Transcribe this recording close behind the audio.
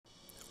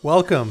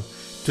Welcome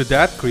to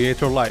That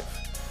Creator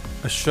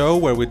Life, a show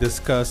where we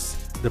discuss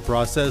the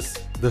process,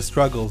 the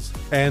struggles,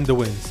 and the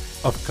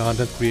wins of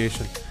content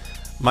creation.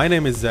 My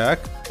name is Zach.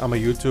 I'm a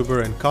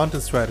YouTuber and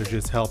content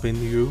strategist helping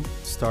you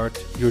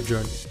start your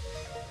journey.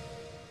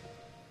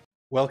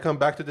 Welcome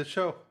back to the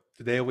show.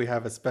 Today we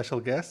have a special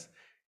guest,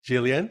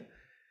 Gillian.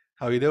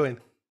 How are you doing?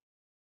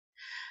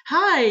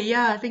 Hi,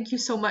 yeah, thank you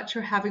so much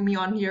for having me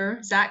on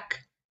here, Zach.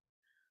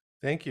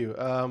 Thank you.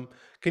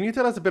 Can you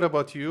tell us a bit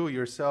about you,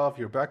 yourself,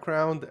 your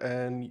background,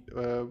 and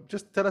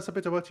just tell us a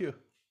bit about you?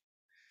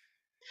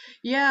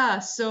 Yeah,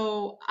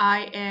 so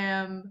I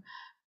am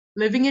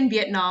living in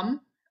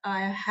Vietnam.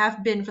 I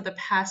have been for the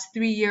past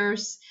 3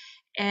 years,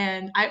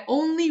 and I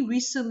only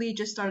recently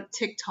just started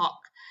TikTok.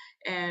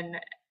 And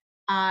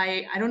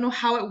I don't know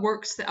how it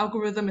works. The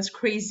algorithm is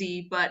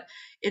crazy, but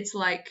it's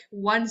like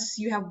once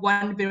you have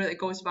one video that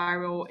goes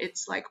viral,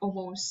 it's like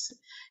almost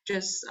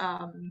just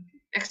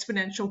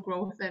exponential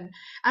growth. And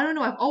I don't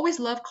know, I've always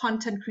loved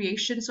content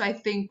creation, so I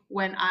think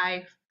when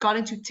I got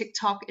into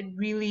TikTok, it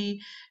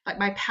really like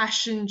my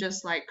passion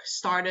just like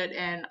started,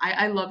 and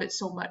I love it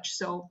so much.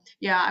 So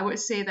yeah, I would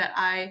say that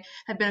I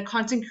have been a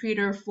content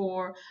creator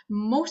for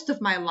most of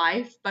my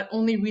life, but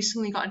only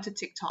recently got into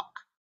TikTok.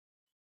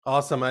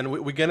 Awesome, and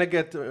we're gonna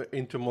get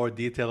into more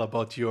detail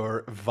about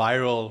your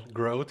viral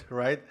growth,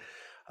 right?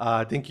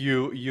 I think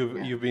Yeah.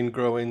 you've been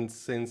growing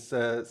since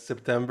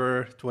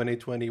September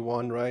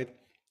 2021, right?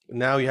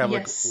 Now you have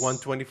like Yes.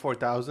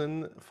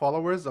 124,000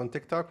 followers on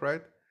TikTok,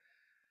 right?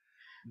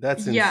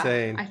 That's Yeah,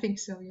 insane. I think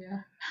so.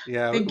 Yeah.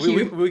 Yeah, Thank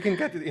you. we can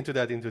get into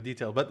that into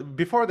detail. But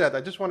before that,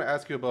 I just want to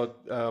ask you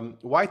about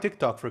why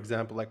TikTok, for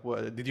example. Like,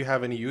 did you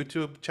have any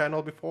YouTube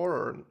channel before,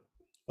 or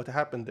what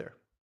happened there?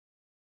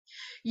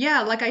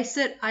 Yeah, like I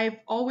said, I've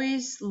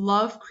always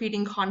loved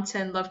creating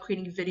content, loved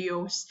creating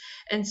videos.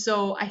 And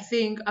so I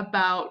think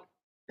about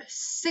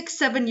 6,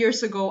 7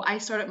 years ago, I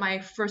started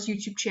my first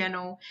YouTube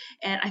channel.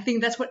 And I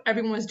think that's what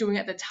everyone was doing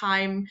at the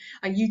time.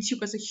 Like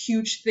YouTube was a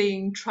huge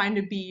thing, trying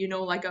to be,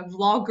 like a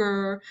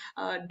vlogger,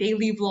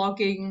 daily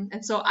vlogging.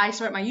 And so I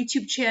started my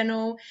YouTube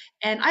channel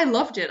and I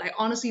loved it. I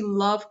honestly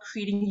love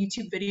creating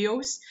YouTube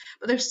videos.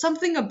 But there's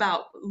something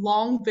about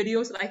long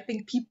videos that I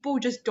think people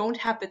just don't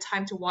have the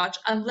time to watch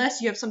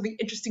unless you have something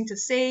interesting to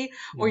say,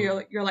 or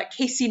Mhm. you're like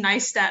Casey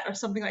Neistat or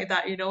something like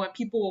that, and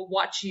people will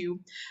watch you.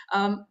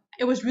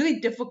 It was really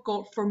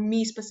difficult for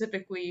me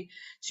specifically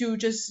to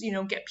just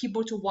get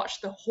people to watch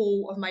the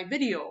whole of my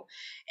video,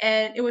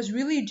 and it was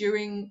really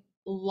during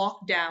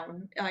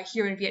lockdown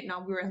here in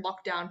Vietnam. We were in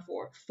lockdown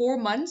for 4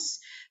 months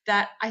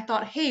that I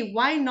thought, hey,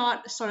 why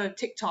not start a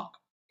TikTok?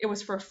 It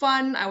was for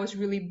fun. I was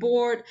really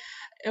bored.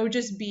 It would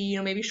just be,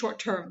 maybe short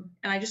term.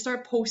 And I just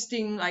started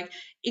posting like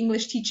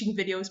English teaching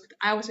videos because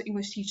I was an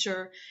English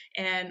teacher.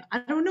 And I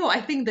don't know, I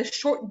think the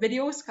short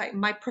videos, like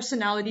my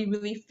personality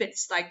really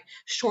fits like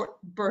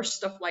short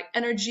bursts of like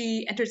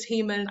energy,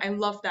 entertainment. I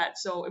love that.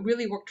 So it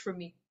really worked for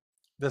me.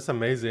 That's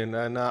amazing,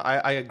 and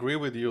I agree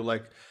with you.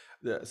 Like,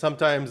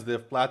 sometimes the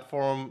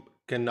platform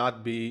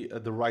cannot be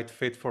the right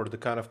fit for the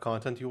kind of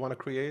content you want to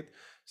create.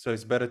 So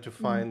it's better to Mm,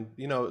 find,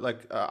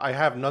 like I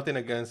have nothing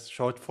against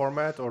short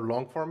format or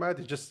long format.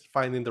 It's just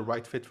finding the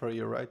right fit for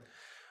you, right?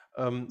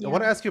 I want to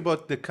yeah. ask you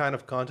about the kind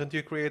of content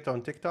you create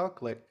on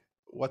TikTok. Like,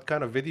 what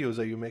kind of videos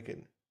are you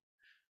making?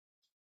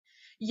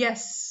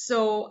 Yes.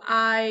 So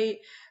I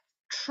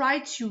try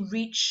to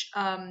reach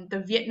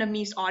the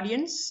Vietnamese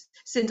audience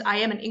since I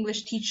am an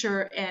English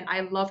teacher and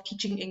I love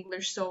teaching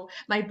English. So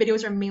my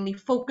videos are mainly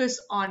focused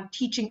on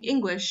teaching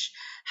English.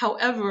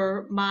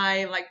 However,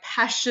 my like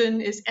passion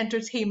is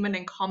entertainment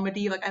and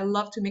comedy. Like I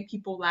love to make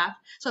people laugh.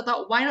 So I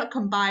thought, why not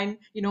combine,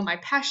 my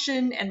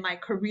passion and my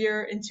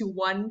career into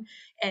one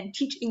and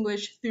teach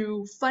English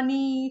through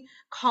funny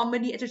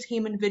comedy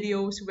entertainment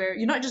videos where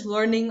you're not just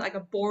learning like a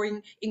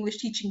boring English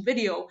teaching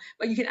video,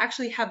 but you can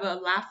actually have a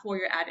laugh while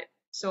you're at it.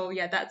 So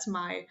yeah, that's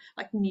my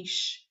like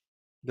niche.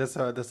 That's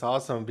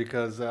awesome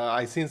because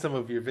I seen some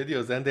of your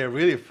videos and they're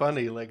really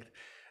funny. Like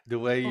the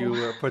way Oh,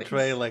 you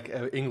portray thanks.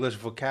 like English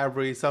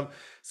vocabulary, some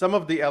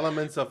of the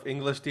elements of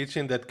English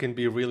teaching that can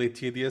be really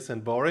tedious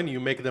and boring. You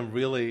make them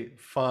really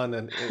fun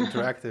and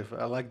interactive.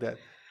 I like that.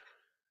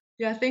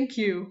 Yeah, thank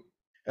you.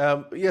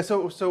 Yeah.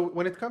 So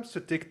when it comes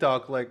to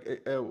TikTok,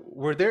 like,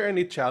 were there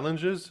any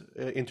challenges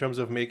in terms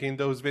of making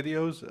those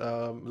videos?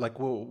 Like,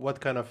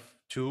 what kind of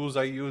tools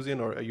are you using,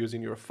 or are you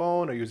using your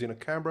phone, or using a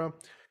camera?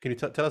 Can you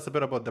tell us a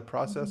bit about the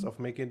process Mhm. of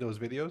making those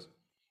videos?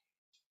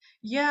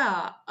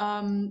 Yeah,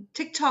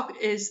 TikTok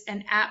is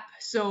an app.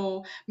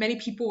 So many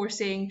people were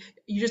saying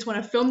you just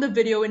want to film the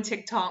video in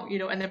TikTok,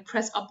 and then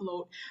press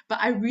upload. But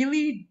I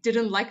really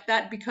didn't like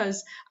that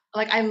because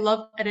like I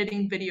love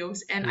editing videos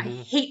and I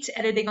Hmm. hate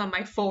editing on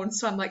my phone.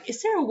 So I'm like,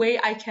 is there a way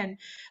I can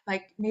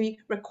like maybe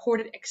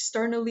record it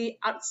externally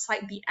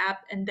outside the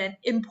app and then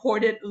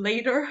import it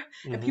later?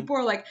 And Hmm. people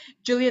are like,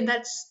 Jillian,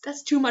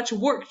 that's too much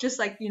work. Just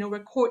like,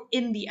 record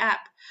in the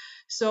app.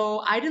 So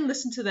I didn't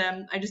listen to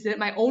them. I just did it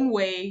my own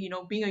way,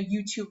 being a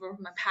YouTuber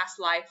from my past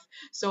life.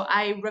 So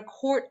I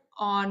record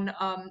on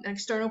an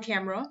external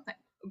camera.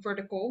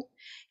 vertical,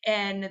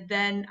 and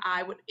then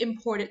I would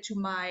import it to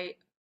my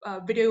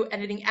video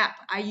editing app.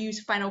 I use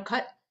Final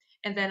Cut,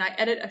 and then I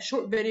edit a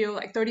short video,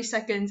 like 30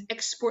 seconds,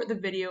 export the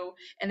video,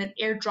 and then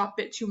airdrop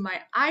it to my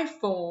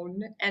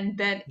iPhone, and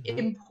then Mhm.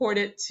 import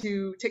it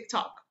to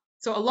TikTok.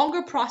 So a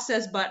longer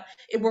process, but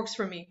it works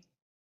for me.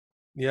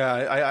 Yeah,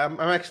 I'm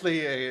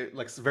actually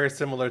like very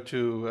similar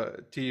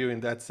to you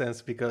in that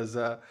sense because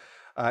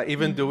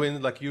even Mm.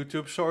 doing like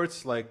YouTube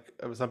shorts, like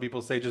some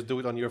people say just do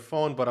it on your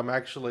phone, but I'm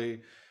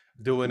actually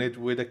doing it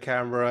with a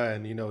camera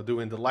and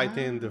doing the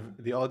lighting, Ah,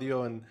 the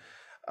audio, and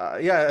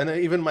yeah, and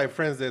even my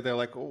friends they're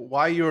like,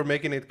 why you're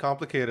making it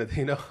complicated,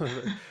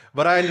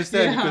 But I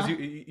understand because yeah.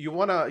 you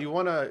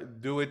wanna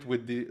do it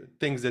with the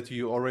things that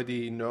you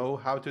already know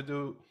how to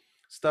do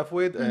stuff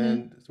with, Hmm.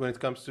 and when it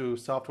comes to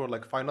software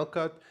like Final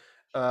Cut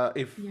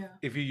Yeah.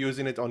 if you're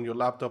using it on your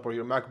laptop or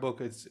your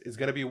MacBook, it's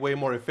going to be way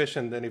more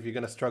efficient than if you're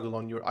going to struggle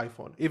on your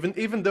iPhone.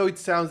 Even though it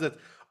sounds that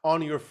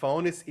on your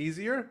phone it's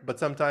easier, but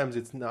sometimes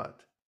it's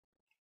not.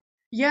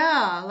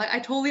 Yeah, like I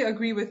totally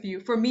agree with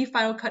you. For me,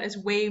 Final Cut is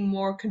way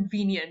more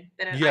convenient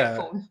than an Yeah,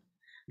 iPhone.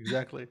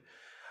 exactly.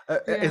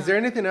 Is there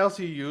Yeah. anything else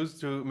you use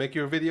to make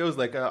your videos?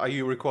 Like, are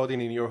you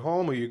recording in your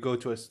home, or you go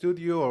to a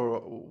studio, or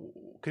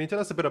can you tell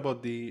us a bit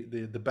about the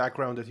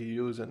background that you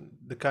use and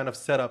the kind of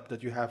setup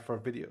that you have for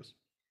videos?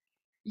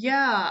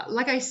 Yeah,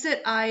 like I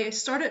said, I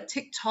started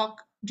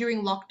TikTok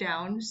during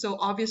lockdown, so Yeah,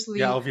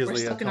 obviously we're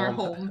obviously stuck at in our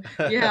home. home.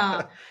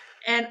 Yeah.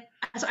 And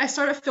so I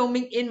started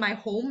filming in my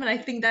home, and I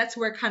think that's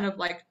where kind of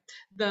like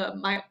the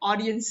my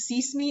audience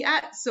sees me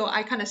at. So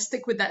I kind of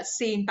stick with that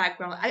same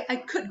background. I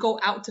could go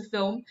out to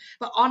film,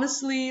 but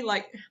honestly,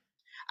 like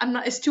I'm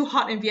not, it's too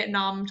hot in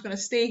Vietnam. I'm just gonna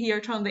stay here,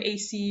 turn on the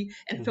AC,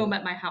 and film Mhm.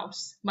 at my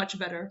house. Much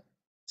better.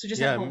 So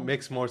just at Yeah, home.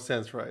 makes more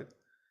sense, right?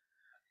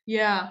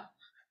 Yeah.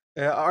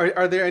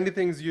 Are there any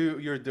things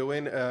you're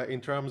doing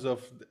in terms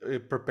of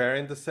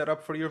preparing the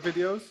setup for your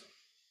videos,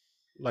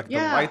 like the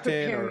Yeah,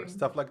 lighting or preparing.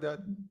 stuff like that?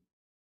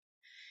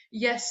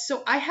 Yes,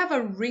 so I have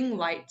a ring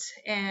light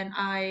and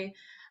I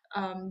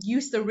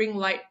use the ring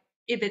light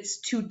if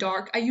it's too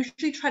dark. I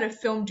usually try to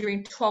film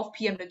during 12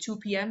 p.m. to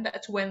 2 p.m.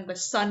 That's when the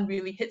sun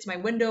really hits my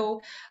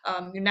window.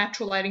 Your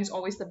natural lighting is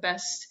always the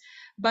best.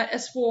 But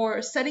as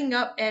for setting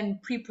up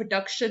and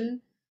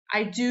pre-production,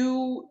 I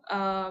do,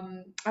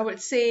 I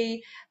would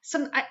say,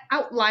 I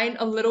outline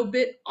a little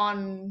bit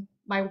on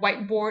my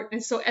whiteboard.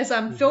 And so as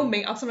I'm Hmm.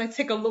 filming, I'll sometimes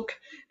take a look,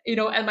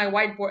 at my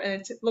whiteboard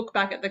and look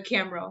back at the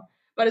camera,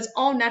 but it's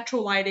all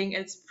natural lighting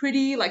and it's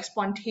pretty like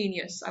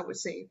spontaneous, I would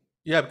say.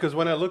 Yeah, because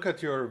when I look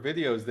at your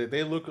videos,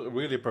 they look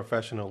really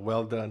professional.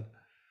 Well done.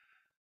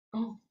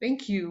 Oh,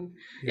 thank you.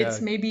 It's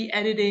Yeah. maybe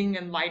editing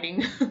and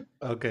lighting.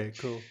 Okay.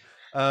 Cool.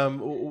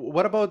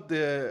 What about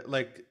the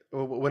like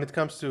when it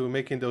comes to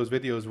making those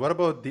videos? What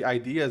about the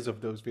ideas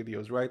of those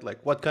videos? Right?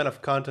 Like, what kind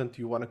of content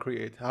you want to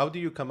create? How do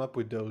you come up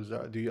with those?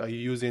 Are you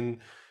using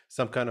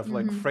some kind of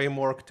like Mhm.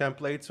 framework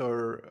templates,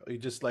 or are you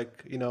just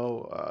like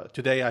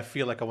today I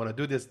feel like I want to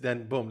do this,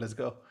 then boom, let's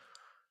go.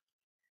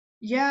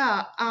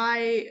 Yeah,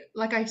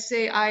 like I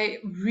say, I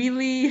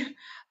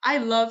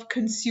love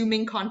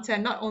consuming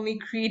content, not only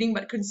creating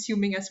but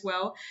consuming as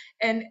well.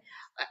 And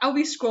I'll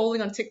be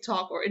scrolling on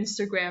TikTok or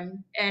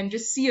Instagram and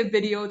just see a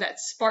video that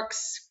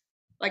sparks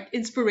like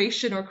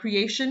inspiration or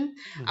creation.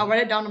 I'll Hmm.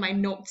 write it down on my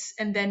notes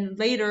and then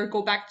later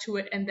go back to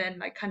it and then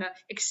like kind of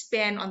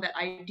expand on that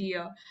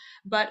idea.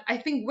 But I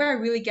think where I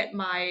really get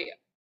my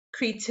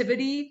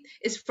creativity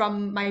is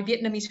from my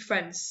Vietnamese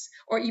friends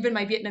or even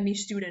my Vietnamese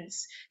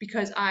students,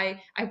 because I've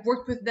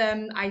worked with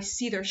them, I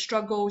see their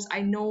struggles,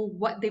 I know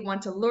what they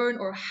want to learn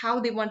or how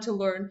they want to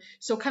learn.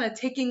 So kind of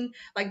taking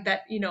like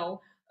that,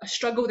 a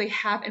struggle they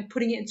have and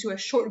putting it into a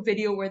short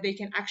video where they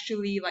can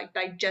actually like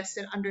digest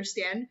and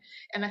understand.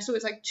 So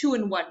it's like two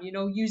in one,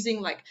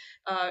 using like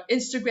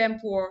Instagram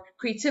for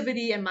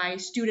creativity and my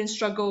student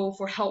struggle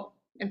for help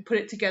and put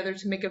it together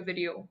to make a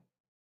video.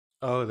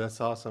 Oh, that's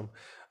awesome.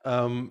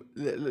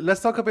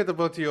 Let's talk a bit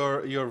about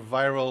your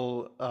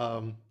viral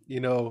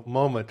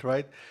moment,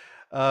 right?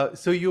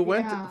 So you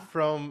went Yeah.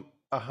 from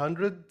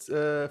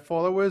 100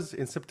 followers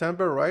in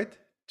September, right,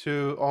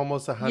 to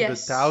almost a hundred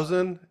Yes.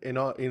 thousand in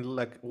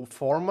like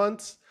 4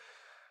 months.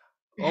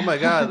 Oh my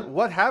God,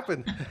 what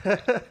happened?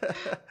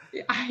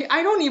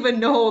 I don't even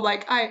know.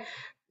 Like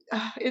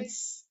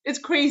it's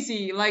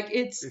crazy.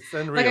 It's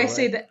Like I unreal,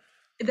 say right? that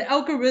the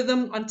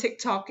algorithm on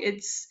TikTok,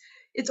 it's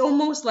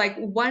almost like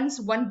once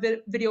one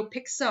video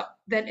picks up,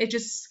 then it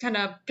just kind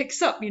of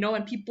picks up,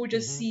 and people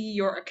just Hmm. see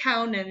your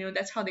account and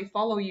that's how they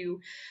follow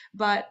you.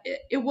 But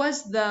it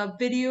was the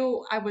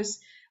video I was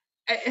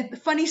the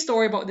funny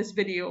story about this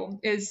video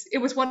is it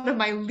was one of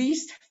my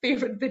least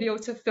favorite video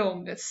to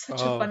film. It's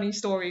such a Oh. funny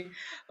story.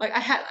 Like I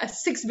had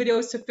 6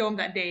 videos to film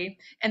that day,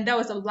 and that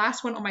was the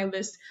last one on my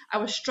list. I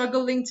was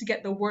struggling to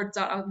get the words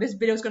out. This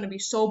video is going to be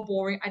so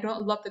boring. I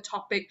don't love the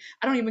topic.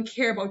 I don't even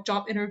care about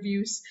job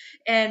interviews.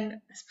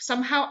 And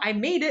somehow I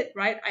made it,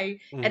 right? I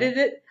Hmm. edited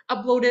it,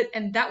 uploaded,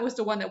 and that was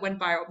the one that went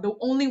viral. The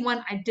only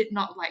one I did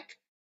not like.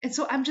 And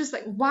so I'm just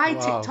like, why Wow.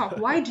 TikTok?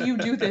 Why do you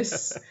do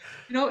this?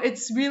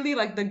 It's really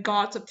like the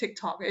gods of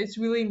TikTok. It's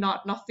really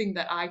not nothing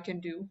that I can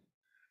do.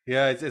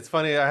 Yeah, it's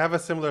funny. I have a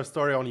similar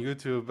story on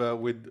YouTube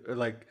with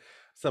like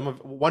some of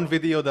one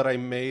video that I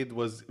made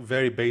was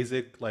very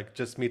basic, like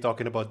just me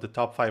talking about the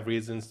top 5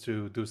 reasons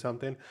to do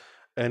something,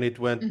 and it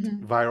went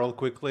Hmm. viral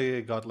quickly.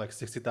 It got like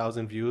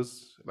 60,000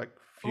 views, like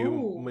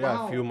Oh,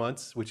 few wow.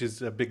 months, which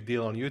is a big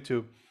deal on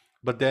YouTube.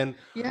 But then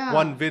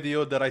one Yeah.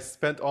 video that I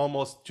spent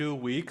almost 2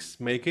 weeks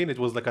making, it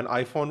was like an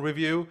iPhone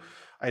review.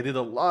 I did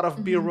a lot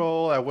of Hmm.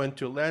 B-roll. I went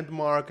to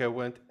Landmark. I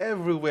went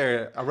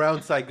everywhere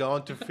around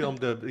Saigon to film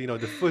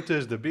the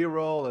footage, the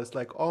B-roll. It's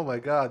like, oh my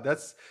God,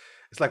 it's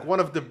like one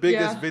of the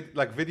biggest Yeah.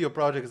 video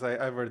projects I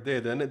ever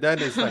did. And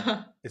then it's like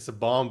it's a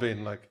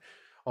bombing, like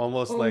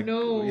almost Oh like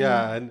no.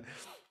 yeah. And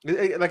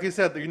like you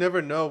said, you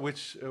never know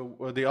which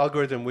or the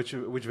algorithm, which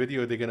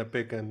video they're gonna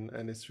pick, and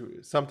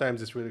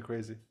sometimes it's really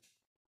crazy.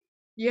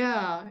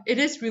 Yeah, it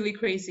is really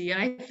crazy.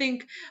 And I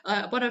think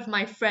one of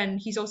my friend,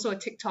 he's also a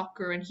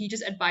TikToker, and he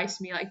just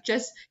advised me like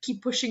just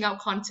keep pushing out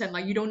content.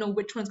 Like you don't know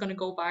which one's gonna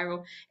go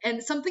viral.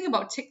 And something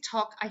about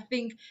TikTok, I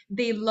think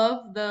they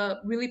love the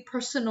really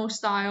personal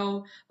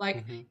style.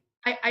 Like Hmm.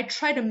 I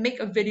try to make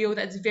a video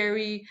that's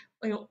very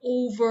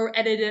over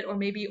edited or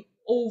maybe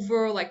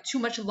over like too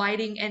much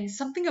lighting, and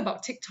something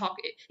about TikTok,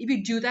 if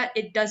you do that,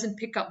 it doesn't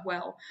pick up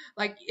well.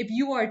 Like if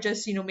you are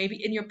just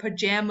maybe in your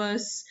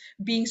pajamas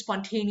being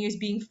spontaneous,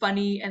 being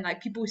funny, and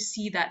like people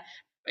see that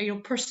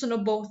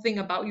personable thing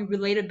about you,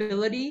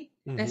 relatability,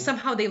 and Hmm.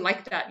 somehow they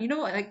like that.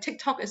 Like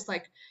TikTok is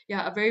like,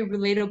 yeah, a very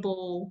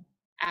relatable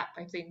app,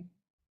 I think.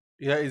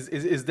 Yeah,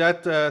 is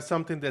that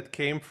something that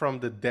came from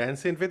the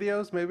dancing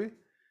videos, maybe?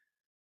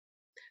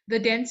 The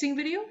dancing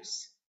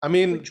videos? I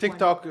mean, Which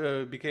one? TikTok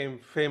became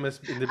famous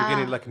in the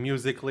beginning, Ah, like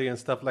musically and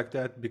stuff like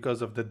that,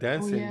 because of the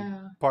oh dancing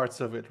yeah. parts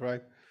of it,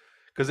 right?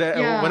 Because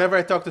Yeah. whenever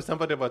I talk to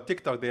somebody about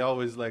TikTok, they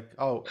always like,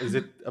 "Oh, is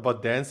it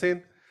about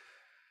dancing?"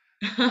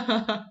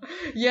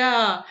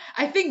 Yeah,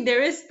 I think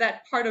there is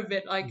that part of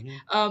it. Like, Hmm.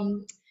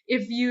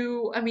 if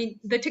you, I mean,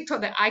 the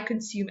TikTok that I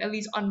consume, at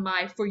least on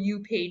my For You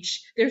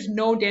page, there's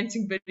no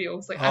dancing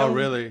videos. Like, I Oh, don't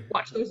really?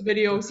 watch those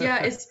videos.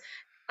 Yeah, it's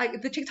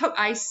like the TikTok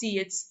I see,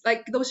 it's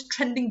like those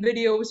trending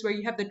videos where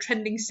you have the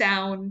trending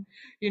sound,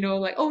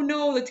 like, oh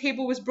no, the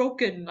table was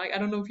broken. Like, I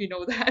don't know if you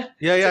know that.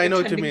 Yeah, It's yeah, like I a know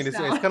what you trending mean. It's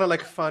sound. kind of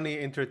like funny,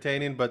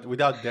 entertaining, but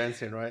without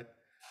dancing, right?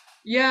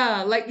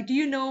 Yeah, like, do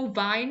you know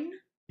Vine?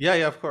 Yeah,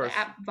 yeah, of The course.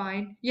 app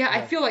Vine. Yeah,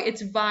 I Yeah. feel like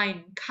it's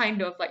Vine,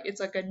 kind of like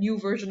it's like a new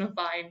version of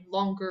Vine,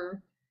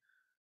 longer,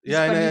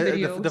 Yeah, just and funny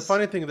the videos.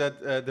 funny thing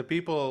that the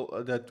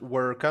people that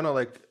were kind of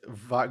like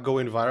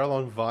going viral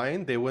on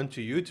Vine, they went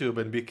to YouTube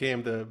and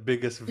became the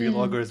biggest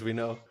Mm, vloggers we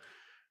know.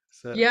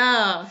 So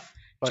yeah,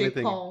 funny Jake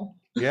thing. Paul.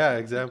 Yeah,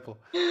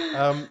 example.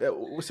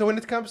 So when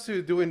it comes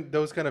to doing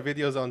those kind of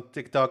videos on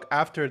TikTok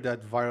after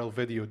that viral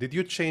video, did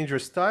you change your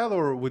style,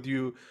 or would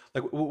you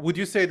would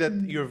you say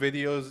that your Mm.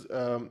 videos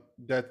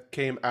that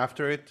came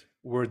after it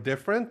were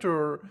different,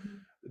 or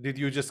did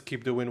you just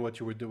keep doing what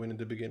you were doing in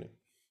the beginning?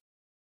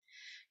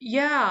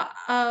 Yeah,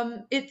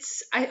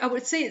 I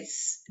would say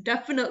it's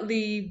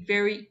definitely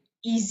very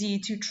easy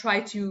to try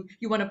to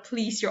you want to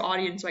please your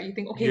audience, right? You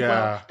think, okay,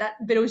 well, Yeah. that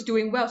video is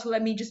doing well, so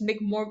let me just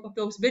make more of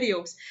those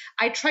videos.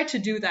 I tried to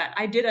do that.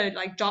 I did a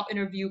like job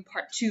interview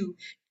part 2,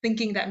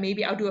 thinking that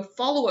maybe I'll do a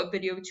follow-up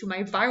video to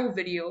my viral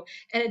video,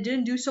 and it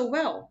didn't do so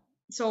well.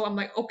 So I'm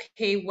like,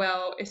 okay,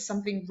 well, is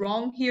something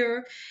wrong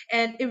here?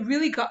 And it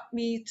really got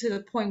me to the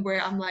point where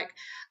I'm like,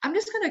 I'm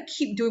just gonna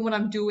keep doing what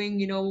I'm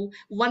doing.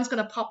 One's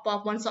gonna pop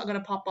up, one's not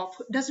gonna pop up.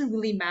 It doesn't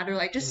really matter.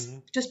 Like Hmm.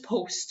 just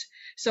post.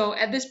 So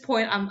at this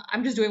point,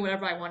 I'm just doing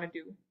whatever I want to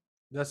do.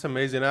 That's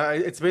amazing.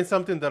 It's been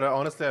something that I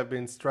honestly I've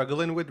been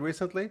struggling with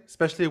recently,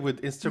 especially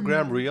with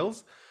Instagram Mm,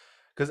 Reels,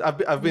 because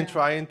I've been yeah.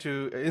 trying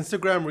to.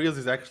 Instagram Reels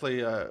is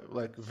actually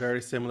like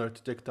very similar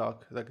to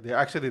TikTok. Like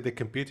they're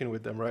competing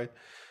with them, right?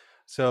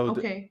 So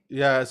Okay.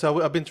 yeah,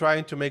 so I've been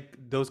trying to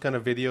make those kind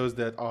of videos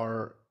that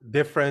are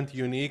different,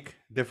 unique,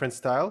 different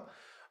style.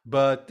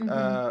 But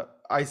Mm-hmm.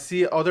 I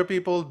see other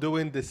people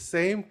doing the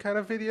same kind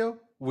of video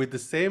with the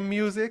same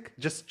music,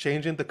 just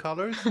changing the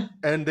colors,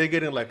 and they're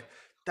getting like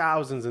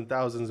thousands and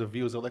thousands of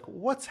views. I'm like,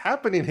 what's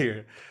happening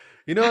here?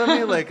 You know what I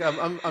mean? Like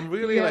I'm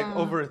really like Yeah.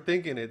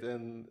 overthinking it,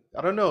 and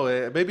I don't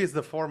know. Maybe it's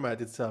the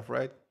format itself,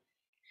 right?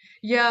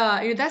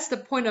 Yeah. That's the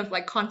point of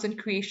like content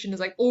creation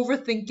is like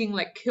overthinking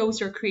like kills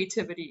your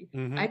creativity.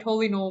 I Hmm.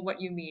 totally know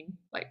what you mean.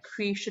 Like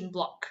creation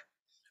block.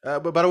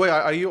 But by the way,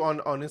 are you on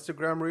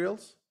Instagram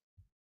Reels?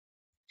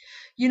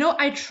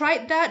 I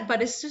tried that,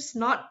 but it's just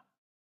not.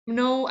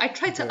 No, I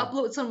tried to Okay.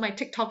 upload some of my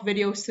TikTok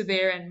videos to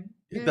there, and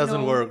It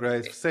doesn't no, work,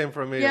 right? Same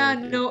for me. yeah, Like,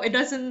 no, it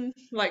doesn't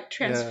like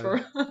yeah.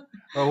 transfer.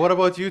 What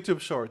about YouTube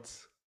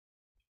Shorts?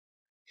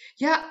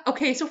 Yeah,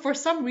 okay, so for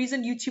some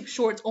reason YouTube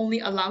Shorts only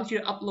allows you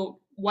to upload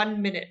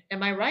 1 minute.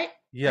 Am I right?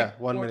 Yeah, Like,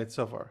 one or minute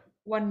so far.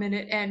 1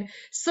 minute, and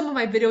some of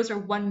my videos are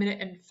 1 minute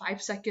and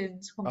 5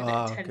 seconds, 1 minute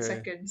and Ah, ten okay.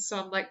 seconds. So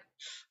I'm like,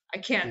 I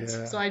can't.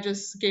 So Yeah. I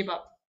just gave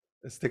up.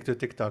 Stick to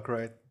TikTok,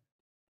 right?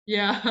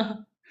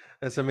 Yeah.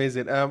 That's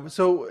amazing.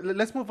 So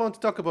let's move on to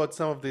talk about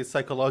some of the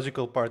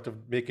psychological part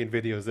of making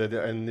videos.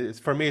 And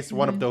for me, it's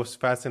one of Hmm. those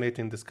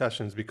fascinating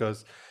discussions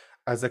because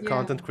as a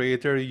content Yeah.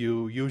 creator,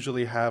 you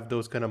usually have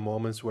those kind of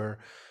moments where,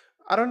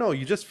 I don't know,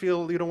 you just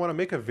feel you don't want to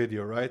make a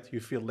video, right? You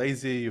feel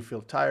lazy, you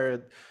feel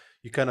tired,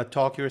 you kind of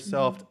talk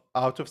yourself Mhm.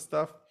 out of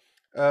stuff.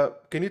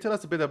 Can you tell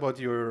us a bit about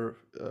your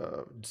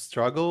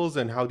struggles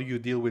and how do you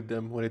deal with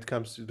them when it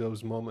comes to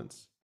those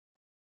moments?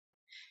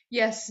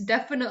 Yes,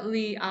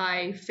 definitely.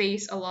 I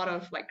face a lot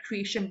of like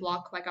creation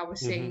block, like I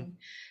was Mm-hmm. saying.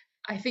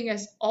 I think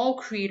as all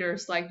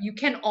creators, like you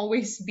can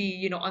always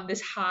be, on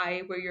this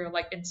high where you're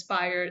like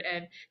inspired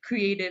and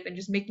creative and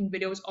just making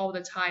videos all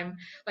the time.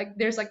 Like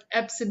there's like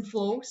ebbs and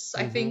flows,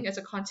 I Mm-hmm. think, as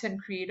a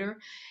content creator.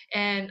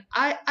 And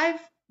I've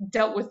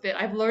dealt with it.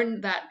 I've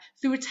learned that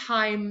through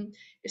time,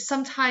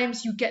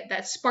 sometimes you get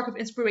that spark of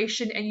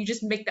inspiration and you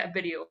just make that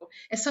video.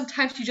 And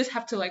sometimes you just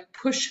have to like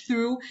push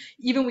through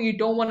even when you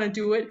don't want to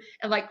do it.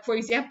 And like for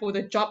example,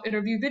 the job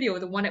interview video,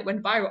 the one that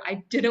went viral,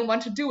 I didn't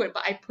want to do it,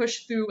 but I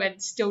pushed through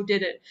and still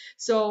did it.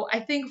 So I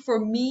think for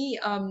me,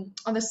 on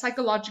the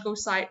psychological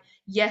side,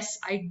 yes,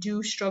 I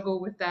do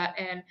struggle with that,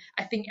 and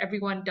I think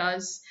everyone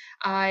does.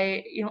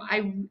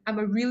 I'm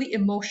a really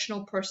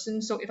emotional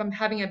person, so if I'm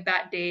having a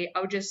bad day,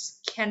 I'll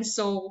just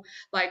cancel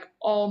like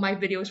all my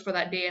videos for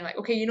that day and like,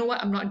 okay, you know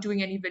what? I'm not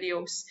doing any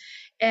videos.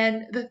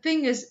 And the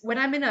thing is, when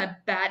I'm in a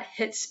bad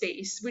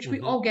headspace, which we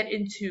Mm-hmm. all get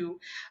into,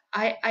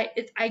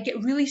 I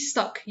get really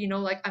stuck.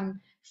 Like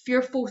I'm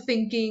fearful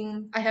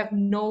thinking. I have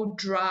no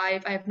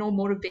drive. I have no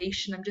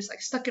motivation. I'm just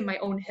like stuck in my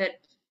own head.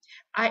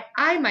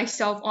 I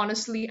myself,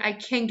 honestly, I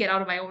can't get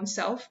out of my own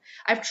self.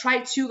 I've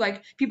tried to,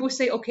 like, people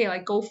say, okay,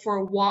 like go for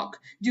a walk,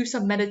 do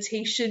some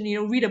meditation,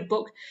 read a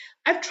book.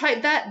 I've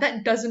tried that.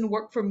 That doesn't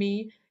work for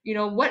me.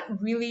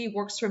 What really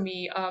works for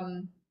me,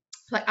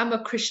 like I'm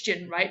a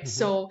Christian, right? Mm-hmm.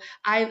 So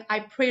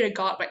I pray to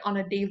God like on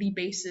a daily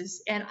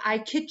basis. And I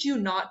kid you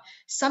not,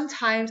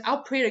 sometimes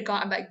I'll pray to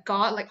God. I'm like,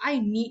 God, like I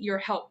need your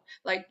help.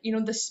 Like,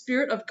 the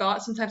spirit of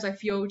God sometimes I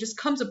feel just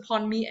comes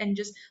upon me and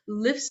just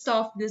lifts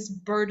off this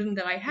burden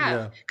that I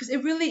have. Yeah. Because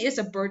it really is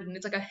a burden.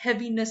 It's like a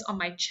heaviness on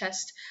my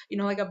chest,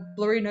 like a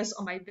blurriness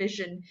on my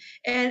vision.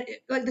 And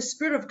like the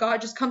Spirit of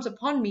God just comes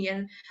upon me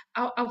and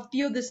I'll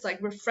feel this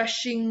like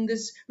refreshing,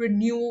 this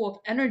renewal of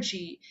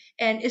energy.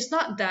 And it's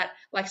not that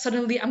like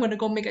suddenly I'm going to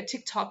go make a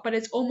TikTok, but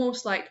it's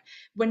almost like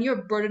when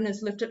your burden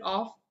is lifted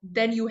off,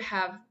 then you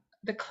have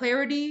the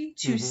clarity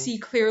to Mm-hmm. see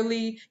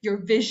clearly your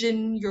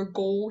vision, your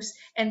goals,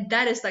 and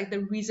that is like the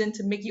reason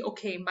to make you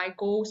okay. My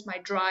goals, my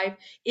drive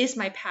is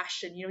my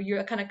passion.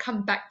 You're kind of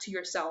come back to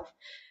yourself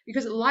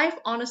because life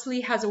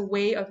honestly has a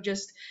way of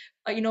just,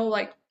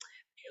 like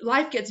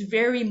life gets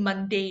very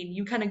mundane.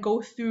 You kind of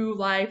go through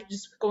life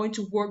just going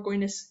to work,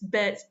 going to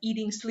bed,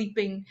 eating,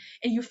 sleeping,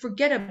 and you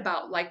forget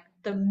about like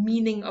the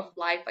meaning of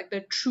life, like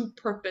the true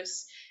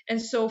purpose.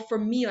 And so for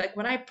me, like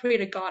when I pray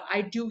to God,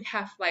 I do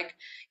have like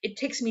it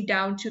takes me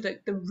down to the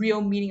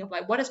real meaning of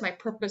life. What is my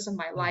purpose in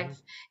my Mm-hmm.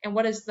 life? And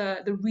what is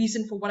the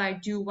reason for what I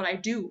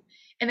do?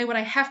 And then when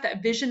I have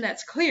that vision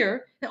that's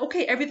clear, then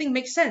okay, everything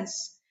makes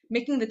sense.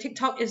 Making the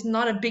TikTok is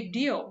not a big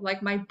deal.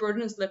 Like my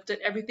burden is lifted,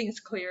 everything is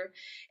clear.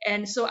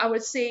 And so I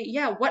would say,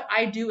 yeah, what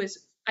I do is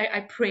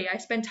I pray, I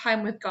spend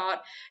time with God.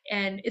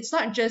 And it's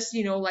not just,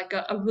 like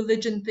a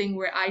religion thing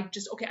where I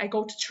just, okay, I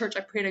go to church,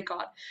 I pray to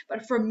God.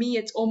 But for me,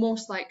 it's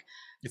almost like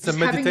It's a just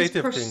having this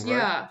meditative person, thing,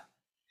 right? yeah.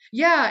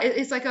 Yeah,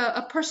 it's like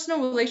a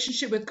personal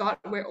relationship with God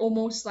where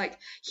almost like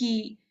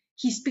he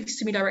speaks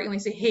to me directly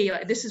and say, hey,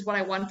 like this is what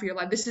I want for your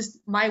life. This is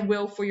my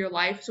will for your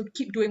life. So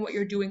keep doing what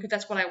you're doing because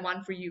that's what I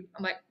want for you.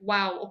 I'm like,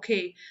 wow,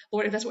 okay,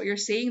 Lord, if that's what you're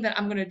saying, then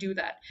I'm gonna do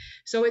that.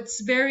 So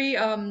it's very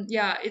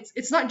yeah,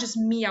 it's not just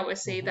me, I would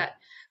say Mm-hmm. that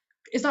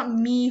it's not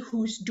me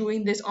who's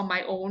doing this on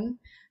my own.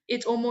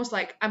 It's almost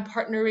like I'm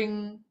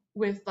partnering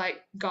with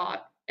like God.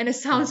 And it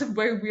sounds Mm-hmm.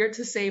 very weird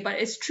to say, but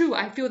it's true.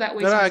 I feel that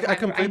way No, no, I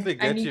sometimes where completely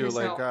I get need you. his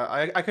Like, help.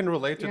 I can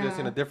relate to this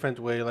in a Yeah. different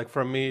way. Like,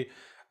 for me,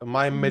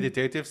 my Mhm.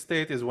 meditative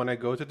state is when I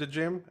go to the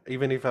gym,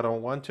 even if I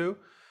don't want to.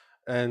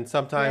 And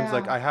sometimes,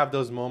 like, Yeah. I have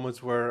those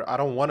moments where I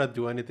don't want to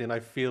do anything. I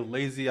feel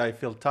lazy. I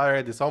feel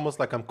tired. It's almost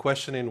like I'm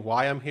questioning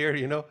why I'm here,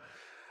 you know?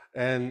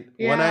 And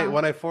Yeah.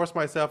 when I force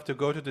myself to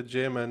go to the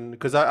gym, and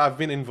because I've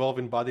been involved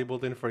in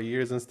bodybuilding for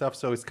years and stuff,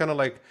 so it's kind of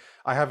like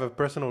I have a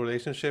personal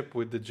relationship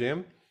with the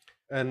gym.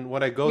 And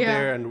when I go Yeah.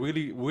 there and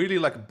really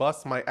like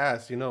bust my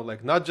ass, you know,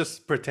 like not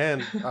just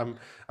pretend I'm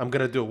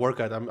gonna do a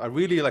workout. I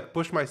really like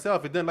push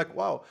myself, and then like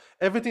wow,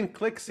 everything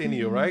clicks in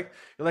you, Mhm. right?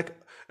 You're like,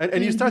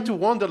 and you start to Mhm.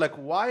 wonder like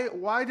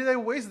why did I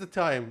waste the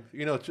time,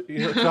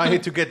 trying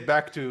to get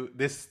back to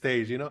this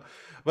stage, you know?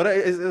 But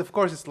of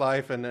course, it's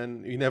life, and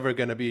then you're never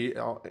gonna be,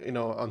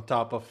 on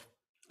top of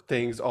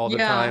things all the Yeah.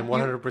 time, You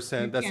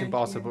 100%. That's can't.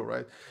 Yeah. impossible,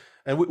 right?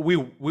 And we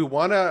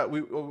wanna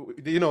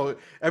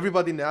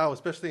everybody now,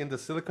 especially in the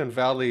Silicon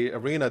Valley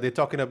arena, they're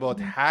talking about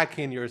Mhm.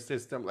 hacking your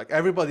system. Like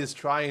everybody's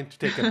trying to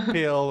take a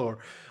pill or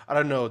I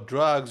don't know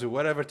drugs or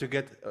whatever to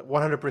get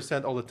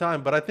 100% all the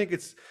time. But I think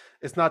it's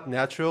not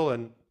natural,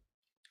 and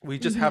we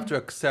just have to Mhm.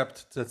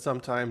 accept that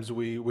sometimes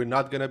we're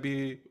not gonna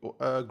be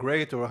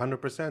great or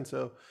 100%.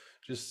 So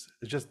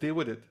Just deal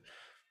with it,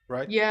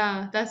 right?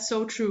 Yeah, that's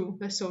so true.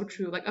 That's so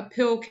true. Like a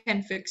pill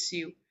can fix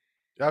you. You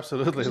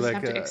Absolutely. just Like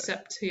have to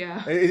accept.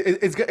 Yeah.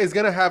 it's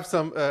gonna have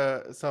some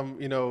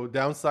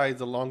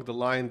downsides along the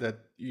line that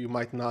you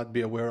might not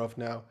be aware of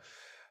now.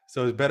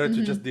 So it's better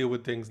to just Mm-hmm. deal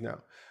with things now.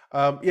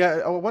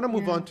 Yeah, I want to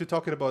move on Yeah. to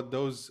talking about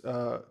those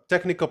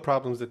technical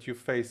problems that you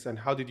face and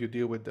how did you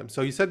deal with them.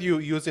 So you said you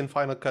use in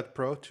Final Cut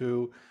Pro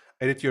to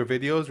edit your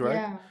videos,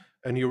 right? Yeah.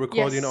 And you're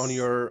recording on Yes.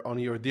 your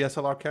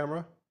DSLR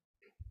camera.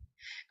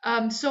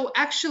 So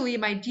actually,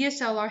 my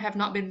DSLR have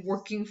not been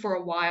working for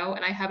a while,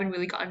 and I haven't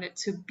really gotten it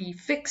to be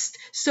fixed.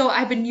 So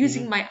I've been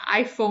using Hmm. my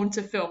iPhone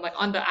to film, like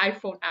on the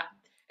iPhone app.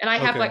 And I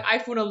have Okay. like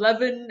iPhone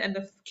 11, and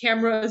the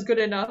camera is good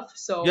enough.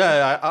 So,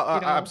 Yeah, you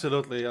know,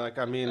 absolutely. Like,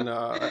 I mean,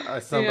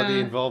 as somebody yeah.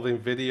 involved in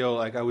video,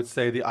 like I would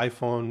say the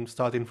iPhone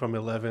starting from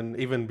 11,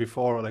 even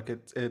before, like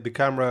the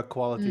camera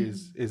quality Mm.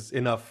 is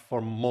enough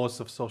for most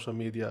of social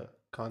media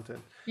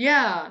content.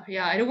 Yeah,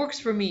 yeah, it works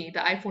for me, the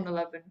iPhone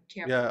 11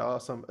 camera. Yeah,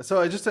 awesome. So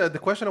I just the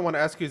question I want to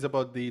ask you is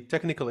about the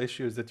technical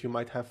issues that you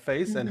might have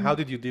faced and how Hmm.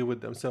 did you deal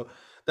with them? So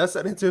that's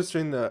an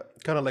interesting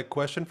kind of like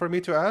question for me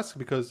to ask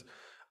because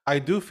I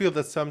do feel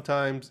that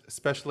sometimes,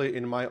 especially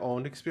in my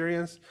own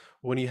experience,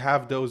 when you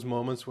have those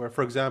moments where,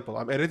 for example,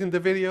 I'm editing the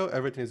video,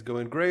 everything is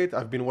going great.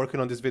 I've been working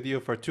on this video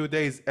for 2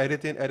 days,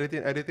 editing,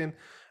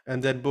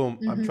 and then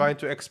boom, I'm Hmm. trying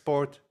to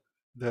export,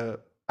 the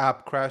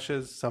app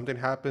crashes, something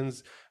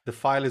happens, the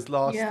file is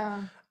lost,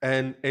 Yeah.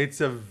 and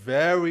it's a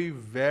very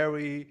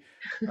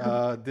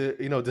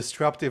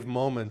disruptive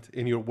moment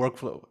in your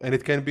workflow, and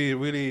it can be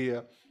really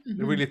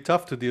Hmm. really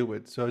tough to deal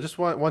with. So I just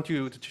want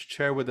you to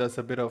share with us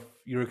a bit of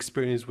your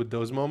experience with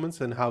those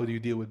moments and how do you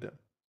deal with them.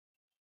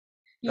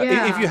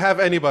 If you Yeah. have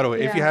any, by the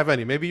way, if you Yeah. have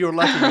any, maybe you're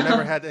lucky you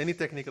never had any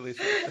technical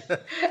issues.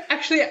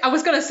 Actually, I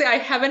was gonna say I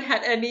haven't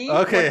had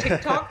any for Okay.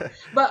 TikTok,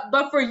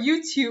 but for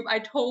YouTube, I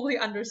totally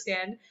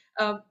understand.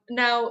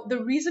 Now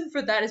the reason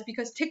for that is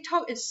because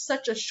TikTok is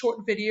such a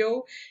short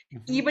video.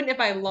 Mhm. Even if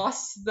I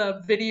lost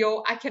the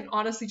video, I can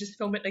honestly just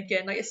film it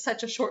again. Like it's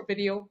such a short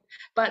video.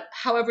 But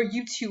however,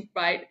 YouTube,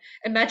 right?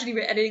 Imagine if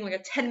you're editing like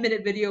a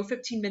 10-minute video,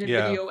 15-minute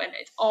Yeah. video, and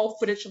it's all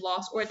footage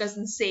lost or it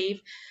doesn't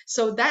save.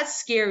 So that's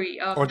scary.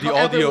 Or the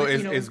However, audio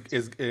with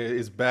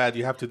is bad.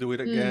 You have to do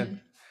it again. mm,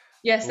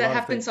 A yes, that lot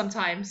of happens things.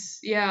 sometimes.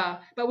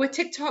 Yeah. But with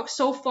TikTok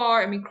so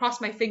far, I mean,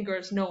 cross my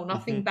fingers, no, Hmm.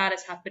 nothing bad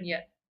has happened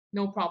yet.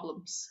 No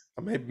problems.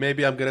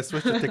 Maybe I'm gonna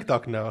switch to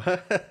TikTok now.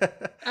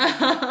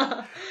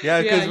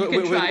 Yeah, Yeah, because you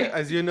can try.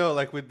 as you know,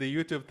 like with the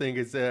YouTube thing,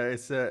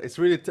 it's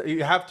really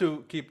you have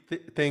to keep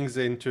things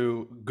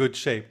into good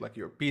shape, like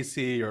your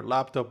PC, your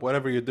laptop,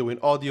 whatever you're doing,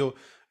 audio.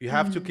 You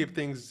have to keep Mm,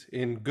 things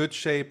in good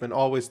shape and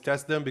always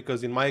test them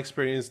because, in my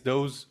experience,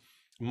 those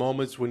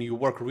moments when you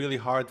work really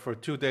hard for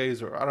 2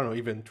 days or I don't know,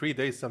 even 3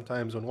 days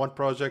sometimes on one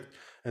project,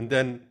 and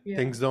then yeah.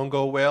 things don't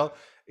go well,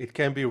 it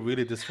can be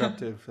really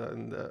disruptive.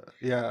 And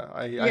yeah,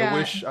 Yeah.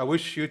 I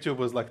wish YouTube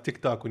was like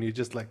TikTok when you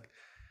just like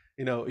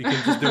you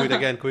can just do it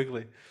again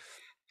quickly.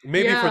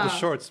 Maybe for the Yeah.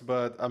 shorts,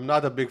 but I'm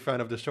not a big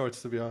fan of the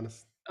shorts, to be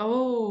honest.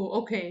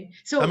 Oh, okay.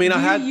 I So mean, do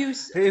you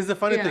use, here's the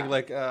funny thing. yeah.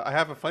 Like, I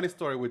have a funny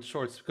story with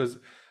shorts because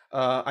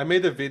I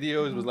made a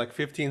video. It was Uh-huh. like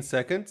 15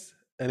 seconds,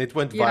 and it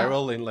went Yeah.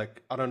 viral in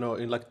like I don't know,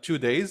 in like 2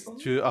 days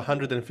to Oh,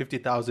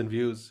 150,000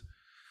 views.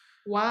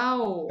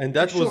 wow. And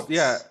For that was, shorts.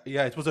 yeah,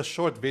 it was a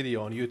short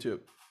video on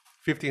YouTube,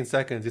 15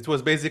 seconds. It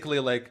was basically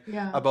like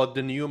Yeah. about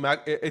the new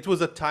Mac. It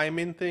was a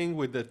timing thing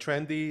with the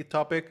trendy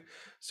topic.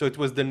 So it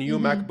was the new Mm-hmm.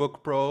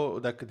 MacBook Pro,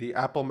 like the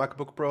Apple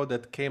MacBook Pro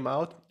that came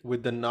out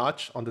with the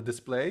notch on the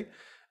display.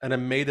 And I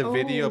made a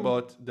video Oh.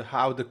 about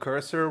how the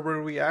cursor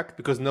will react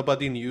because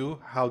nobody knew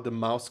how the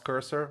mouse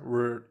cursor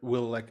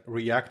will like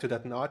react to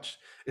that notch.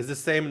 It's the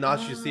same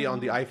notch you see on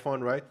the Ah.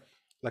 iPhone, right?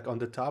 Like on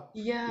the top.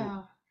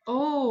 Yeah.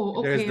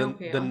 Oh, There's okay,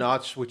 okay. the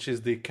notch, which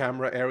is the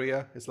camera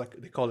area. It's like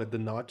they call it the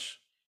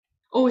notch.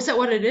 Oh, is that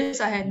what it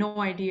is? I had no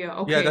idea.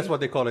 Yeah, that's Okay. what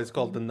they call it. It's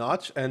called the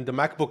notch. And the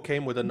MacBook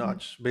came with a Mm-hmm.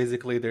 notch.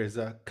 Basically, there's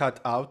a cut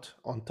out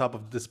on top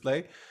of the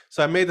display.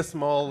 So I made a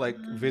small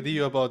like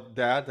video about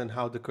that and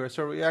how the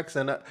cursor reacts.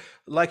 And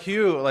like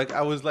you, like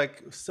I was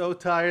like so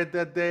tired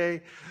that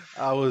day.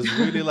 I was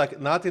really like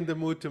not in the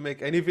mood to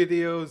make any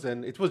videos.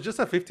 And it was just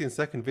a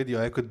 15-second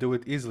video. I could do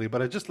it easily,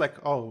 but I just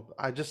like, oh,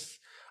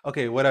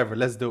 okay, whatever,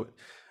 let's do it.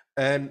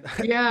 And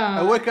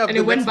I Yeah, wake up and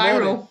the it went next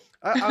morning. viral.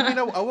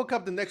 I woke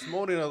up the next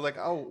morning. I was like,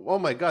 oh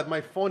my God,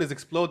 my phone is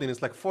exploding.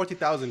 It's like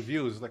 40,000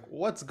 views. Like,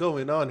 what's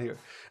going on here?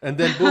 And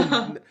then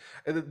boom,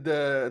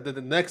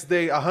 the next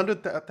day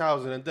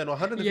 100,000, and then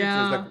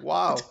 150. It's like, Yeah,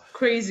 it's wow.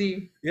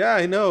 crazy. Yeah,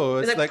 I know.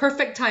 It's It's like like,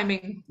 perfect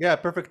timing. yeah,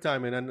 perfect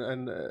timing.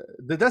 And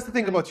that's the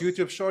thing about Nice.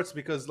 YouTube Shorts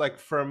because, like,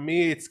 for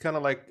me, it's kind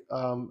of like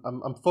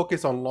I'm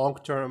focused on long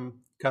term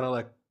kind of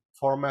like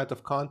format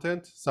of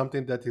content,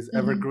 something that is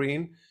Mm-hmm.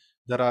 evergreen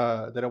that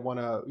I want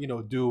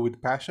to do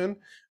with passion.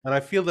 And I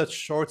feel that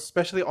Shorts,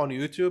 especially on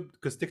YouTube,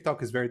 because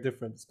TikTok is very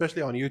different,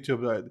 especially on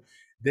YouTube,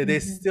 they Mm-hmm.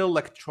 still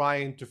like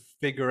trying to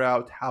figure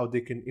out how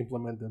they can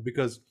implement them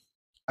because,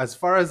 as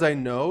far as I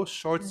know,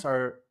 Shorts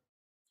are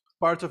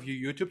part of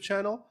your YouTube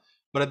channel,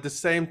 but at the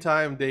same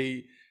time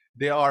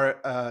they are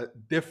a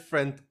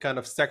different kind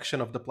of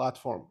section of the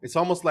platform. It's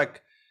almost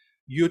like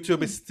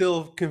YouTube is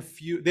still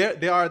confused.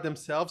 They are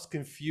themselves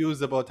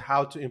confused about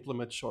how to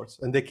implement shorts,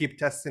 and they keep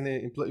testing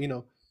it.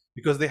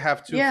 Because they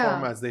have two Yeah.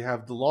 formats. They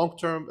have the long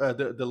term,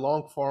 the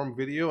long form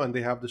video, and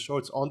they have the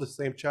shorts on the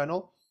same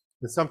channel.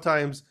 And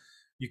sometimes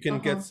you can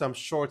get Uh-huh. some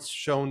shorts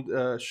shown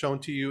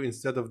to you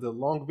instead of the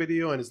long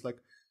video, and it's like,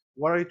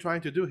 what are you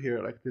trying to do here?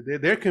 Like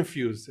they're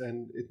confused,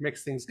 and it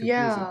makes things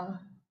confusing. Yeah.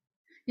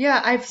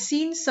 Yeah, I've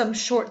seen some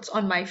shorts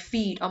on my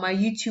feed, on my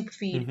YouTube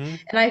feed, Hmm.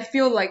 and I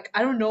feel like,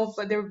 I don't know,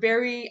 but they're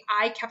very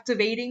eye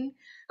captivating.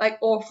 Like,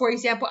 or for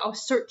example, I'll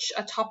search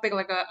a topic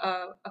like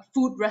a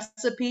food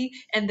recipe,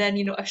 and then,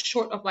 a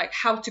short of like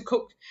how to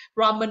cook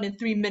ramen in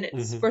 3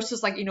 minutes Hmm.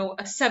 versus like,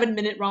 a 7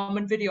 minute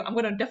ramen video. I'm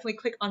gonna definitely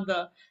click on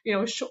the,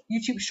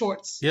 YouTube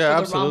shorts Yeah, for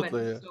the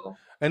absolutely. ramen. Yeah. So,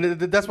 And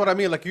that's what I yeah.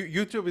 mean. Like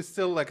YouTube is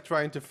still like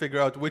trying to figure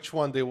out which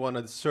one they want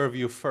to serve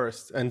you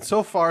first. And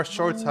so far,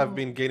 shorts have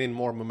been Oh, gaining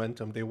more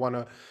momentum.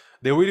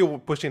 They're really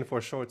pushing for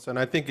shorts, and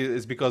I think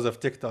it's because of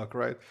TikTok,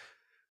 right?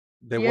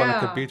 They want to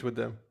yeah. compete with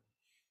them.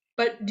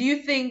 But do you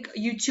think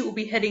YouTube will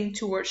be heading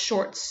towards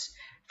shorts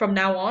from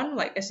now on,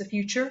 like as a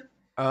future?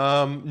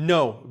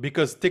 No,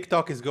 because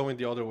TikTok is going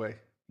the other way.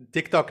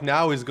 TikTok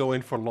now is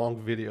going for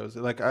long videos.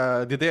 Like,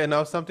 did they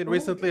announce something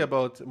recently Oh.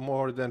 about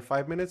more than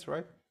 5 minutes?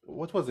 Right?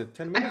 What was it?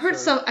 10 I minutes heard or?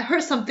 some I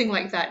heard something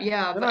like that,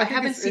 yeah, No, no. but I I think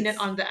haven't it's seen it it's.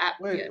 on the app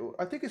Wait, yet.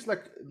 I think it's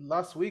like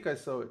last week I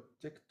saw it.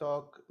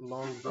 TikTok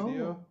long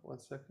video. Oh. 1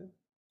 second.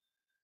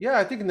 Yeah,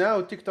 I think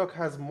now TikTok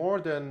has more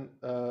than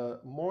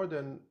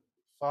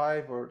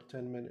 5 or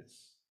 10 minutes.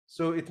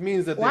 So it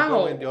means that they're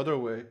going the Wow. other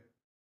way.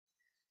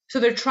 So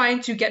they're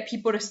trying to get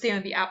people to stay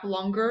on the app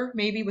longer,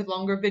 maybe with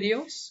longer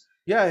videos?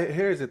 Yeah,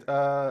 here is it.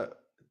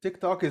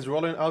 TikTok is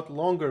rolling out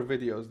longer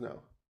videos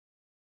now,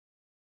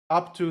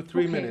 up to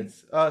three Okay.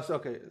 minutes.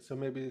 Okay, so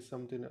maybe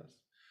something else.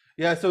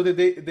 Yeah, so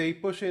they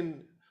push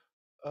in.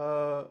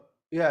 Uh,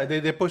 yeah,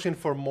 they're pushing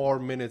for more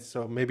minutes.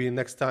 So maybe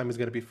next time is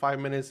gonna be 5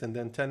 minutes and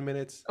then 10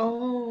 minutes.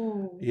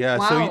 Oh, Yeah,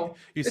 so wow.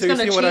 It's you gonna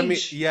see what I mean?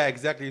 change. Yeah,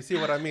 exactly. You see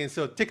what I mean?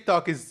 So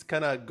TikTok is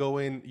kind of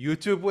going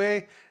YouTube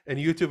way, and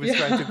YouTube is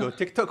trying to Yeah. go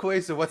TikTok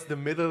way. So what's the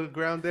middle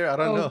ground there? I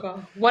don't Oh know.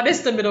 God. What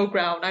is the middle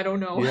ground? I don't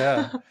know.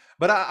 Yeah,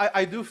 but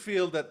I do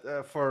feel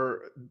that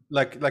for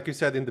like you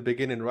said in the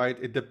beginning, right?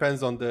 It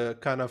depends on the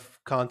kind of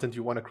content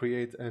you want to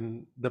create,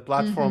 and the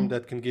platform Hmm.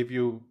 that can give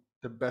you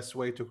the best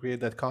way to create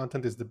that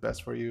content is the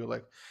best for you.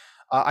 Like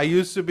I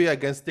used to be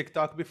against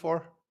TikTok before,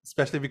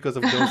 especially because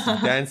of those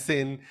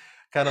dancing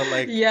kind of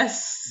like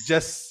Yes.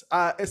 just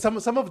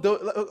some of those.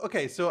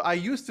 Okay, so I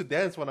used to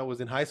dance when I was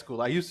in high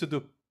school. I used to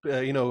do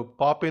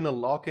pop in and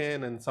lock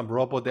in and some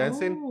robo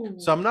dancing.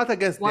 So Oh, I'm not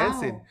against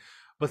dancing, wow.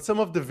 but some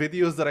of the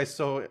videos that I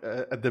saw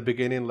at the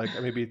beginning, like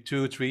maybe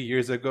 2 3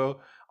 years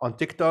ago on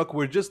TikTok,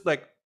 were just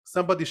like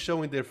somebody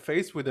showing their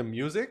face with the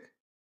music,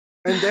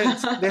 and then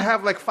they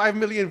have like 5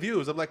 million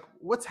views. I'm like,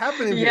 what's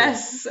happening here?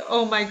 Yes.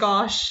 Oh my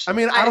gosh. I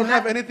mean, I I don't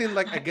have that anything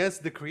like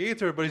against the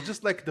creator, but it's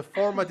just like the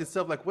format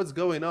itself. Like, what's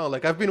going on?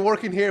 Like, I've been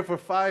working here for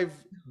 5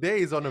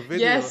 days on a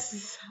video.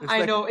 Yes, It's I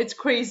like, know. It's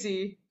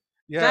crazy.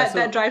 yeah. That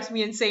So, drives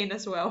me insane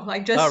as well.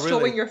 Like oh, just really?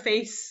 showing your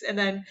face and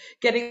then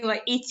getting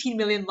like 18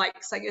 million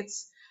likes. Like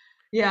it's,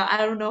 yeah, I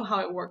don't know how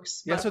it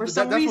works, Yeah, but so for that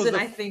some that was reason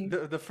I think.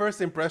 the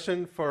first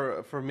impression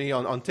for me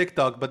on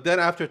TikTok. But then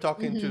after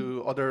talking Hmm.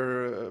 to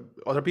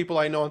other people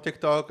I know on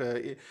TikTok,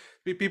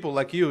 people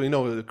like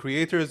the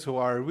creators who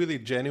are really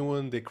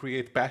genuine. They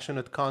create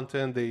passionate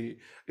content.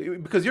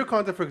 Because your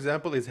content, for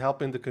example, is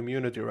helping the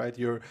community, right?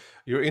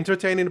 You're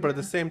entertaining, but at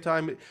the Yeah. same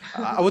time,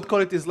 I would call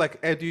it is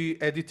like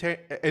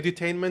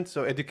edutainment,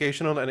 so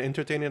educational and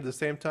entertaining at the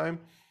same time.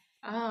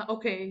 Ah,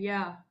 okay,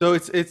 yeah. So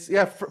it's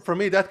yeah, That's for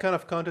me that kind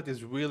of content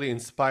is really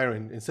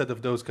inspiring instead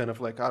of those kind of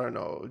like I don't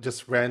know,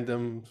 just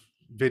random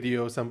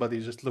video somebody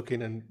just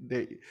looking and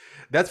they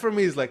that's for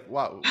me is like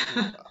wow,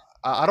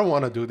 I don't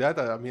want to do that.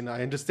 I mean,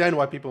 I understand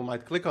why people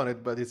might click on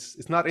it, but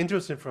it's not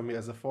interesting for me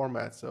as a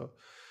format. So,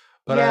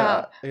 but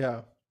yeah.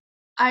 yeah.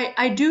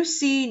 I do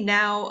see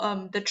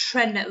now the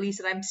trend, at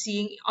least that I'm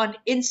seeing on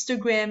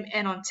Instagram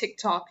and on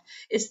TikTok,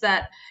 is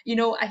that,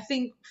 I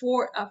think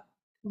for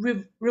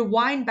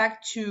rewind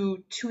back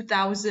to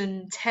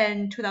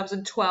 2010,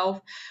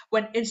 2012,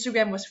 when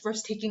Instagram was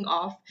first taking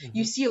off,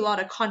 you Hmm. see a lot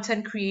of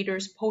content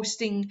creators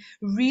posting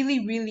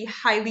really, really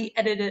highly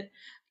edited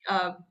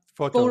uh,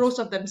 photos Photos.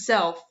 of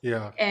themselves,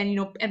 Yeah. and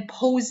and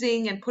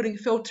posing and putting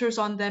filters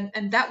on them,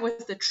 and that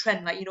was the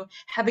trend, like,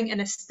 having an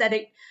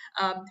aesthetic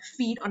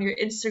feed on your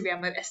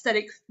Instagram, like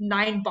aesthetic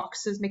 9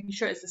 boxes, making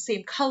sure it's the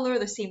same color,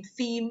 the same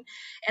theme.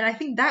 And I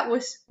think that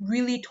was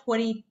really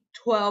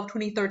 2012,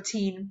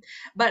 2013.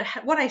 But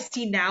what I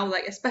see now,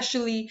 like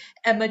especially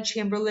Emma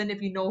Chamberlain,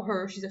 if you know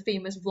her, she's a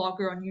famous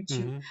vlogger on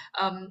YouTube.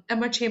 Hmm.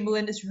 Emma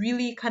Chamberlain is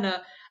really kind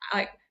of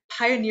like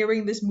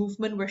pioneering this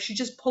movement where she's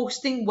just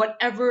posting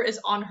whatever is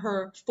on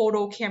her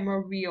photo camera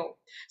reel.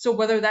 So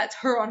whether that's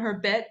her on her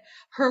bed,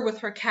 her with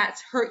her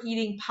cats, her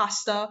eating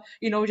pasta,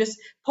 just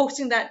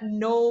posting that,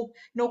 no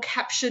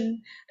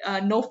caption,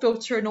 no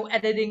filter, no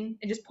editing,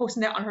 and just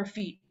posting that on her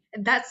feed.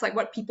 And that's like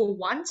what people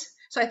want.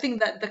 So I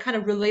think that the kind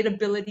of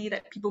relatability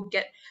that people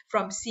get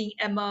from seeing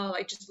Emma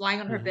like just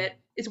lying on her Hmm. bed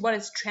is what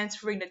is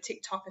transferring to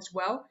TikTok as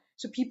well.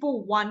 So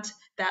people want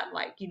that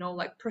like,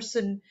 like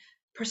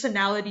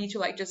personality to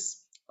like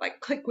just like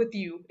click with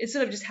you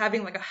instead of just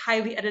having like a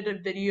highly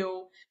edited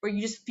video where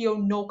you just feel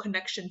no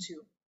connection to.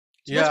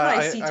 So Yeah, that's what I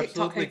I see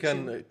TikTok absolutely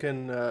heading to.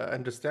 can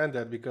understand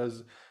that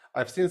because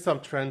I've seen some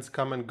trends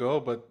come and go,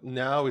 but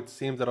now it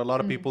seems that a lot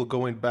of Mm. people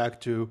going back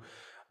to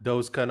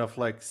those kind of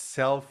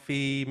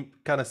selfie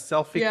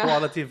Yeah.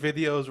 quality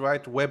videos,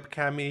 right?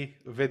 Webcammy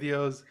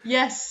videos.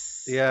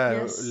 Yes. Yeah,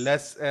 Yes.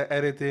 less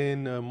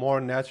editing, more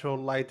natural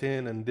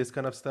lighting, and this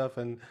kind of stuff.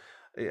 And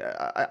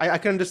yeah, I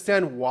can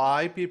understand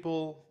why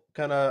people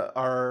kind of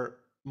are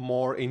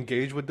more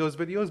engaged with those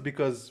videos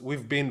because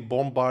we've been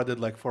bombarded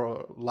like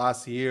for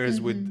last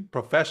years with Hmm.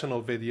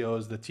 professional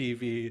videos, the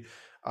TV,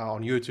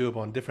 on YouTube,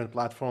 on different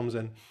platforms,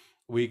 and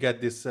we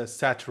get this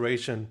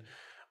saturation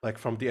like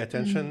from the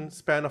attention Mm.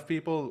 span of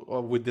people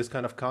with this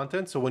kind of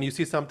content. So when you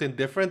see something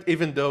different,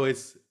 even though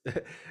it's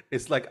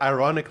it's like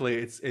ironically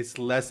it's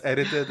less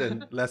edited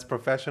and less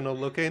professional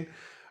looking,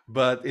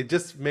 but it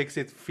just makes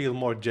it feel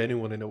more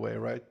genuine in a way,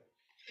 right?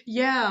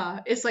 Yeah,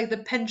 it's like the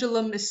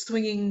pendulum is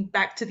swinging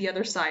back to the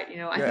other side.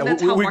 I Yeah, think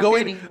that's how we're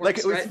going marketing like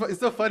works, right? it's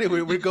so funny.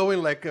 We're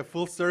going like a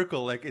full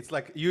circle. Like it's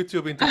like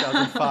YouTube in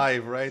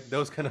 2005, right?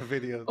 Those kind of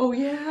videos. Oh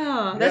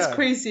yeah, that's Yeah,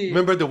 crazy.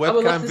 remember the I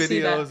would love webcam to see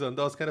that. videos and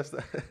those kind of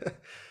stuff.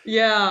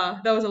 Yeah,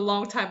 that was a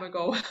long time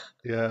ago.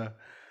 Yeah.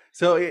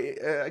 So,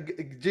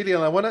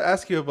 Gillian, I want to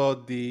ask you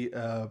about the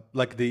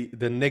like the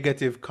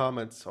negative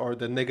comments or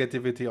the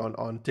negativity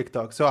on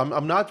TikTok. So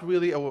I'm not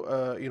really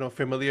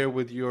familiar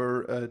with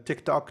your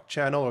TikTok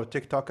channel or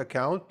TikTok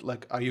account.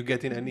 Like, are you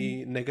getting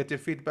any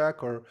negative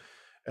feedback or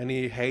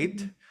any hate?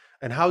 Mhm.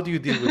 And how do you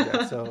deal with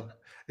that? So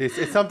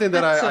it's something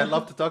that That's I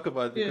love to talk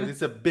about because yeah.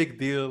 it's a big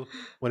deal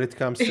when it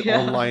comes to Yeah.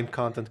 online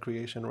content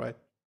creation, right?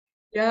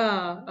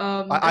 Yeah.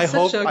 I That's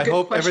such hope a I good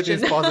hope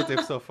everything's question.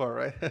 positive so far,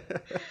 right?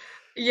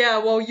 Yeah,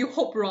 well, you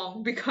hope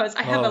wrong because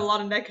I have a Oh.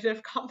 lot of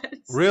negative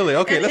comments. Really?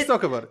 Okay, And let's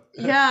talk about it.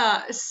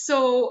 yeah,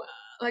 so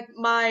like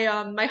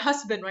my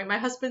husband, right? My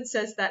husband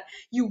says that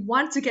you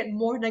want to get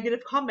more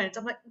negative comments.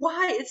 I'm like,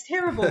 "Why? It's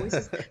terrible." He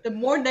says the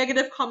more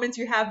negative comments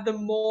you have, the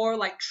more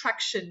like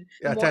traction,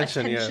 the Yeah, more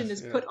attention, attention yes,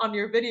 is yeah. put on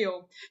your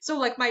video. So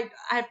like I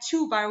have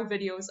two viral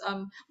videos.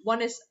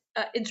 One is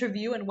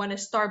interview and one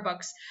is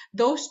Starbucks.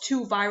 Those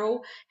two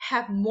viral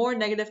have more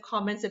negative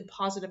comments than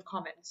positive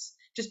comments.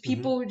 Just Hmm.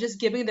 people just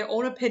giving their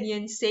own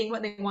opinions, saying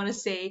what they want to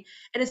say,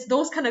 and it's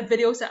those kind of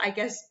videos that I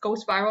guess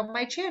goes viral on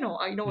my channel.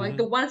 Like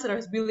the Hmm. ones that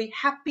are really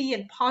happy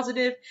and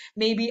positive,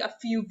 maybe a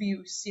few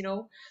views.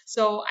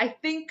 So I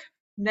think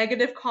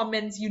negative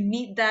comments you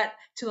need that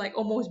to like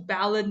almost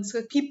balance.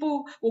 'Cause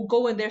people will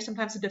go in there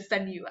sometimes to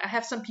defend you. I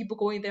have some people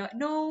going there like,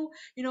 no,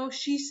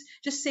 she's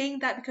just saying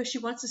that because she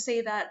wants to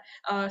say that.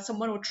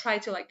 Someone will try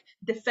to like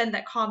defend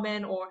that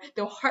comment, or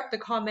they'll heart the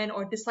comment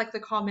or dislike the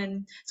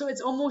comment. So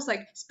it's almost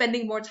like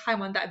spending more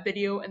time on that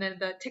video, and then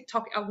the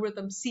TikTok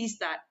algorithm sees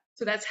that.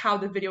 So that's how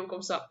the video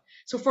goes up.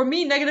 So for me,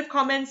 negative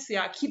comments,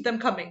 yeah, keep them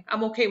coming.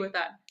 I'm okay with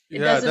that. It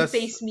Yeah, doesn't that's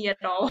faze me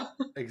at all.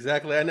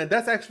 exactly, and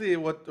that's actually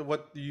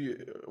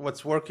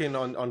what's working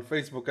on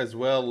Facebook as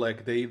well.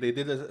 Like they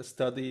did a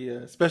study,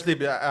 especially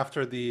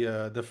after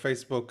the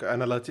Facebook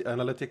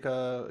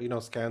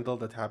Analytica scandal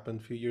that happened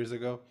a few years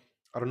ago.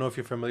 I don't know if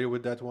you're familiar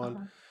with that one.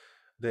 Uh-huh.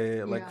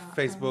 They like Yeah.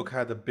 Facebook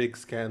had a big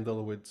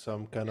scandal with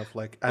some kind of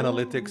like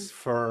analytics Oh.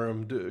 firm,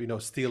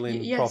 stealing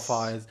Yes.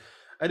 profiles.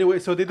 Anyway,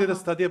 so they did a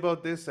Uh-huh. study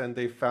about this, and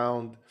they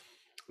found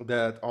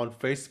that on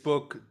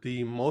Facebook,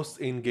 the most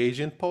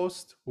engaging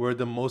posts were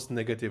the most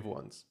negative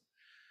ones.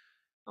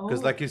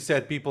 Because, like Oh. you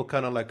said, people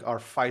kind of like are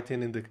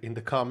fighting in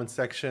the comment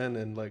section,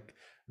 and like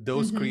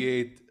those Mm-hmm.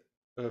 create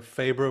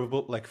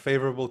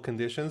favorable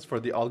conditions for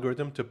the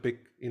algorithm to pick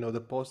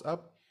the post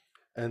up.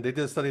 And they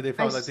did a study. They I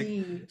found I think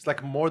see. it's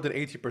like more than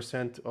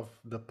 80% of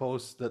the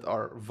posts that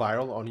are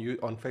viral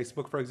on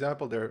Facebook, for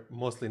example, they're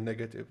mostly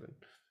negative and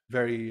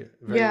very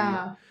very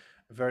Yeah.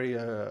 very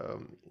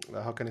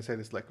how can I say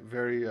this, like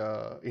very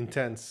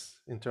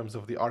intense in terms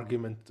of the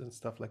argument and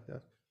stuff like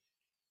that.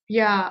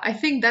 Yeah, I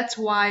think that's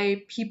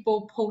why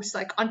people post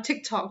like on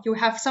TikTok, you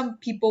have some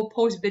people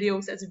post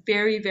videos that's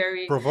very,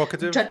 very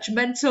Provocative.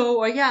 judgmental,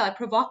 or yeah, like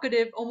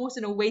provocative, almost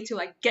in a way to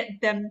like get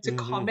them to Hmm.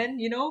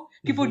 comment.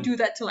 People Hmm. do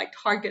that to like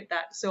target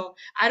that. So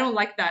I don't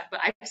like that, but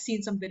I've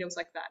seen some videos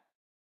like that.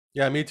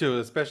 Yeah, me too.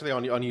 Especially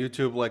on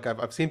YouTube, like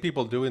I've seen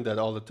people doing that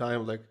all the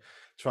time, like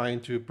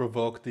trying to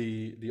provoke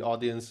the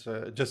audience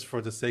just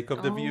for the sake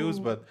of the views.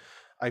 Oh, But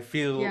I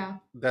feel yeah.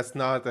 that's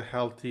not a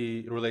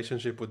healthy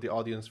relationship with the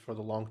audience for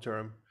the long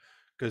term,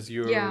 because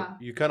Yeah.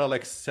 you kind of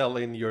like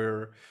selling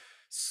your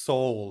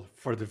soul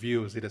for the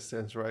views in a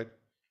sense, right?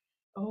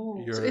 Oh,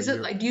 so You're is it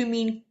you're like, do you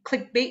mean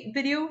clickbait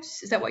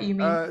videos? Is that what you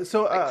mean?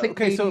 Like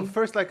okay, so clickbaity?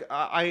 first, like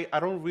I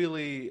don't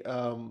really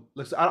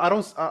listen, I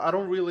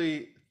don't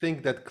really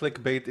think that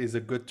clickbait is a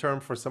good term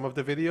for some of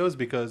the videos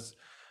because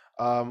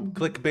Hmm.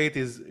 clickbait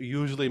is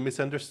usually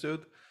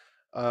misunderstood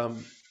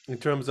in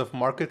terms of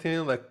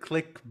marketing. Like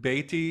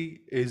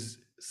clickbaity is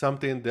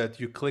something that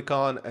you click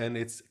on and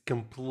it's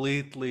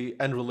completely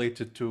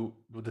unrelated to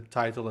the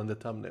title and the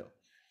thumbnail.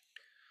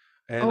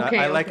 And Okay,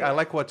 I okay.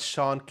 like what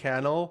Sean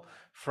Cannell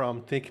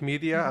from Think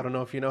Media. I Mhm. don't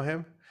know if you know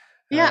him.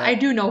 Yeah, Uh, I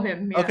do know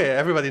him. Yeah. okay,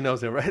 everybody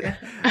knows him, right? Yeah.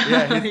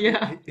 Yeah,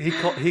 Yeah.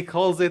 he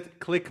calls it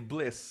click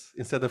bliss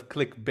instead of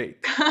clickbait.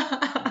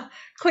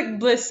 Click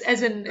bliss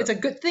as in it's a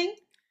good thing?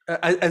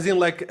 As in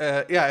like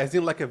yeah, as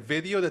in like a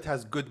video that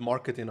has good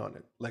marketing on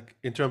it, like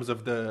in terms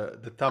of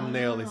the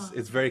thumbnail, Ah.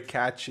 it's very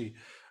catchy.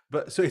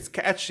 But so it's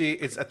catchy,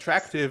 it's Click.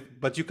 attractive,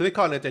 but you click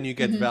on it and you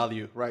get Hmm.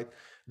 value, right?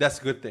 That's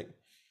a good thing.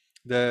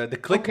 The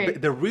click, Okay.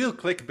 the real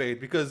clickbait,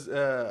 because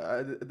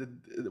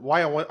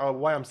why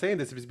why I'm saying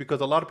this is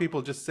because a lot of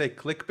people just say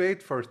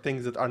clickbait for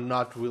things that are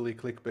not really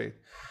clickbait.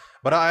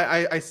 But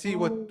I see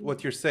Oh.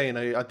 what you're saying.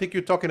 I think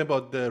you're talking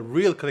about the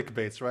real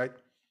clickbaits, right?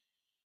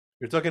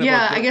 You're talking about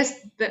Yeah, I the, guess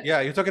that.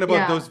 yeah, you're talking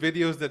about Yeah. those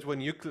videos that when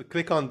you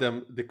click on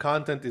them, the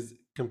content is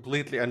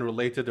completely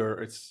unrelated,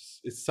 or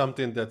it's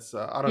something that's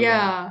I don't know,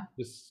 Yeah.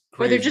 just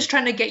Where they're crazy. just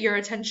trying to get your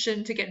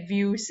attention to get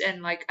views,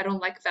 and like I don't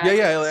like Yeah, that.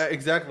 yeah, It's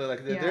exactly.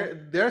 Like yeah.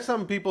 there are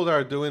some people that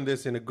are doing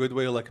this in a good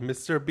way, like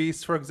Mr.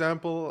 Beast, for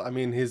example. I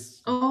mean,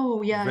 he's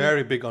Oh yeah,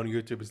 very yeah. big on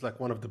YouTube. He's like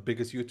one of the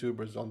biggest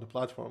YouTubers on the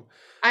platform.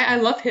 I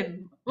love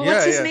him. Well,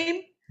 what's Yeah, his yeah,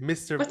 name?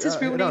 Mr. What's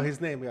his real No, name? his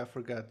name. Yeah, I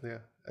forgot. Yeah,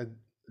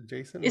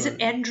 Jason Is it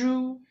or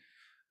Andrew?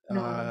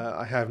 No.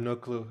 I have no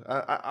clue.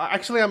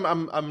 Actually,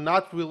 I'm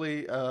not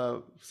really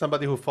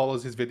somebody who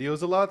follows his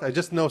videos a lot. I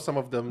just know some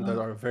of them that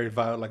Oh. are very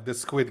viral, like the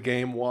Squid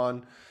Game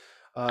one.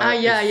 Ah,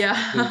 yeah,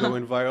 It's been yeah.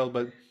 going viral,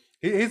 but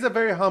he's a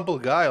very humble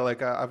guy.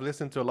 Like I've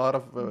listened to a lot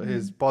of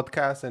his Hmm.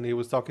 podcasts, and he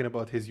was talking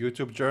about his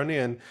YouTube journey,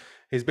 and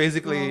he's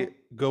basically Oh.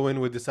 going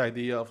with this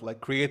idea of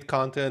like create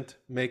content,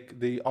 make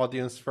the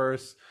audience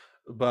first,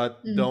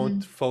 but don't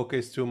Hmm.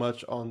 focus too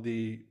much on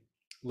the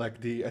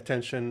like the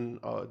attention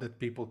that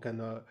people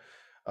can.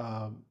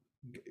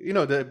 You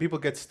know, the people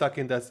get stuck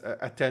in that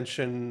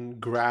attention Yeah,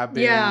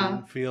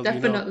 grabbing field, you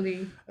know,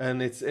 definitely.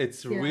 and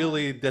it's Yeah.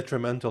 really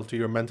detrimental to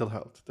your mental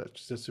health.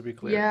 That's just to be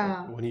clear, like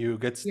Yeah. when you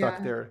get stuck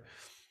Yeah. there.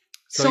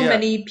 So So yeah,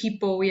 many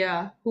people,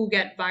 yeah, who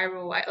get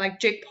viral. Like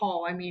Jake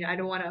Paul. I mean, I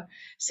don't want to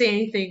say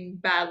anything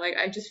bad. Like,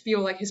 I just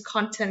feel like his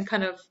content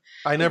kind of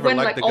I never went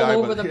liked like the all guy,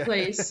 over but the yeah.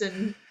 place,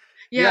 and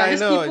Yeah, yeah, I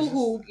just know, it's people just,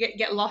 who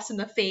get lost in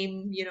the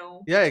fame,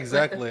 yeah,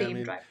 let the exactly. I fame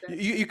mean, drive them.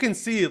 you can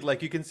see it,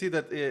 like you can see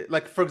that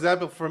like for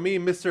example, for me,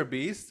 Mr.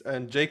 Beast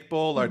and Jake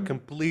Paul are Hmm.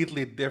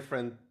 completely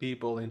different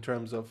people in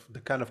terms of the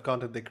kind of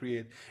content they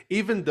create,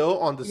 even though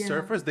on the Yeah.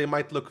 surface they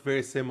might look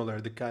very similar,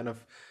 the kind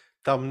of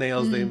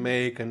thumbnails they Mm.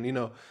 make, and you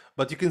know,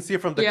 but you can see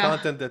from the Yeah.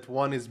 content that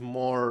one is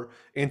more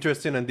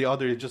interesting and the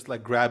other is just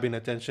like grabbing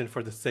attention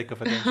for the sake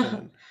of attention,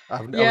 and I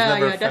was Yeah,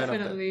 never a yeah, fan of that.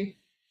 definitely.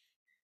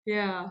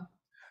 Yeah.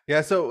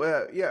 Yeah,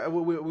 so yeah,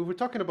 we were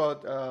talking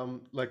about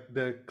like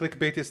the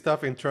clickbaity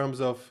stuff in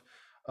terms of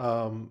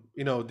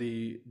you know,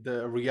 the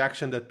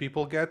reaction that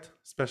people get,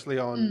 especially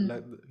on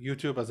like Mm.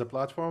 YouTube as a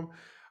platform.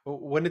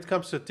 When it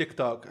comes to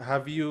TikTok,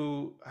 have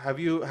you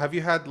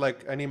had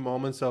like any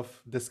moments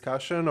of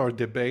discussion or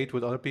debate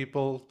with other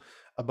people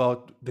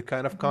about the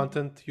kind of Mhm.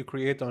 content you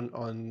create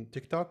on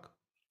TikTok,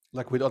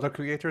 like with other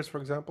creators, for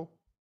example?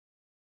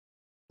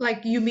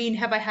 Like, you mean,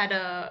 have I had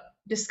a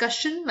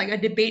discussion, like a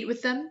debate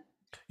with them?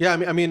 Yeah,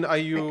 I mean, are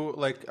Like, you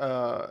like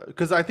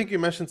because I think you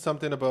mentioned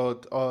something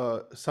about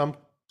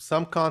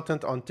some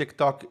content on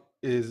TikTok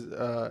is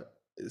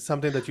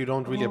something that you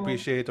don't really oh.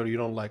 appreciate or you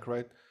don't like,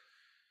 right?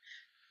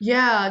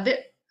 Yeah,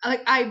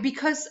 like I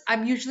because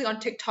I'm usually on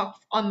TikTok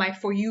on my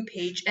For You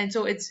page, and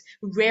so it's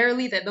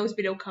rarely that those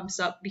video comes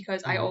up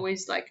because I Hmm.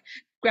 always like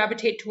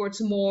gravitate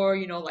towards more,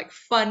 like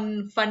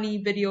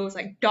funny videos,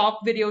 like dog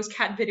videos,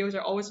 cat videos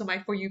are always on my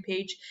For You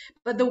page.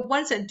 But the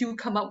ones that do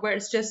come up where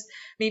it's just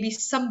maybe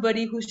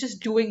somebody who's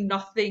just doing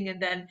nothing,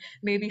 and then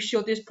maybe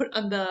she'll just put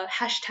on the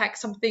hashtag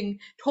something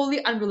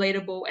totally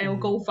unrelatable and it'll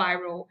Hmm. go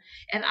viral.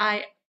 And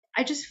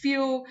I just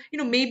feel,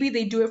 maybe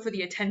they do it for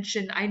the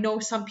attention. I know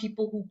some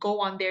people who go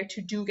on there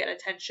to do get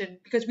attention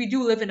because we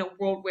do live in a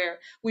world where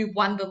we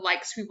want the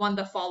likes, we want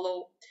the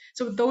follow.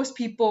 So those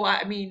people,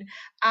 I mean,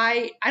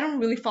 I don't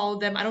really follow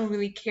them. I don't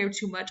really care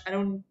too much. I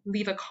don't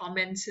leave a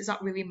comment. It's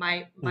not really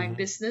my Hmm.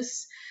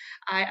 business.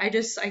 I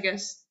just, I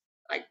guess,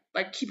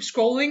 like keep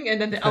scrolling, and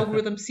then the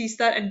algorithm sees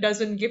that and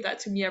doesn't give that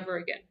to me ever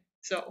again.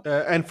 So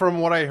And from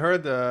what I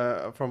heard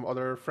from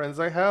other friends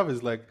I have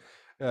is like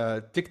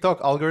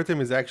TikTok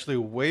algorithm is actually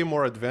way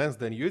more advanced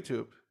than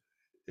YouTube.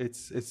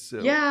 It's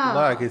like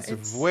yeah, it's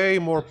it's way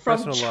more from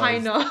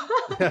personalized. China.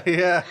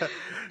 Yeah,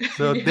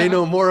 so they Yeah.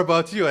 know more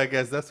about you, I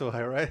guess. That's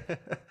why, right?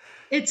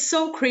 It's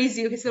so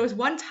crazy because there was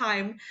one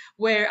time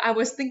where I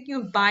was thinking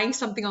of buying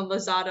something on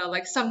Lazada,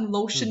 like some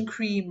lotion Hmm.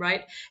 cream,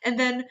 right? And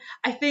then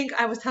I think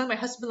I was telling my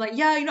husband, like,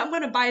 yeah, I'm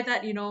gonna buy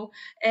that,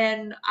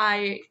 And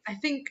I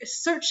think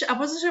I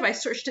wasn't sure if I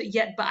searched it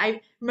yet, but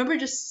I remember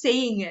just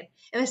saying it,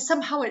 and then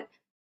somehow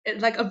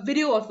like a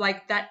video of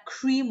like that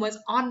cream was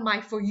on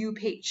my For You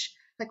page.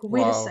 Like,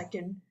 wait a Wow.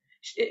 second.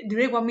 do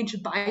they want me to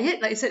buy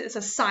it? Like I said, it's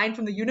a sign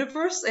from the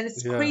universe, and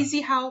it's Yeah.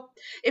 crazy how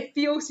it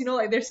feels.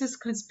 Like there's this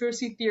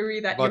conspiracy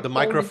theory that About your the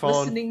phone is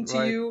microphone, listening to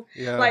right? you.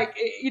 Yeah. Like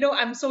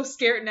I'm so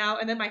scared now,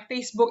 and then my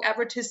Facebook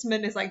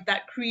advertisement is like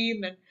that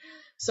cream, and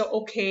so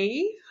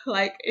okay,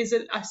 like is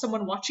it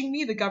someone watching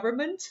me? The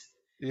government?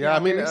 Yeah, I Yeah,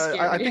 mean, very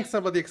I scary. think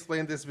somebody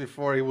explained this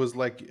before. He was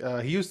like,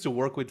 he used to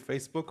work with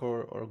Facebook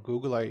or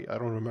Google. I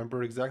don't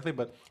remember exactly,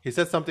 but he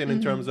said something in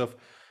terms Mm. of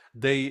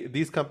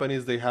these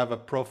companies, they have a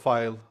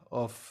profile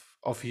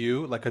of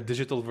you, like a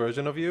digital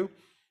version of you,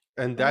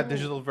 and that Oh,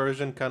 digital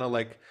version kind of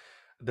like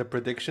the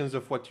predictions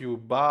of what you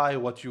buy,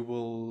 what you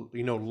will,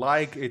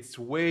 like, it's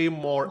way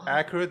more wow.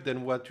 accurate than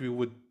what you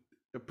would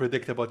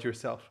predict about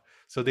yourself.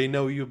 So they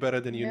know you better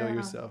than you know Yeah.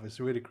 yourself. It's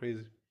really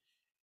crazy.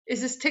 Is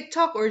this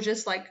TikTok or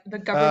just like the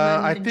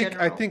government I in think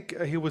I general? think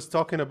he was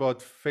talking about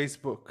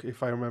Facebook,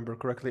 if I remember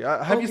correctly.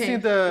 Have you Okay,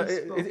 seen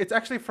Facebook. it's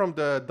actually from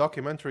the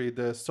documentary,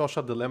 The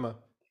Social Dilemma,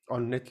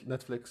 on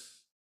Netflix.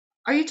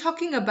 Are you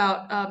talking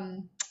about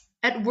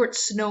Edward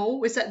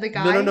Snow? Is that the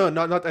No, no, guy?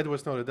 no, not Edward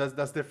Snowden.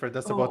 That's different.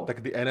 That's about Oh,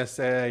 like the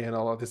NSA and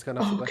all of this kind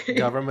of like okay.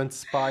 government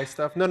spy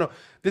stuff. No, no,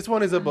 this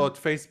one is Uh, about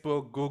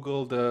Facebook,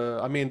 Google,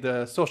 I mean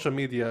the social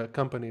media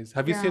companies.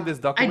 Have you seen yeah. this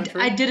I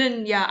documentary?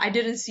 didn't, yeah, I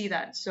didn't see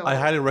that. I So,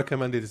 highly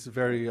recommend it. It's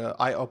very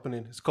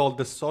eye-opening. It's called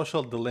The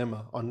Social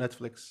Dilemma on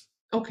Netflix.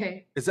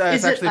 okay. It's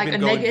Is it actually like a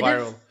been going negative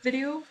viral.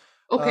 video?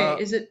 Okay, Uh,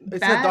 is it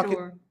it's a bad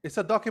or? it's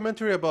a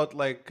documentary about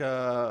like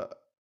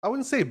I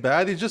wouldn't say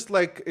bad. It's just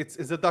like it's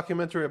a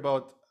documentary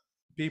about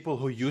people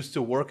who used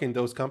to work in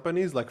those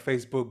companies like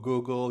Facebook,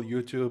 Google,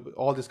 YouTube,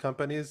 all these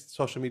companies,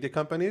 social media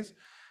companies,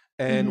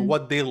 and Mhm.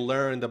 what they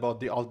learned about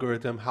the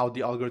algorithm, how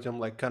the algorithm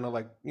like kind of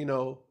like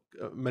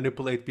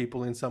manipulate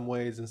people in some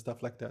ways and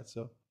stuff like that.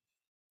 So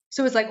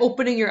So it's like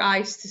opening your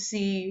eyes to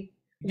see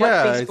what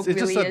yeah, Facebook it's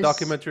just really a is.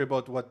 documentary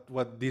about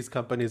what these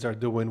companies are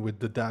doing with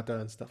the data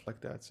and stuff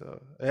like that.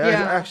 So yeah,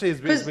 Yeah. actually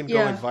it's 'Cause been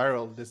going yeah,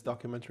 viral. This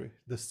documentary,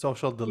 The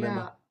Social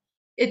Dilemma. yeah.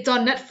 It's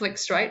on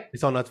Netflix, right?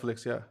 It's on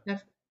Netflix. Yeah,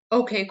 Nef-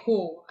 Okay,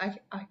 cool. I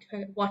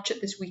can watch it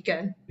this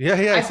weekend. yeah.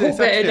 I It's hope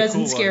that it actually a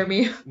doesn't cool scare one.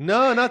 me.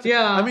 No, not. I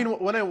Yeah. mean,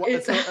 when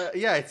It's so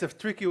yeah, it's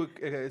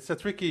a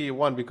tricky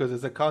one because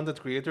as a content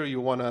creator, you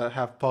want to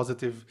have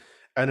positive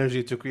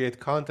energy to create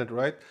content,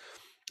 right?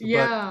 But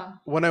yeah.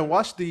 when I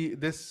watched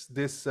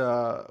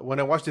when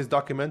I watched this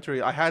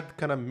documentary, I had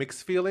kind of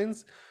mixed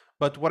feelings.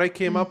 But what I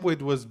came up Mm,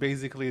 with was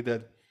basically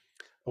that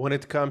when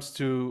it comes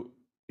to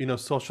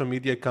social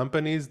media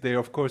companies, they're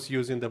of course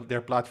using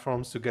their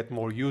platforms to get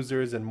more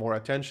users and more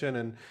attention,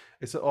 and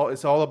it's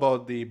all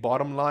about the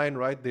bottom line,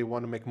 right? They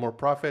want to make more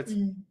profits.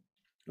 mm.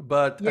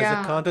 But as a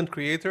Yeah. content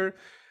creator,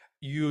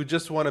 you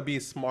just want to be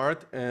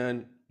smart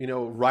and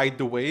ride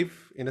the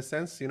wave in a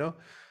sense,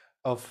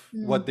 of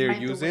what they're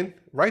Right the using, way.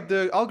 right?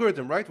 The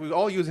algorithm, right? We're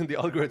all using the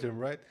algorithm,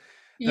 right?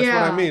 That's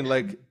what I Yeah. mean.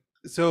 Like,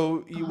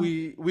 so Uh-huh.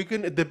 we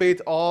can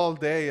debate all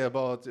day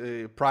about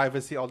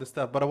privacy, all this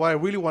stuff. But what I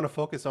really want to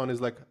focus on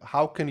is like,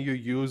 how can you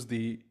use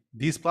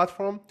these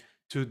platform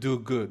to do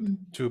good, Mm.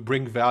 to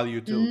bring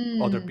value to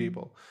other Mm.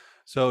 people.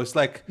 So it's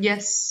like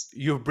Yes.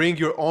 you bring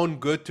your own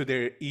good to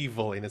their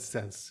evil, in a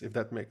sense, if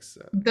that makes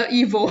The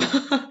evil.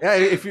 yeah,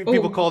 if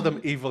people Oh. call them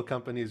evil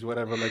companies,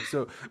 whatever, like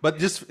so. But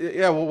just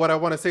yeah, what I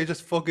want to say,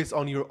 just focus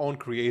on your own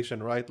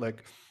creation, right?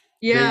 Like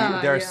they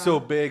Yeah, are so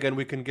yeah. big, and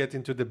we can get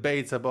into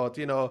debates about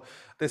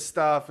this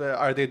stuff.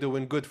 Are they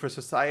doing good for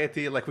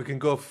society? Like we can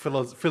go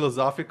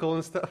philosophical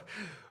and stuff.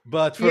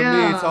 But for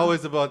me, it's Yeah.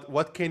 always about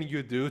what can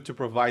you do to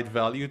provide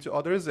value to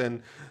others,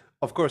 and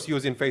of course,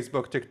 using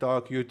Facebook,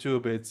 TikTok,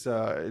 YouTube, it's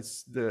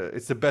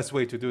the best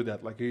way to do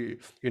that. Like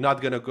you're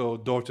not gonna go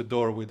door to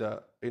door with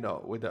a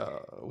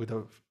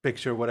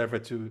picture, whatever,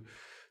 to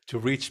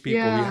reach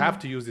people. You have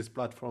Yeah. to use this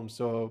platform.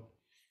 So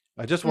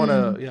I just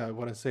wanna Mm. yeah, I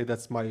wanna say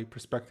that's my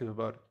perspective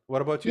about it.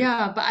 What about you?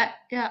 Yeah, but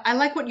I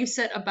like what you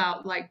said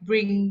about like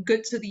bring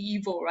good to the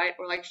evil, right?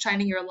 Or like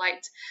shining your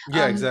light.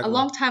 Yeah, A exactly.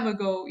 long time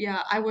ago,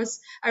 yeah,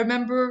 I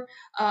remember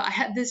I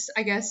had this,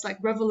 I guess, like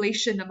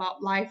revelation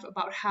about life,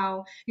 about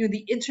how,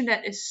 the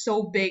internet is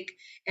so big.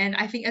 And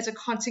I think as a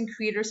content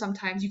creator,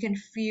 sometimes you can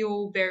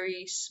feel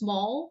very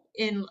small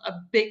in a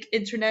big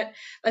internet.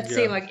 Let's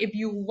say Yeah. like if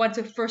you want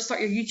to first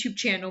start your YouTube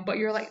channel, but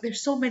you're like,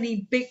 there's so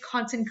many big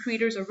content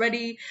creators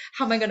already.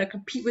 How am I gonna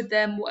compete with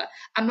them?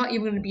 I'm not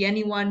even gonna be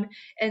anyone.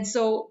 And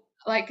so,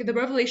 like, the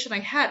revelation I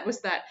had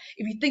was that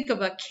if you think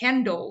of a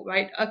candle,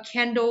 right? A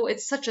candle,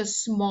 it's such a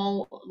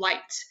small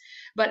light,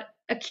 but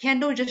a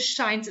candle just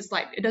shines its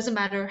light. It doesn't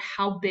matter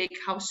how big,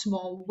 how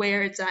small,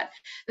 where it's at.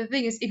 The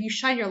thing is, if you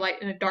shine your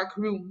light in a dark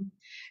room,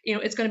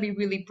 it's going to be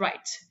really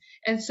bright.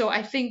 And so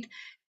I think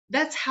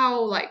that's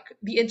how like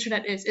the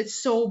internet is.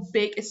 It's so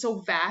big, it's so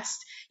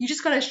vast. You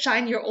just gotta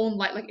shine your own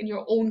light, like in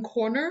your own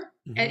corner,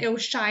 and Hmm. it'll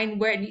shine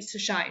where it needs to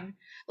shine.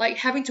 Like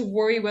having to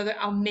worry whether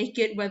I'll make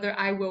it, whether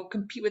I will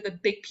compete with the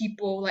big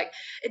people, like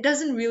it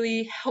doesn't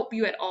really help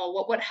you at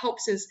all. What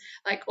helps is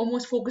like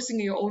almost focusing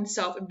on your own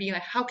self and being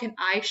like, how can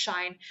I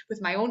shine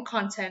with my own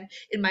content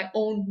in my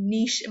own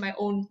niche, in my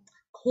own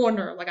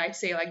corner, like I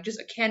say, like just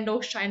a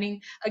candle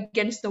shining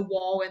against the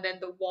wall, and then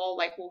the wall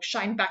like will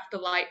shine back the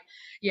light.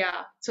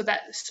 Yeah. So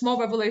that small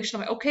revelation,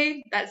 I'm like,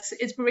 okay, that's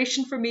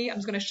inspiration for me. I'm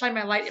just gonna shine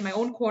my light in my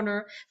own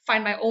corner,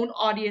 find my own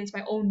audience,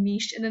 my own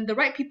niche, and then the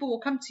right people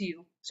will come to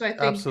you. So I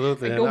think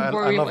Absolutely, like and don't I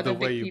worry love about the the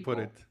way big you put people.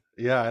 it.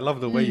 Yeah, I love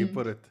the way you Mm.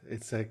 put it.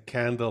 It's a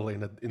candle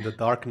in the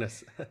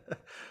darkness.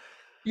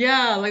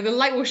 Yeah, like the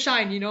light will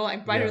shine,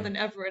 like brighter Yeah. than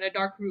ever in a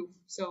dark room.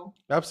 So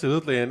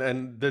Absolutely,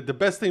 and the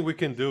best thing we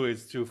can do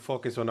is to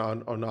focus on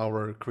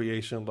our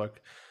creation.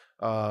 Like,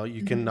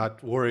 you mhm.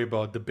 cannot worry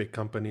about the big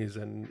companies,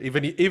 and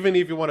even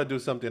if you want to do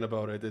something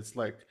about it, it's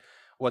like,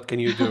 what can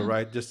you do,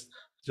 right?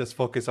 Just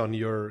focus on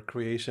your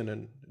creation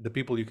and the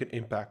people you can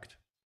impact.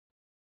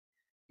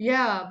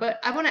 Yeah, but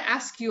I want to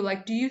ask you,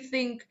 like, do you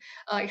think,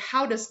 like,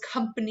 how does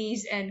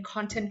companies and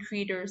content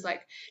creators,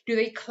 like, do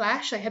they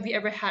clash? Like, have you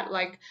ever had,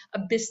 like, a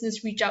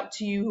business reach out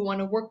to you who want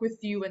to work with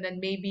you, and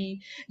then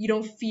maybe you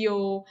don't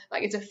feel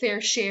like it's a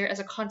fair share as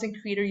a content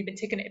creator, you've been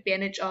taken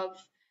advantage of?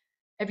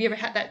 Have you ever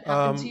had that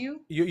happen to you?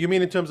 You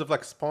mean in terms of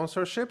like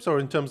sponsorships or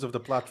in terms of the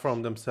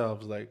platform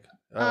themselves? Like,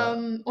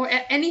 Or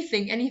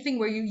anything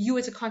where you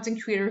as a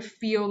content creator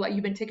feel like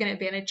you've been taken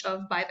advantage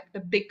of by like, the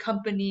big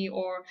company,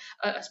 or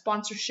a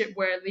sponsorship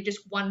where they just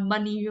want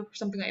money or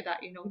something like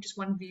that, just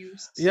want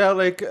views. yeah,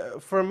 like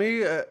for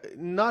me,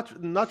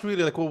 not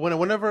really. Like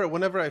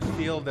whenever I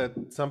feel that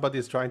somebody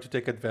is trying to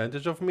take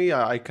advantage of me,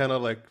 I kind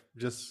of like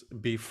just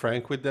be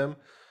frank with them,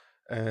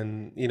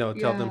 and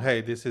tell them, Yeah.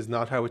 hey, this is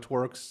not how it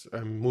works,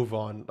 and move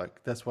on.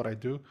 Like that's what I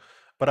do.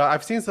 But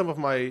I've seen some of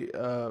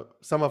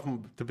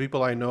the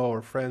people I know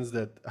or friends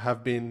that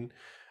have been,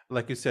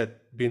 like you said,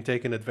 being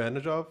taken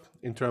advantage of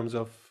in terms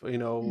of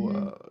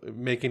Hmm.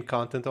 making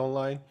content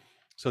online.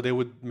 So they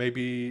would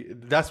maybe,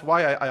 that's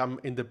why I am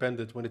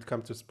independent when it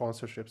comes to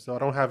sponsorship. So I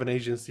don't have an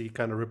agency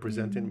kind of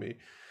representing Mm. me.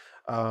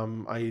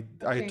 I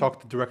Okay.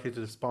 talk directly to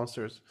the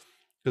sponsors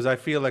because I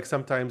feel like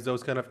sometimes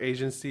those kind of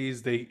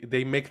agencies,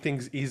 they make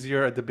things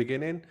easier at the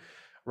beginning,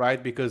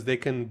 right? Because they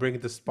can bring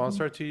the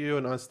Mhm. sponsor to you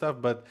and all stuff,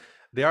 but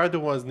they are the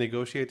ones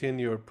negotiating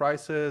your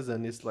prices,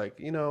 and it's like,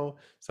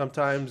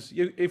 sometimes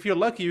if you're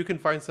lucky, you can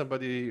find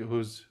somebody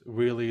who's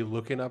really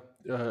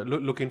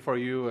looking for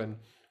you and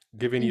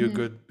giving you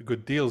Mhm.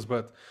 good deals.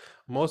 But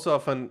most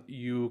often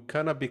you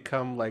kind of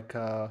become like,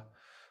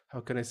 how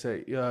can I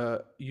say,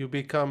 you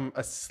become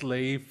a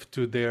slave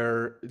to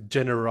their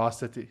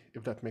generosity,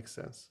 if that makes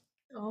sense.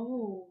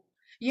 Oh.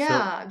 So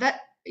Yeah,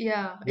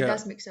 it yeah,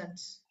 does make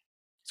sense.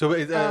 so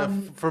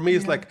for me,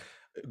 it's Yeah. like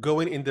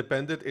going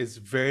independent is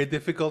very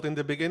difficult in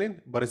the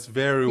beginning, but it's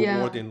very Yeah.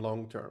 rewarding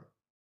long term.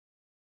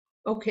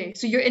 Okay.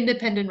 So you're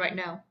independent right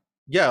now.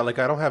 Yeah, like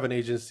I don't have an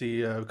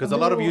agency because a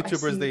lot of Oh, I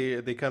YouTubers see.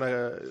 they kind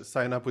of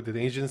sign up with an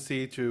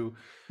agency to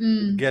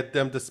Mm. get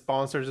them the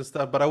sponsors and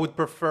stuff. But I would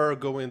prefer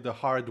going the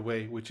hard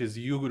way, which is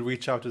you would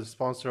reach out to the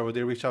sponsor or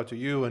they reach out to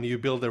you and you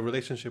build a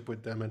relationship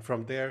with them, and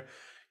from there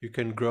you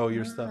can grow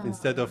your stuff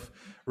instead Ah. of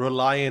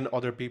relying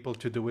other people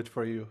to do it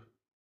for you.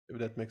 If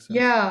that makes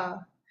sense. Yeah.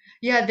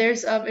 Yeah,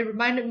 there's it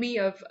reminded me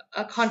of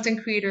a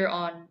content creator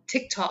on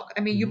TikTok.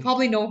 I mean, you Hmm.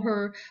 probably know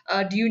her.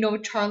 Do you know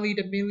Charlie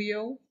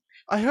D'Amelio?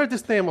 I heard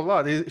this name a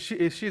lot.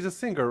 She's a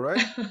singer,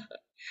 right?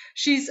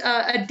 She's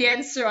a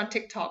dancer on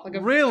TikTok, like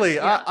Really?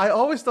 yeah, I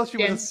always thought she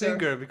was a dancer.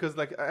 singer because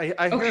like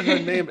I hear her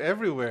name Okay.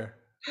 everywhere.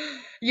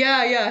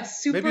 Yeah,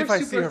 Maybe super if I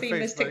see super her face,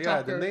 famous but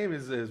yeah, the TikToker. name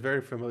is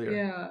very familiar.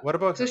 Yeah. What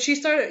about So her? she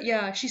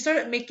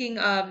started making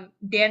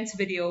dance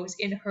videos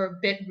in her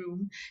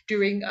bedroom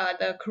during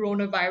the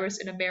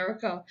coronavirus in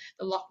America,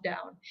 the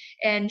lockdown.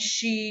 And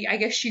I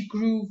guess she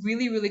grew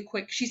really, really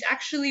quick. She's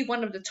actually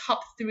one of the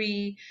top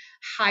three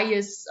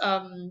highest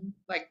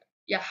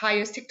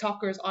highest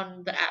TikTokers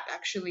on the app,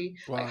 actually,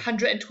 like Wow.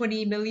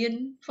 120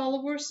 million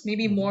followers,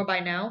 maybe Hmm. more by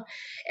now.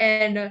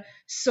 And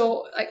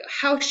so like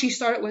how she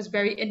started was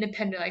very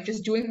independent, like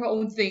just doing her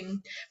own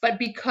thing. But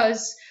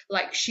because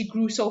like she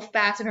grew so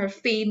fast and her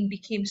fame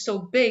became so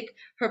big,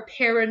 her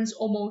parents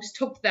almost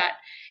took that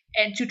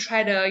and to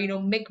try to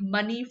make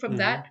money from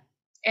that. Hmm.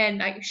 And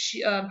like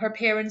her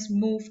parents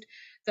moved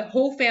the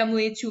whole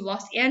family to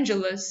Los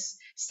Angeles,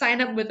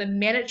 signed up with a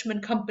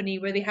management company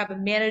where they have a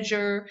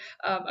manager,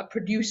 a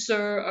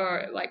producer,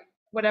 or like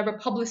whatever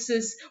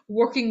publicist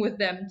working with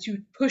them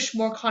to push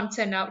more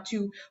content out,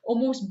 to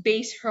almost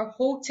base her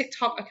whole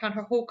TikTok account,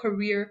 her whole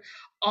career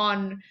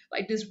on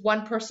like this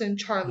one person,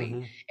 Charlie.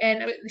 Hmm.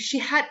 And she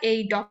had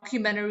a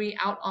documentary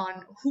out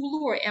on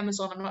Hulu or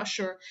Amazon, I'm not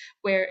sure,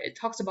 where it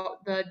talks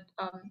about the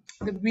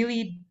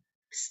really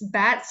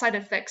bad side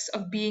effects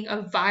of being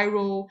a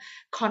viral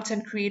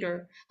content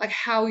creator, like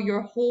how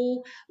your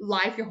whole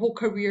life, your whole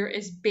career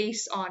is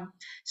based on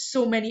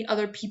so many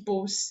other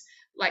people's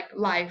like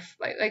life,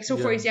 like so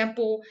for Yeah.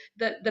 example,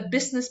 the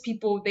business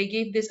people, they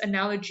gave this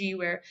analogy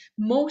where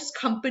most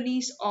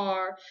companies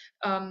are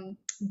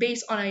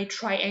based on a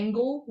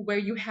triangle where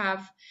you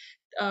have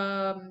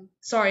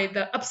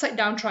the upside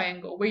down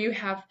triangle where you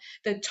have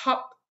the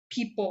top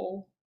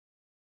people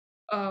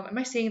am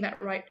I saying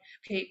that right?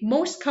 Okay,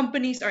 most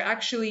companies are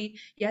actually,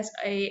 yes,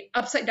 a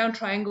upside down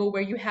triangle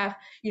where you have,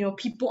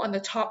 people on the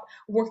top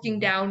working Hmm.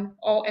 down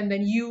all, and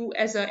then you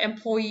as an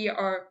employee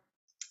are,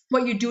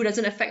 what you do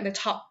doesn't affect the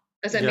top.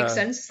 Does that make Yeah,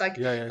 sense? Like,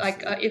 yeah,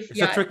 yeah. if, It's a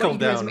yeah, what trickle you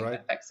do doesn't down, make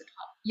right? affects the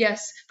top.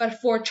 Yes,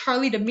 but for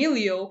Charlie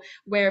D'Amelio,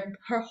 where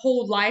her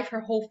whole life,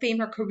 her whole fame,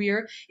 her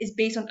career is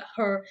based on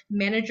her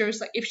managers.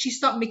 Like, if she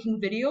stopped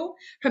making video,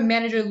 her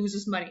manager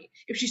loses money.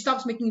 If she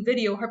stops making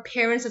video, her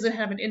parents doesn't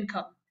have an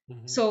income. Hmm.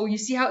 So you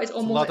see how it's It's a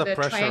almost lot like of the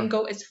pressure.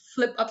 triangle is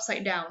flipped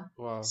upside down.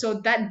 Wow. So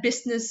that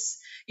business,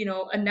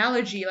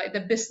 analogy, like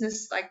the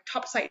business like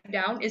topside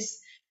down, is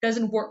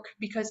doesn't work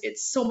because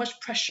it's so much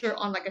pressure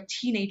on like a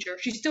teenager.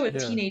 She's still a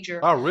Yeah. teenager,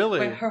 Oh, but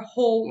really? her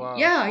whole, Wow.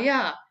 yeah,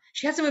 yeah.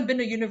 She hasn't even been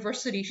to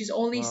university. She's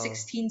only Wow.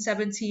 16,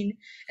 17.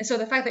 And so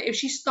the fact that if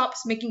she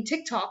stops making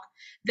TikTok,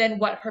 then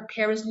what? Her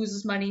parents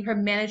loses money, her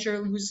manager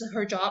loses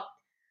her job,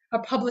 her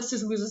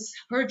publicist loses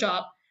her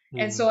job.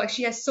 And Hmm. so like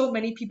she has so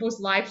many people's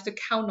lives to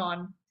count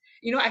on.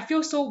 I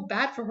feel so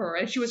bad for her.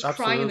 And she was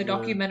crying in the Absolutely.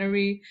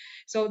 documentary.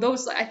 So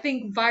those, I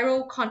think,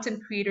 viral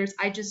content creators,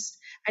 I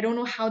don't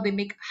know how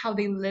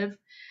they live.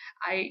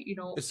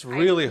 It's I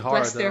really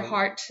bless hard. their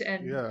heart,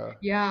 and Yeah.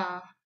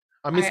 yeah,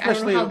 I mean, I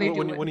don't know especially how they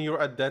do when it.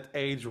 you're at that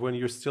age when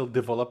you're still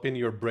developing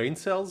your brain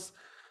cells,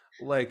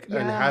 like,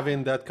 and Yeah.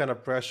 having that kind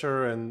of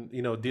pressure, and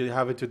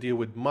having to deal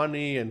with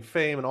money and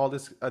fame and all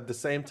this at the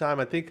same time.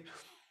 I think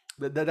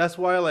that's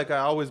why, like, I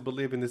always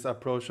believe in this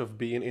approach of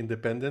being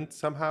independent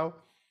somehow,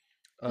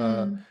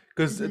 Mm.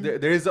 because Mm-hmm.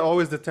 there is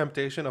always the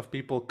temptation of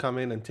people come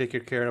in and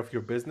take care of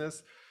your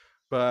business,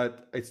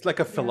 but it's like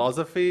a Yeah.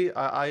 philosophy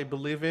I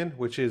believe in,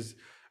 which is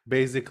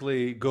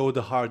basically go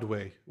the hard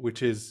way,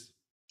 which is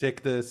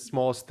take the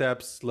small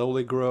steps,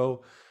 slowly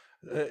grow,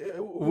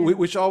 Yeah.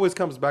 which always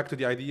comes back to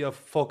the idea of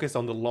focus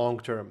on the long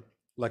term,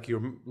 like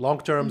your long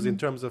terms in Mm.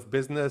 terms of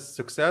business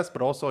success,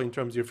 but also in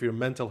terms of your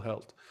mental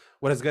health,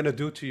 what it's going to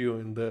do to you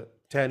in the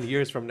 10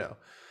 years from now.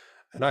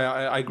 And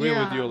I agree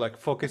with you, Yeah. like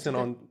That's a focusing good.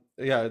 on,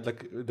 yeah,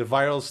 like the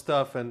viral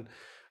stuff and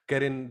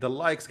getting the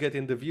likes,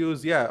 getting the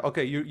views. Yeah,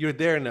 okay, you're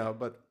there now,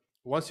 but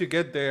once you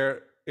get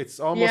there,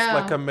 it's almost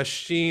like a Yeah.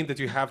 machine that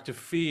you have to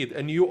feed,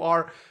 and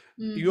you're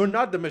Mm-hmm.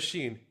 not the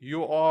machine.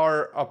 You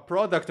are a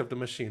product of the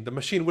machine. The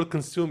machine will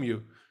consume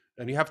you,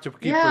 and you have to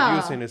keep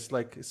producing. Yeah. It's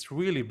like it's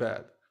really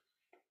bad.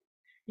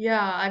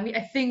 Yeah. I mean,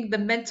 I think the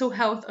mental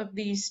health of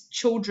these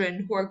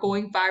children who are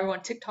going viral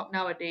on TikTok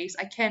nowadays,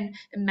 I can't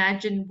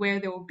imagine where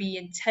they will be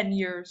in 10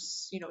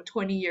 years,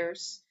 20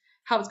 years,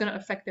 how it's going to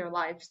affect their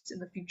lives in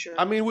the I future.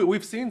 mean,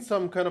 we've seen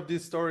some kind of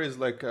these stories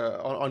like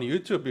on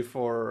YouTube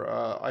before.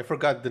 I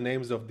forgot the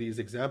names of these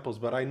examples,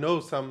 but I know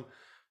some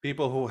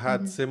people who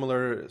had Mm-hmm.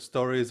 similar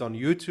stories on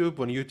YouTube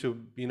when YouTube,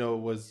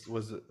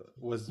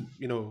 was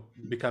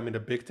becoming a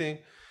big thing,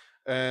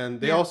 and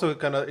they Yeah. also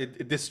kind of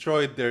it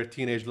destroyed their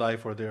teenage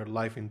life or their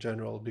life in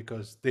general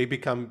because they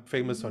become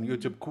famous on Mm-hmm.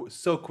 YouTube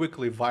so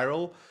quickly,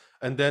 viral,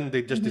 and then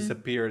they just Mm-hmm.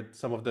 disappeared.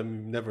 Some of them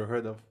you never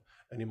heard of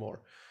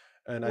anymore.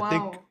 And I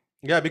think, Wow.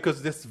 yeah,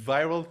 because this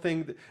viral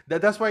thing,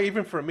 that's why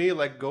even for me,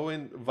 like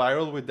going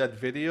viral with that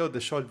video,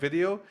 the short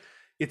video,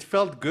 it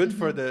felt good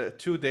for Mm-hmm. the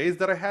 2 days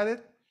that I had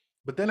it.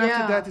 But then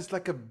after that, Yeah. it's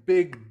like a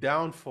big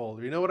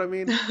downfall. You know what I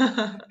mean?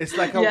 It's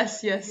like a,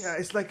 Yes, yeah, yes.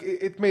 it's like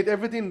it made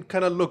everything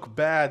kind of look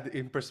bad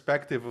in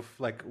perspective of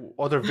like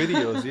other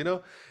videos.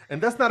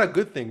 And that's not a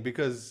good thing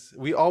because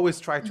we always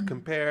try to Mm.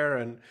 compare,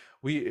 and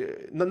we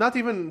not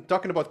even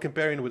talking about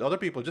comparing with other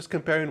people, just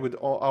comparing with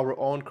our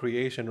own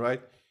creation,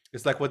 right?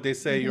 It's like what they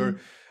say, Mhm.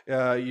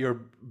 your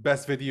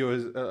best video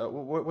is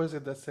what was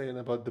it that's saying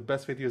about the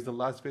best video is the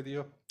last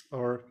video,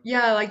 or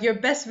Yeah, like your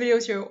best video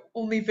is your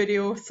only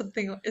video,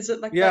 something. Is it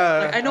like that?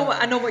 Like I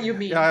know what you yeah,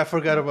 mean. I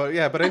forgot about,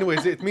 yeah, but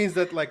anyways, it means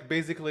that like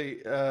basically,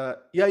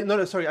 yeah, no,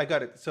 no, sorry, I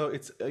got it. So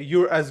it's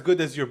you're as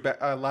good as your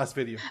last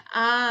video,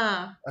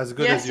 Ah, as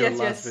good as yes, your yes,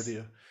 last yes.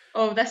 video.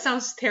 Oh, that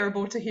sounds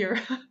terrible to hear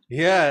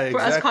Yeah, for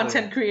us exactly.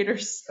 content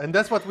creators. And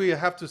that's what we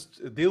have to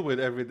deal with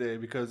every day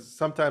because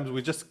sometimes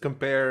we just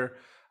compare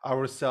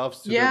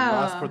ourselves to the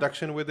last Yeah,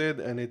 production with it,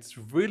 and it's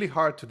really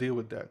hard to deal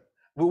with that.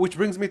 Which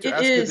brings me to it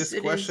ask you is. this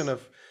It question is.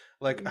 of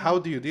like, Yeah. how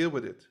do you deal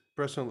with it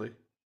personally?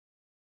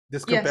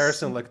 This Yes.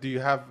 comparison, like, do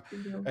you have You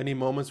do. any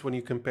moments when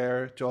you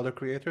compare to other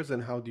creators,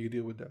 and how do you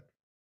deal with that?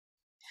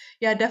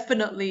 Yeah,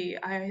 definitely.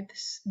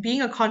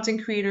 Being a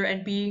content creator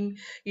and being,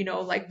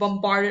 like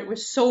bombarded with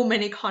so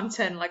many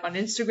content, like on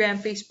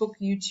Instagram, Facebook,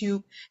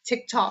 YouTube,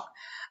 TikTok.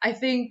 I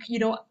think,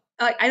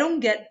 like I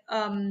don't get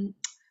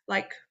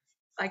like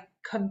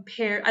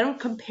I don't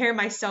compare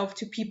myself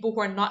to people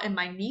who are not in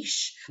my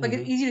niche. Like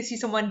it's Hmm. easy to see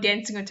someone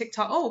dancing on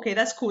TikTok. Oh, okay,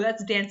 that's cool.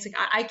 That's dancing.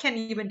 I can't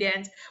even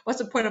dance. What's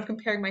the point of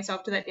comparing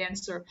myself to that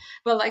dancer?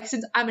 But like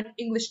since I'm an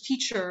English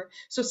teacher,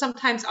 so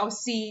sometimes I'll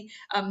see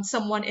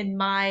someone in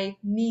my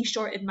niche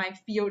or in my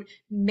field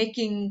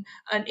making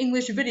an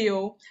English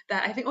video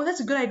that I think, oh,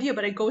 that's a good idea,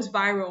 but it goes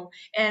viral.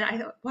 And I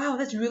thought, wow,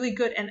 that's really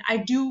good. And I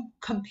do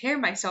compare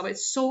myself.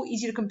 It's so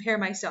easy to compare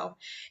myself.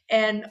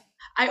 And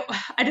I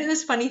I did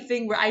this funny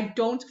thing where I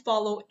don't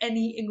follow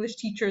any English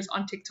teachers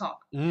on TikTok.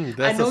 I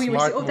That's a know you may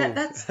say, smart "Oh, move.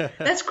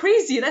 that's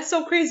crazy. That's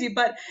so crazy."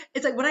 But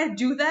it's like when I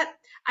do that,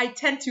 I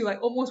tend to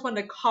like almost want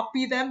to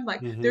copy them.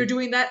 Like they're Hmm.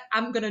 doing that,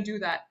 I'm gonna do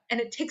that, and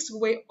it takes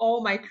away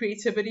all my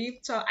creativity.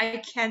 So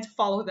I can't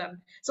follow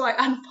them. So I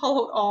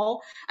unfollowed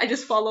all. I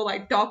just follow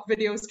like dog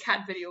videos,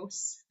 cat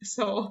videos.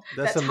 So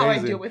That's that's how I deal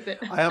amazing. with it.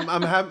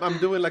 I'm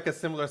doing like a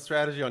similar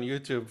strategy on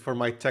YouTube for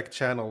my tech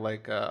channel.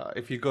 Like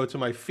if you go to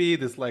my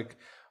feed, it's like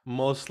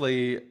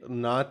mostly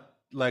not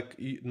like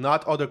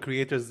not other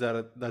creators that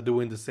are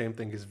doing the same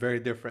thing. It's very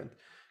different.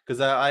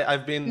 Because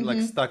I've been like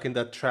Mm-hmm. stuck in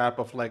that trap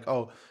of like,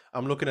 oh,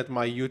 I'm looking at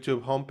my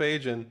YouTube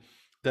homepage and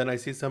then I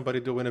see somebody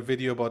doing a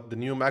video about the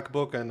new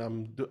MacBook and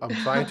I'm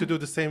trying to do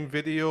the same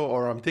video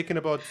or I'm thinking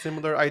about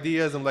similar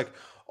ideas. I'm like,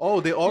 oh,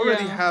 they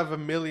already Yeah. have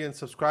 1 million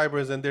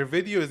subscribers and their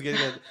video is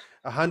getting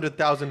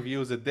 100,000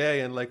 views a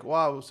day and like,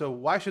 wow, so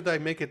why should I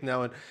make it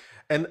now?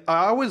 And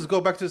I always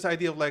go back to this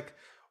idea of like,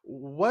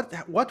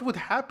 what would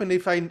happen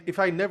if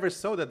I never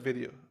saw that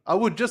video? I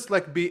would just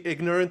like be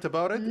ignorant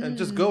about it and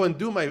just go and Mm.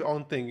 do my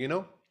own thing, you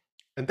know?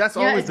 And that's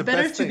Yeah, always it's the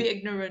better best to be thing.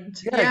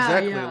 ignorant. Yeah, Yeah,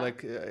 exactly. yeah.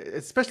 Like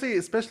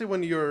especially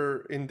when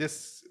you're in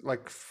this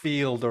like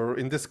field or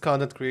in this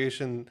content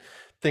creation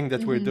thing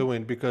that we're Mm-hmm.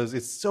 doing, because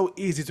it's so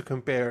easy to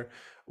compare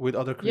with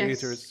other Yes.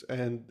 creators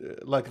and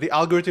like the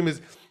algorithm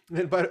is.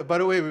 And by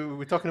the way,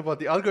 we're talking about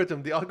the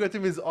algorithm. The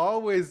algorithm is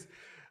always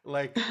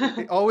like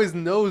it always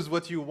knows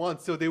what you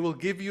want, so they will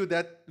give you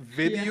that Yeah.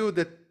 video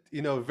that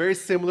very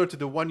similar to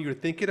the one you're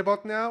thinking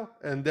about now,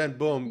 and then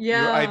boom,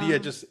 your idea Yeah.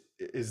 just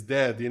is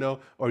dead,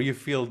 or you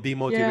feel Yeah.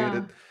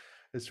 demotivated.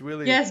 It's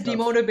really Yes, tough.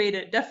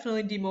 demotivated.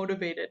 Definitely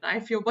demotivated. I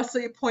feel, what's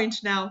the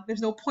point now?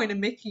 There's no point in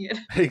making it.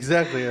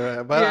 Exactly,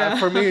 but Yeah.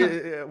 for me,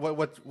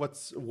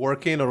 what's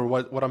working or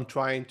what I'm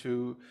trying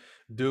to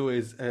do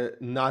is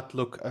not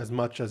look as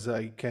much as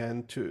I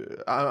can to.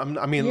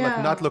 I mean, like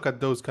not Yeah. look at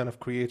those kind of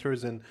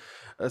creators, and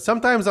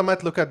sometimes I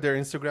might look at their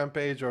Instagram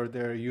page or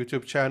their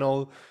YouTube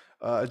channel,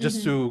 just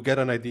Hmm. to get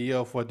an idea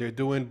of what they're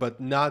doing, but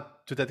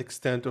not to that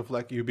extent of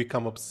like you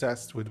become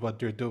obsessed with what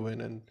they're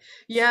doing. And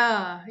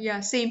Yeah. Yeah.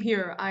 Same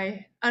here.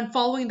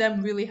 Unfollowing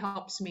them really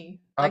helps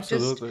me. Like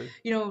just,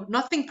 absolutely.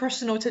 nothing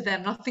personal to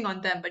them, nothing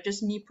on them, but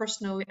just me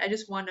personally. I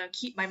just want to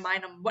keep my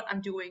mind on what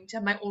I'm doing to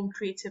have my own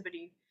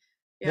creativity.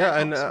 Yeah, it Yeah,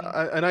 helps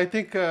me. and I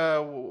think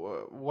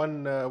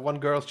one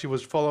girl she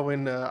was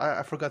following,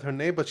 I forgot her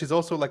name, but she's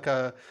also like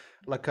a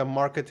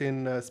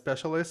marketing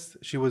specialist.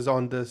 She was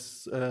on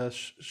this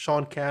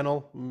Sean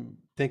Cannell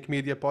Think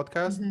Media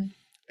podcast, Hmm.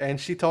 and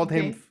she told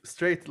him Okay.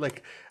 straight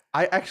like,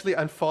 I actually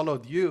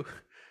unfollowed you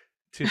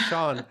to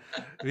Sean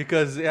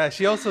because yeah,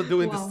 she also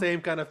doing the Wow.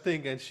 same kind of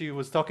thing, and she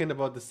was talking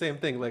about the same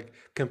thing, like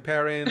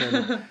comparing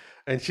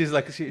and she's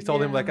like she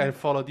told him like Yeah. I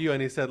followed you,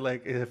 and he said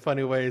like in a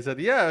funny way, he said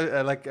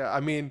yeah, like I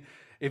mean,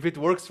 if it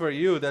works for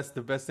you, that's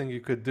the best thing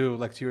you could do,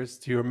 like to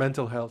your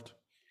mental health,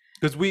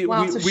 because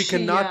Wow. So yeah.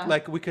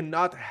 we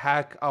cannot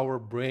hack our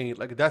brain,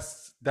 like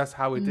that's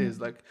how it is. Mm.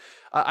 Like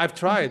I've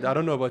tried, I Hmm.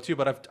 don't know about you,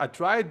 but I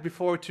tried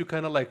before to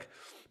kind of like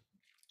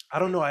I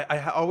don't know.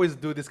 Always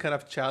do this kind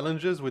of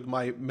challenges with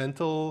my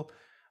mental,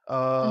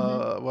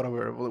 Hmm.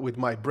 whatever, with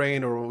my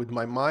brain or with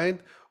my mind.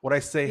 What I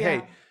say, Yeah.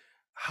 hey,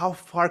 how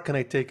far can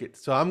I take it?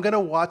 So I'm gonna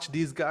watch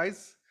these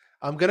guys.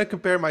 I'm gonna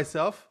compare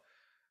myself.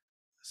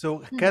 So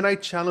can Hmm. I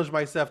challenge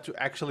myself to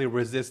actually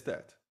resist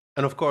that?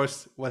 And of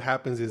course, what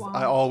happens is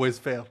I Wow. always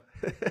fail.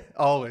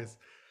 Always.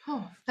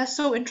 Oh, that's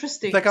so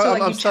It's like interesting. So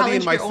like I'm you studying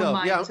challenge your own myself.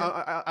 Yeah,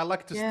 mind. I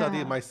like to study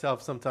Yeah.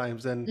 myself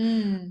sometimes, and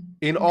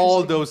in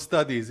all Interesting. those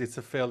studies, it's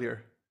a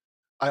failure.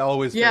 I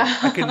always fail.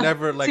 I can Yeah.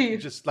 never like See.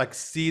 just like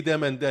see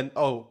them and then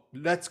oh,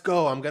 let's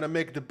go. I'm gonna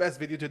make the best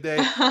video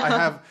today.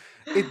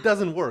 It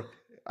doesn't work.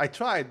 I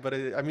tried, but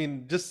I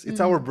mean, just it's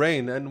our Mm.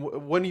 brain. And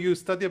when you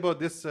study about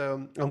this,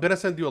 I'm gonna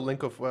send you a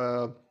link of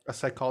a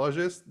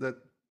psychologist that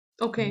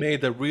Okay.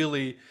 made a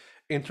really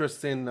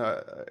interesting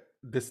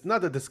this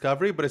not a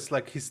discovery, but it's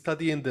like he's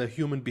studying the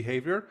human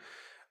behavior,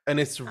 and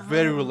it's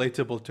very Ah.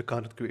 relatable to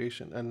content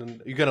creation.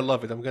 And you're gonna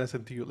love it. I'm gonna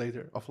send it to you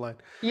later offline.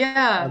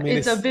 I Yeah. mean,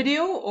 It's a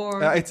video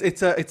or it's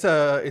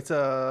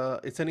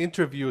an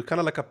interview, kind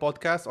of like a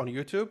podcast on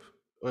YouTube,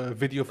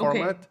 video okay.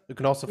 format. You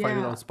can also find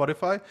it on Yeah.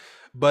 Spotify,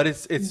 but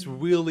it's Mm.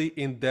 really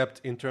in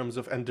depth in terms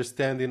of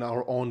understanding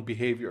our own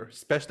behavior,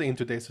 especially in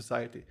today's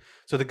society.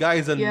 So the guy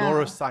is a Yeah.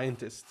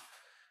 neuroscientist,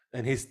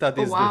 and he Oh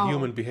studies the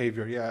human wow.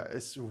 behavior. Yeah,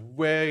 it's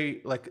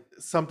way like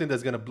something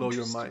that's gonna blow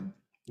your mind. Interesting.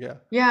 Yeah,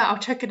 Yeah, I'll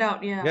check it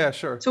out. Yeah. yeah,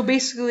 sure. So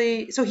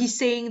basically, so he's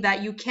saying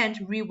that you can't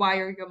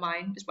rewire your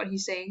mind, is what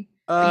he's saying.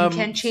 Like you Um,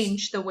 can't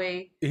change the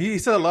way. he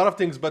said a lot of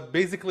things, but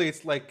basically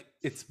it's like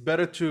it's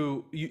better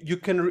to you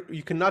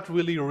cannot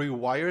really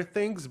rewire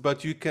things,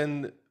 but you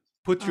can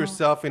put Oh.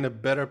 yourself in a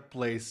better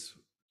place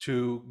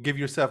to give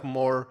yourself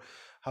more,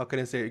 how can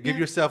I say it? Give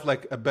Yeah. yourself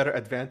like a better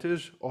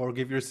advantage or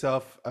give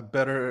yourself a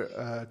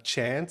better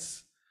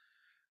chance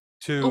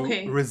to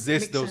Okay.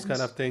 resist Makes those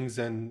kind of sense. things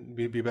and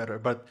be better.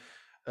 But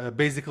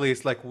basically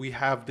it's like we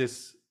have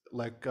this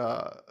like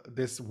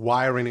this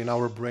wiring in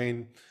our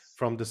brain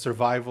from the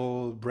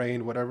survival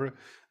brain, whatever,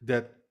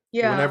 that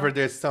Whenever Yeah.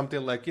 there's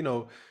something like,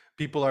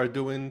 people are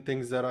doing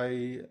things that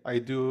I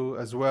do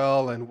as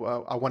well, and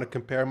I want to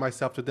compare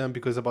myself to them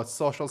because about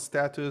social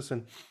status,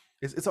 and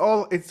it's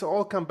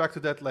all come back to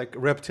that like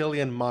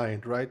reptilian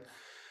mind, right?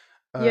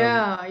 um,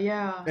 Yeah.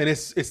 Yeah. and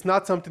it's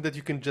not something that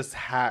you can just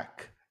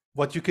hack.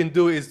 What you can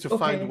do is to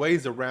find Okay.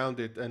 ways around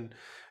it, and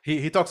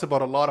he talks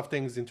about a lot of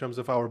things in terms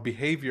of our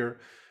behavior,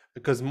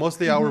 because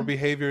mostly our Mm-hmm.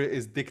 behavior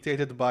is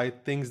dictated by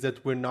things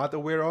that we're not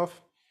aware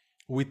of.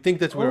 We think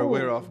that we're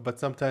aware of, Oh, but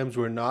sometimes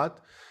we're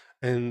not,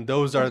 and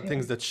those are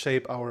things okay. that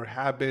shape our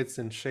habits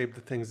and shape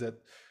the things that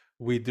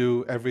we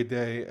do every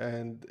day.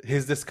 And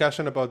his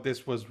discussion about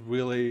this was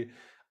really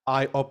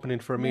eye-opening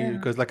for me, Yeah.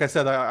 because like I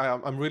said,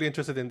 I'm really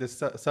interested in this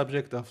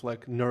subject of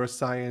like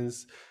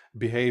neuroscience,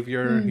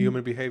 behavior, Mm.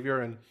 human behavior.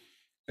 And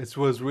it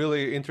was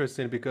really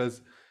interesting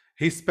because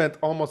he spent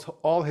almost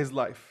all his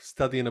life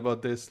studying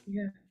about this,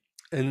 Yeah.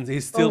 and he Oh,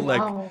 still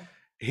like wow.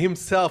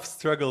 himself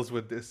struggles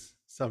with this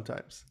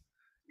sometimes.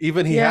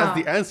 Even he has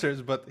the Yeah.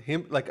 answers, but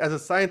him, like as a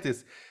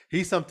scientist,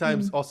 he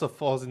sometimes Mm. also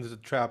falls into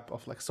the trap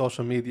of like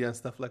social media and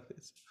stuff like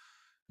this.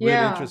 Really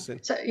Yeah. interesting.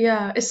 So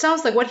yeah, it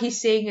sounds like what he's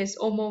saying is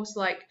almost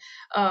like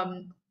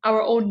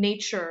our own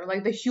nature,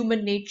 like the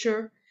human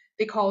nature.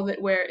 They call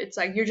it where it's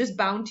like you're just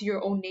bound to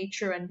your own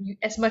nature, and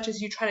as much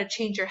as you try to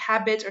change your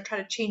habits or try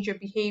to change your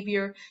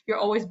behavior, you're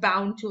always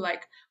bound to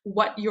like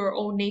what your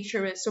own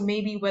nature is. So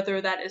maybe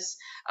whether that is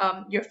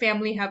your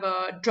family have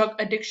a drug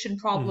addiction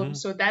problem, Hmm.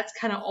 so that's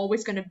kind of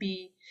always going to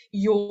be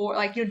your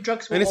like your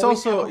drugs will And it's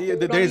always have also, a yeah,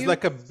 hold on there's you.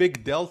 like a big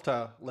delta.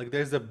 Like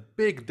there's a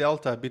big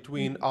delta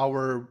between Mm.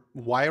 our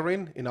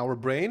wiring in our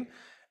brain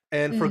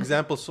and, for Mm.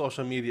 example,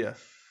 social media.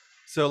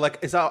 So like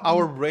it's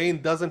our Mm. brain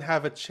doesn't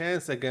have a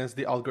chance against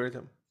the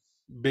algorithm,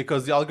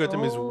 because the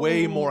algorithm is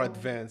way more Oh,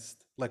 advanced,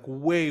 like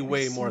way, I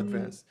way more see.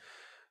 advanced.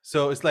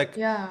 So it's like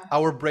Yeah.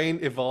 our brain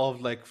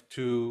evolved like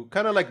to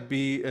kind of like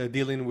be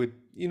dealing with,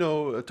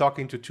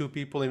 talking to two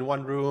people in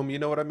one room, you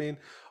know what I mean?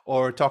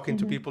 Or talking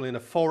to Hmm. people in a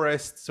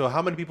forest. So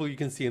how many people you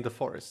can see in the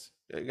forest?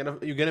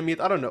 You're gonna meet,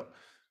 I don't know,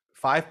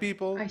 5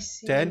 people, I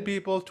 10 see.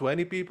 people,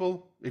 20 people,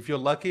 if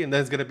you're lucky, and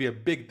then it's gonna be a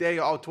big day.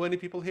 Oh, 20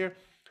 people here.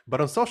 But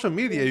on social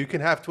media, Yeah. you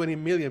can have 20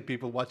 million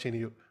people watching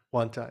you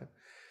one time.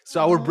 So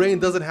our brain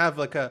doesn't Oh, have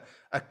like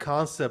a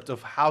concept of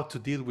how to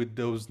deal with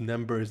those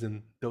numbers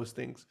and those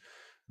things.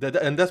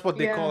 And that's what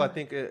they call, I yeah.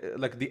 think,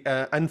 like the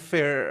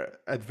unfair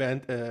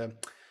advent.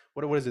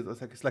 What is it?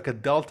 It's like a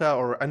delta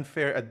or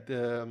unfair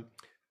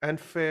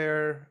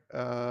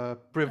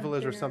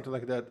privilege or Unfair. something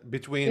like that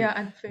between Yeah,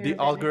 unfair the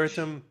advantage.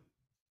 algorithm,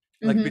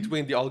 like Mm-hmm.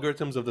 between the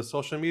algorithms of the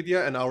social media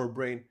and our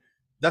brain.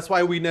 That's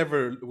why we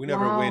never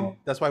win. Wow.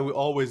 That's why we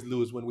always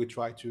lose when we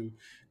try to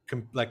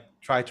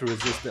try to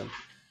resist them,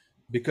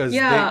 because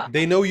they Yeah,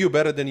 they know you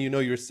better than you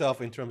know yourself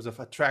in terms of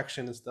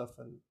attraction and stuff.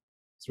 And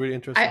it's really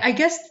interesting. I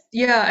guess,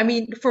 yeah, I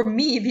mean, for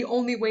me, the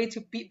only way to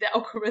beat the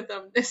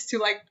algorithm is to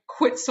like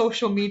quit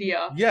social media.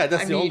 Yeah, I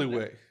that's the only mean,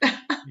 way.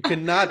 You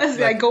cannot that's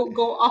like like,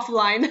 go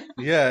offline.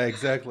 yeah,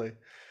 exactly.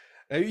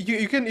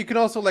 You can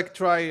also like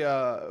try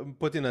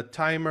put in a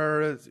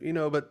timer,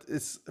 but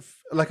it's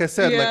like I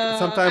said, like Yeah,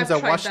 sometimes I've I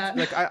tried watched, that.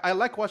 like I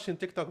like watching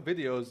TikTok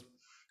videos,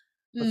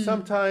 but Mm.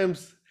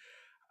 sometimes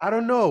I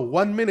don't know,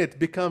 1 minute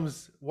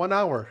becomes 1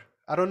 hour.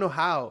 I don't know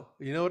how.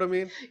 You know what I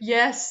mean?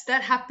 Yes,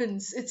 that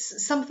happens.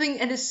 It's something,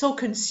 and it's so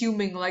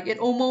consuming. Like it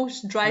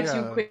almost drives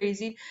you Yeah.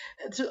 crazy.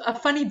 It's a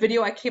funny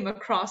video I came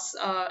across,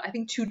 I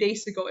think 2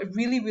 days ago. It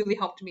really, really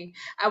helped me.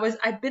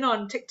 I've been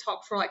on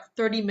TikTok for like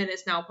 30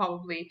 minutes now,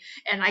 probably,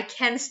 and I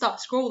can't stop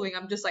scrolling.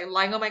 I'm just like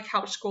lying on my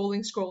couch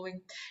scrolling, scrolling,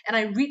 and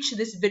I reach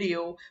this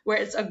video where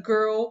it's a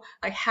girl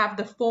like have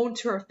the phone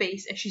to her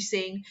face, and she's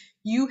saying,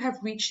 "You have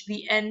reached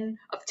the end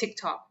of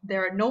TikTok.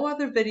 There are no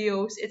other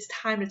videos. It's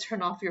time to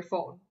turn off your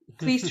phone.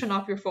 Please turn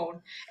off your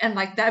phone." And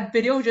like that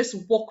video just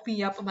woke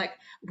me up. I'm like,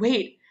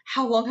 wait,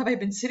 how long have I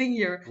been sitting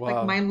here? Like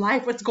Wow. my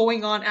life, what's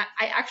going on?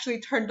 I actually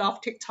turned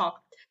off TikTok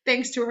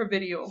thanks to her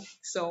video.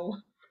 So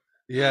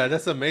Yeah,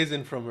 that's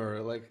amazing from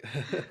her. Like,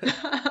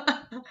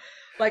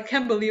 like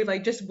can't believe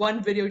like just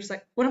one video, just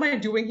like, what am I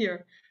doing here?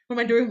 What am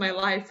I doing with my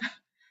life?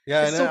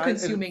 yeah, It's and, so and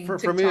consuming,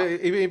 for me,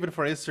 TikTok. even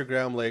for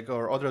Instagram, like,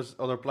 or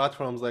other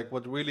platforms, like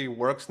what really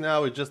works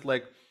now is just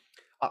like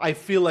I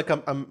feel like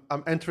I'm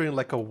entering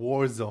like a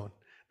war zone.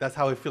 That's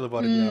how I feel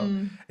about it now.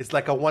 Mm, It's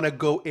like I want to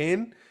go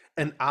in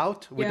and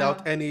out without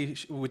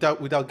yeah.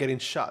 without getting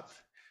shot.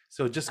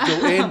 So just go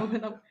in,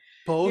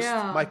 post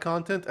my Yeah.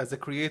 content as a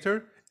creator,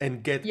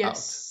 and get out.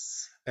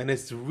 Yes. And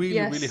it's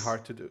really, really Yes.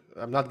 hard to do.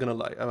 I'm not gonna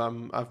lie.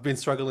 I've been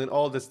struggling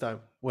all this time.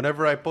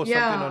 Whenever I post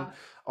something on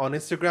Yeah.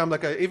 Instagram,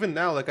 like even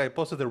now, like I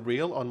posted a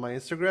reel on my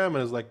Instagram,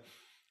 and it's like,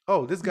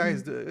 oh, this guy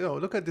is,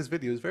 Mhm. look at this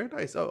video, it's very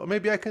nice. Oh,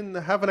 maybe I can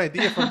have an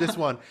idea from this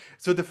one.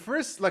 So the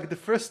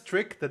first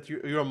trick that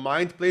your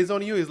mind plays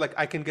on you is like,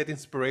 I can get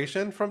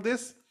inspiration from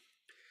this,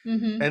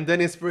 Mhm. and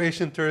then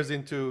inspiration turns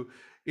into,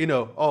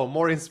 oh,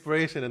 more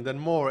inspiration, and then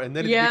more, and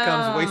then it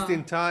becomes Yeah.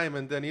 wasting time,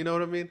 and then, you know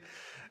what I mean?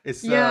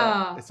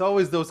 Yeah. It's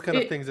always those kind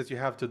of It things that you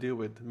have to deal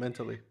with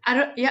mentally.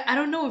 I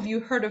don't know if you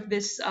heard of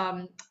this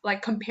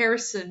like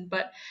comparison,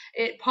 but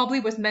it probably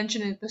was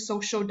mentioned in the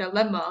social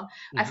dilemma.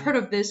 I've Hmm. heard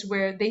of this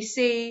where they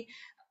say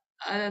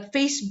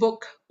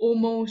Facebook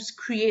almost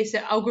creates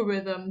an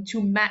algorithm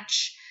to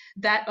match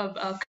that of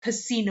a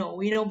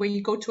casino. You know, where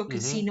you go to a Hmm.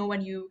 casino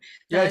and you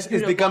Yeah, do it's the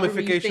the lottery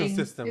gamification thing.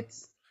 system.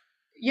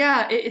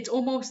 It's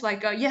almost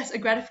like a, yes, a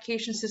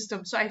gratification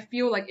system. So I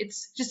feel like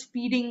it's just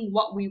feeding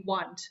what we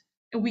want,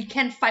 and we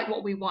can't fight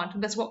what we want.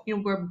 And that's what,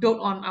 we're built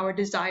on, our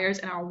desires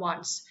and our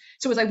wants.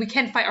 So it's like we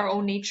can't fight our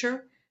own nature.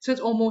 So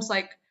it's almost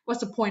like,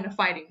 what's the point of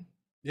fighting?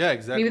 Yeah, Maybe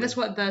exactly. that's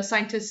what the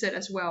scientists said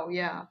as well.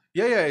 Yeah.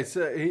 Yeah, yeah.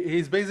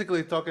 He's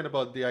basically talking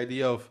about the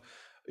idea of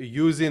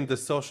using the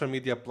social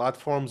media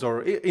platforms,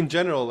 or in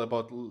general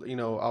about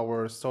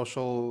our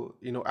social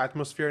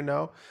atmosphere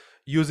now,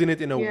 using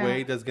it in a Yeah.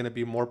 way that's going to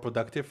be more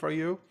productive for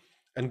you,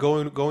 and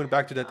going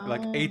back to that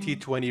like Oh,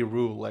 80-20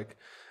 rule, like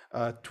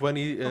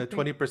 20 okay.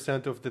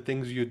 20% of the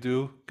things you do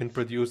can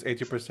produce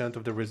 80%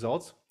 of the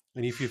results,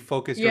 and if you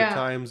focus Yeah.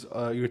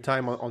 your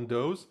time on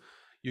those,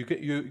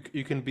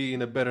 you can be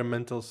in a better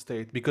mental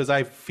state, because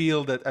I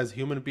feel that as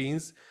human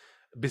beings,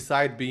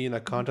 beside being a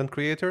content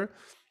creator,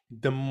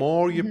 the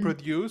more you Hmm.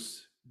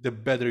 produce, the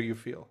better you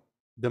feel.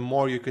 The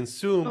more you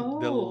consume, Oh,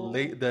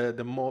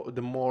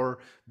 the more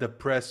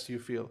depressed you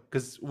feel,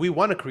 because we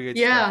want to create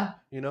stuff, yeah.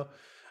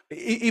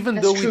 even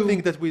That's though we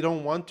think true. that we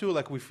don't want to,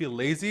 like we feel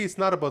lazy. It's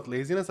not about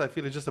laziness. I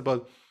feel it's just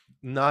about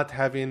not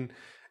having.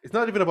 It's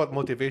not even about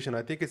motivation.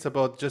 I think it's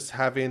about just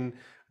having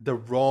the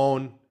wrong,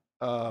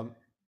 um,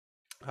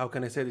 how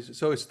can I say this?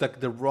 So it's like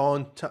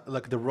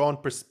the wrong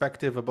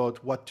perspective about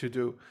what to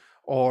do.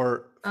 Or,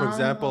 for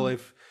example, Oh.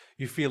 if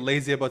you feel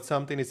lazy about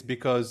something, it's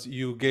because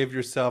you gave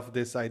yourself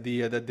this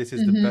idea that this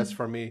is the best Hmm.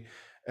 for me,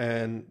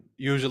 and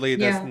usually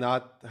that's Yeah.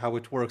 not how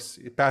it works.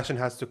 Passion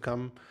has to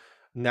come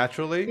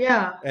naturally.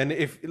 Yeah. And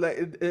if like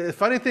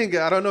funny thing,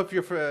 I don't know if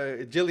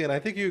you're Gillian. I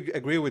think you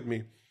agree with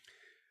me.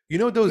 You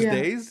know those Yeah.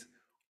 days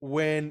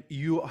when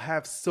you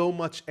have so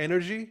much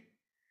energy,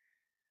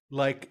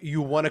 like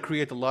you want to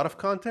create a lot of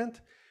content,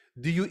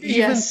 do you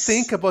even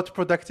think Yes. about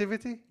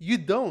productivity? You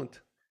don't.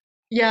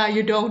 Yeah,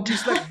 you don't. You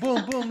just like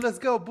boom boom, let's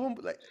go, boom,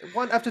 like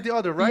one after the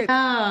other, right?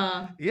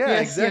 Yeah. Yeah,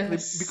 Yes, exactly,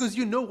 yes. because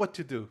you know what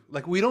to do.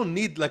 Like we don't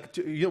need like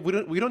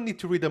we don't need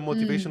to read a Mm.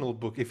 motivational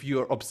book if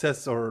you're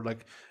obsessed or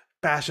like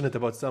passionate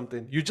about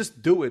something. You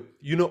just do it,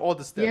 you know all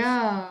the steps.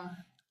 Yeah.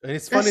 And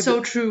it's That's funny that,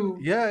 so true.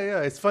 yeah,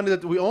 yeah, it's funny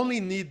that we only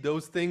need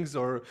those things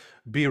or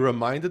be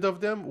reminded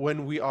of them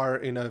when we are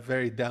in a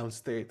very down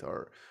state or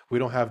we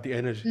don't have the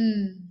energy.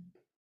 Mm.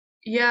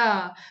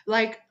 Yeah,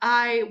 like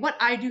what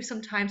I do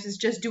sometimes is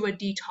just do a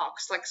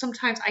detox. Like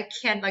sometimes I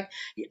can't, like,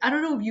 I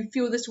don't know if you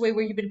feel this way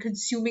where you've been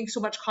consuming so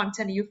much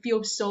content and you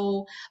feel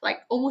so like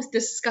almost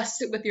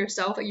disgusted with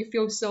yourself, and you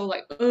feel so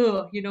like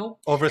ugh, and like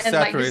just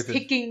Oversaturated.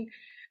 taking,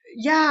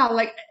 yeah,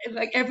 like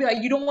every,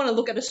 like, you don't want to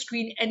look at a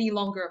screen any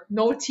longer.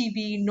 No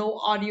TV, no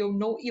audio,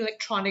 no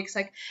electronics,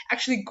 like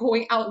actually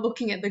going out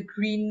looking at the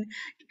green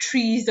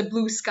trees, the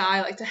blue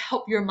sky, like to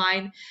help your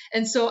mind.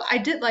 And so I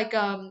did like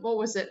what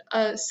was it,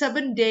 a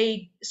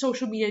 7-day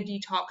social media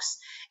detox.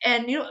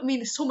 And I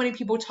mean, so many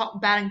people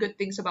talk bad and good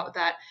things about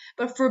that,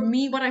 but for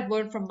me, what I've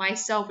learned from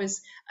myself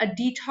is a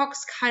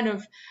detox kind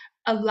of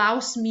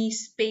allows me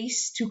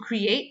space to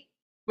create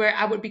where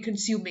I would be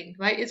consuming,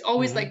 right? It's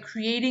always Hmm. like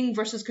creating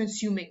versus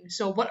consuming.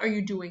 So what are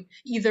you doing?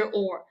 Either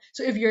or.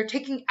 So if you're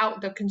taking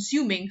out the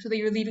consuming so that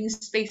you're leaving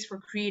space for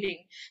creating.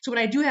 So when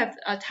I do have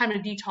time to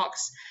detox,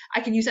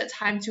 I can use that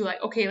time to,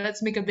 like, okay,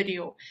 let's make a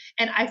video.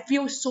 And I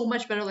feel so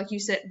much better, like you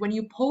said, when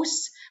you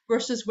post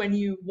versus when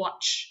you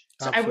watch.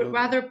 So I would Absolutely.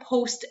 rather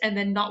post and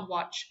then not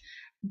watch.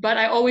 But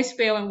I always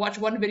fail and watch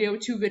one video,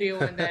 two video,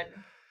 and then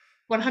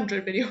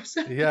 100 videos.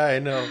 Yeah, I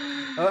know.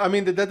 I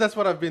mean, that's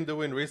what I've been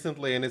doing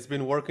recently, and it's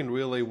been working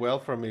really well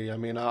for me. I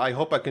mean, I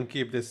hope I can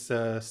keep this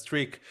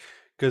streak,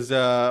 because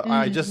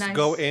I just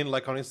go Nice. in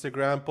like on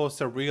Instagram,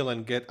 post a reel,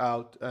 and get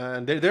out.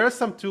 And there are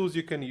some tools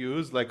you can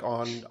use, like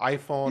on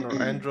iPhone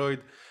or Android.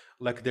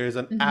 Like there's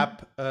an Hmm. app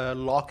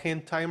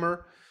lock-in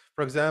timer,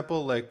 for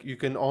example. Like you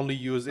can only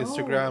use Oh,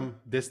 Instagram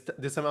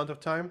this amount of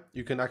time.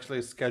 You can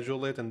actually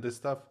schedule it and this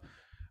stuff.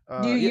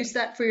 do you Yeah, use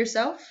that for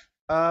yourself?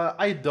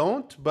 I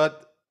don't,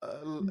 but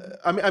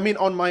Mhm. I mean,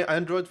 on my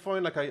Android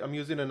phone, like I'm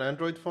using an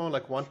Android phone,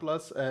 like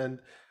OnePlus, and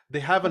they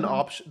have an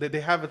Uh-huh. option.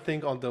 They have a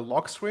thing on the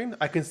lock screen.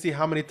 I can see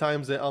how many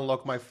times they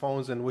unlock my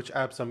phones and which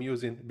apps I'm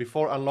using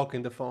before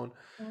unlocking the phone.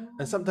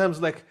 And Oh. sometimes,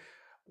 like,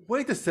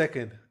 wait a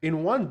second, in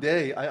one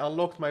day, I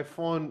unlocked my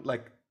phone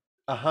like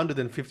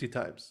 150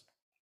 times,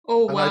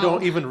 Oh, and I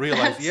don't wow. even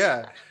realize. That's Yeah,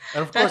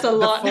 and of that's course a the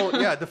lot. phone.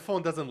 Yeah, the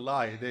phone doesn't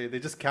lie. They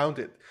just count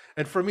it.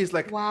 And for me, it's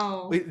like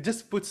Wow. it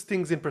just puts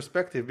things in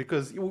perspective,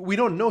 because we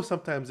don't know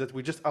sometimes that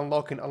we just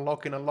unlocking,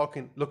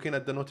 looking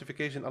at the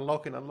notification,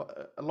 unlock. And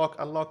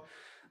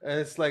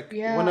it's like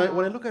when I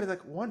Yeah. look at it,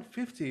 like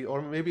 150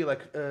 or maybe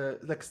like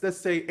let's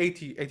say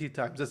 80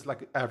 times. That's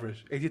like average.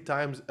 80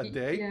 times a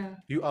day Yeah.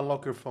 you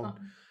unlock your phone. Uh,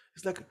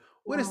 It's like,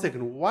 wait a wow.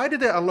 second, why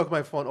did I unlock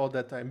my phone all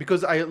that time?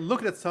 Because I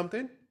looked at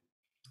something,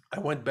 I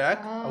went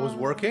back, I was Ah,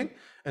 working,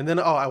 and then,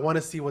 oh, I want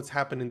to see what's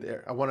happening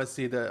there. I want to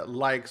see the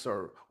likes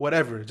or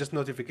whatever, just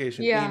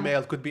notification, yeah,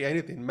 email, could be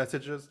anything,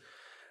 messages.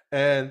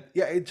 And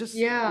yeah, it just,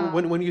 yeah.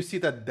 when you see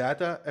that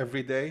data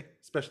every day,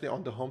 especially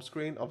on the home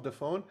screen of the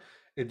phone,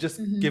 it just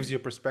Hmm. gives you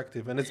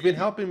perspective. And it's been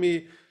helping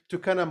me to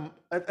kind of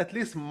at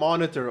least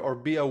monitor or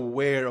be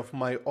aware of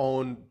my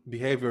own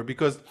behavior,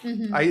 because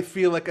Hmm. I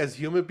feel like as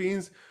human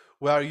beings,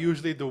 we are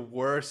usually the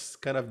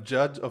worst kind of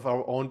judge of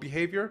our own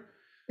behavior.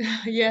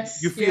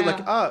 You Yes, feel like,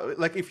 yeah. ah,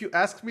 like if you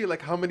ask me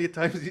like how many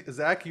times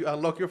Zach you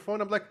unlock your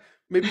phone, I'm like,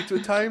 maybe two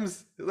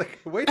times. Like,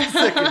 wait a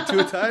second,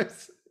 two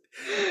times.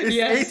 It's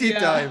Yes, 80 yeah,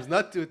 times,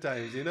 not two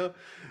times, you know.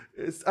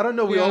 I don't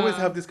know, we always yeah.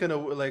 have this kind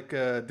of like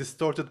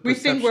distorted We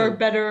think we're perception.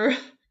 better.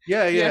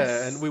 Yeah,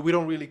 yeah, and Yes. we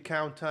don't really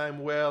count time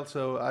well.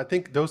 So I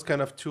think those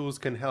kind of tools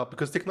can help,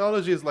 because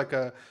technology is like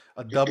a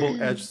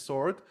double-edged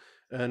sword,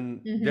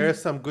 and there are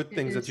Hmm. some good It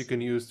things that you is.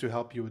 can use to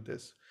help you with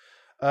this.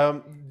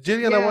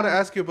 Gillian, I want to Yeah,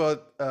 ask you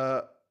about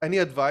any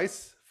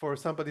advice for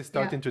somebody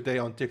yeah. starting today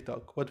on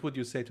TikTok. What would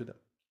you say to them?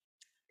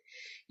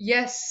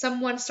 Yes,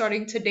 someone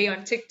starting today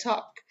on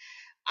TikTok.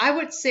 I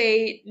would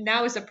say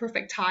now is a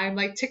perfect time.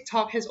 Like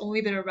TikTok has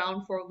only been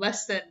around for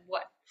less than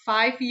what,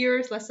 5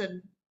 years, less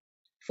than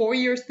 4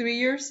 years, 3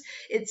 years.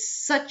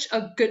 It's such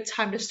a good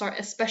time to start,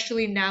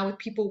 especially now with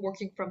people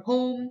working from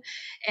home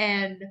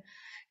and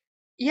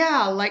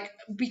yeah, like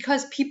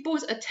because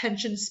people's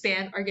attention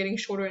span are getting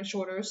shorter and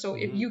shorter. So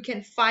if Hmm. you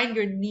can find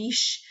your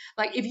niche,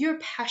 like if you're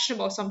passionate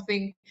about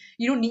something,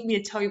 you don't need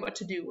me to tell you what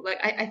to do. Like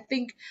I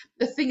think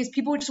the thing is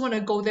people just want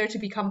to go there to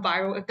become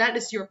viral. If that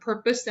is your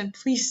purpose, then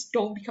please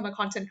don't become a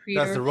content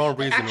That's the creator. wrong Like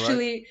reason,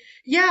 right? actually,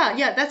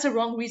 yeah, that's a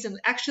wrong reason.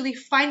 Actually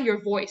find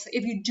your voice. Like,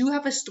 if you do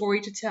have a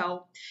story to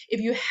tell,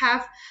 if you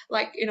have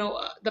like,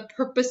 the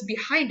purpose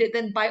behind it,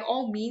 then by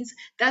all means,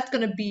 that's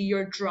going to be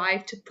your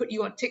drive to put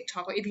you on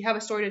TikTok. Like if you have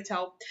a story to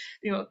tell,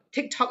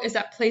 TikTok is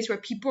that place where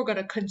people are going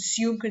to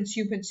consume,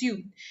 consume,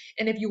 consume.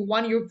 And if you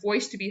want your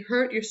voice to be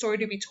heard, your story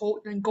to be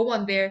told, then go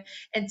on there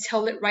and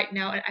tell it right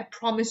now. And I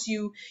promise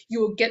you,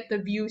 you will get the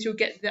views, you'll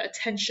get the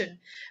attention.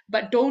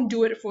 But don't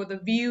do it for the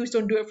views,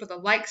 don't do it for the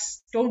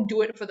likes, don't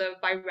do it for the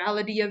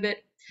virality of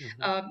it.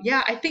 Hmm.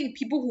 Yeah, I think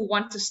people who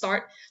want to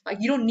start, like,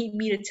 you don't need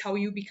me to tell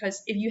you,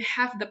 because if you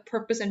have the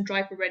purpose and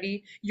drive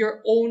already,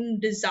 your own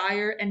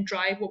desire and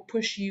drive will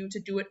push you to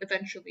do it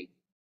eventually.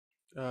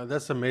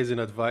 That's amazing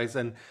advice.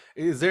 And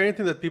is there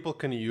anything that people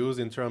can use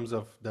in terms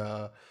of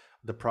the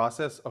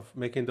process of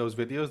making those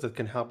videos that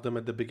can help them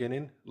at the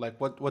beginning? Like,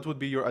 what would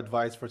be your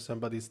advice for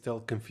somebody still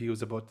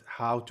confused about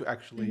how to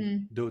actually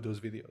Mhm. do those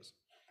videos,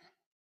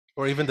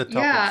 or even the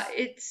Yeah, topics?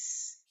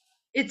 it's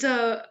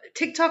a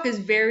TikTok is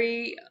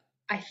very,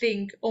 I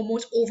think,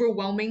 almost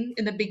overwhelming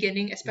in the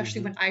beginning,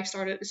 especially Hmm. when I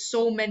started.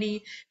 So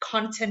many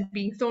content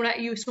being thrown at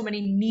you, so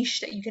many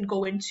niche that you can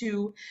go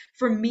into.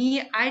 For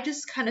me, I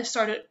just kind of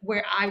started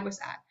where I was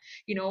at,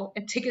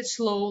 and take it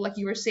slow, like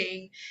you were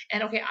saying.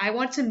 And okay, I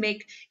want to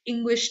make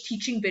English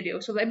teaching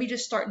videos, so let me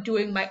just start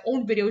doing my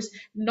own videos,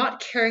 not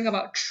caring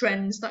about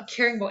trends, not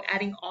caring about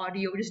adding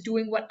audio, just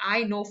doing what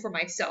I know for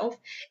myself.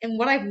 And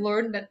what I've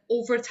learned that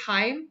over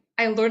time,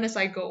 I learn as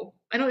I go.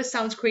 I know it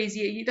sounds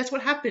crazy. That's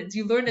what happens.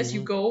 You learn as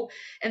you Hmm. go,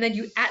 and then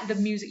you add the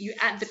music, you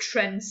add the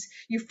trends,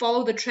 you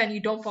follow the trend,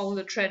 you don't follow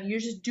the trend. You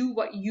just do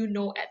what you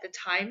know at the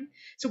time.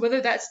 So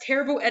whether that's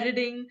terrible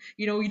editing,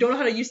 you don't know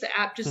how to use the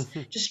app,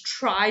 just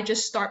try,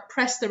 just start,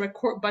 press the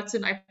record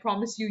button. I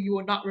promise you, you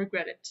will not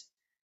regret it.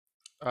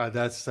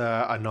 That's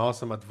an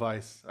awesome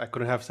advice. I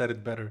couldn't have said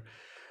it better.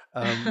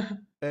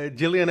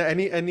 Gillian,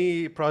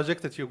 any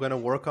project that you're going to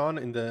work on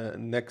in the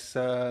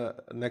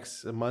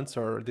next months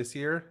or this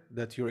year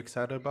that you're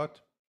excited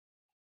about?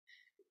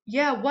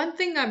 Yeah, one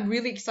thing I'm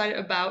really excited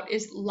about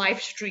is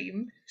live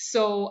stream.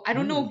 So I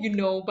don't know if Mm. you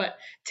know, but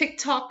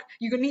TikTok,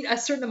 you're gonna need a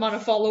certain amount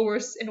of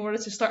followers in order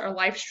to start a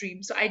live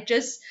stream. So I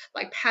just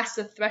like passed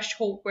the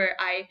threshold where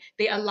I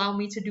they allow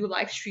me to do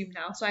live stream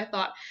now. So I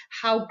thought,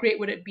 how great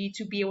would it be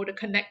to be able to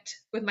connect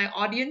with my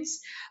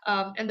audience?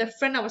 And the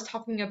friend I was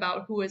talking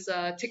about, who is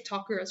a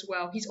TikToker as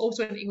well, he's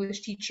also an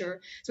English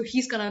teacher. So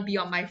he's gonna be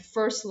on my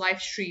first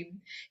live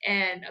stream,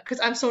 and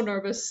because I'm so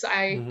nervous,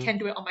 I Hmm. can't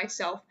do it on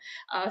myself.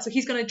 So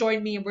he's gonna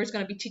join me, and we're just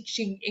gonna be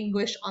teaching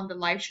English on the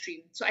live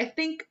stream. So I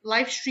think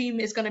live stream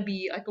is gonna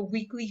be like a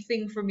weekly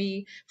thing for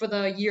me for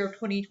the year of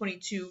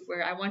 2022,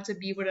 where I want to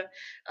be able to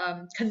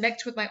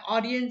connect with my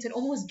audience and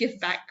almost give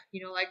back.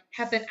 Like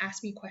have them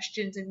ask me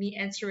questions and me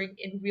answering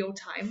in real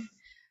time.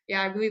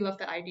 Yeah, I really love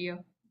that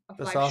idea of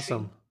That's live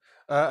awesome. stream.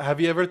 Have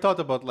you ever thought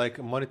about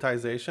like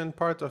monetization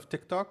part of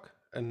TikTok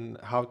and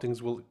how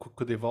things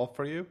could evolve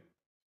for you?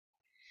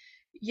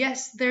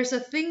 Yes, there's a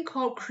thing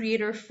called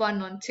Creator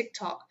Fund on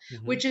TikTok,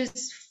 Hmm. which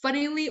is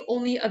funnily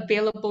only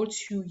available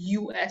to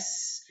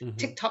US Hmm.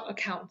 TikTok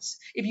accounts.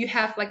 If you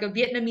have like a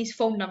Vietnamese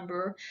phone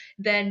number,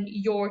 then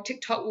your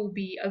TikTok will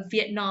be a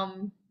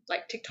Vietnam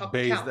like TikTok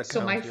Based account.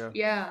 So account, yeah.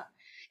 yeah.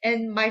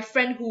 And my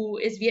friend who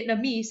is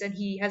Vietnamese and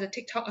he has a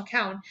TikTok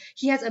account,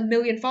 he has 1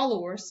 million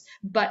followers,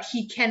 but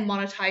he can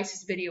monetize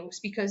his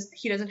videos because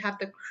he doesn't have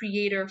the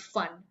creator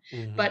fund.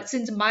 Hmm. But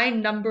since my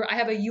number, I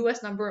have a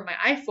US number on my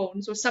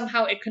iPhone, so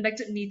somehow it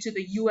connected me to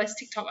the US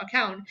TikTok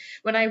account.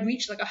 When I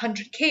reached like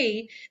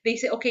 100K, they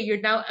say, okay,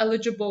 you're now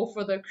eligible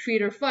for the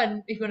creator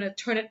fund. If you want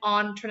to turn it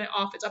on, turn it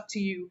off, it's up to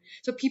you.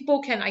 So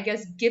people can, I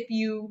guess, give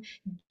you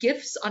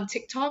gifts on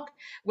TikTok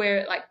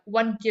where like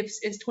one gifts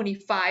is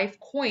 25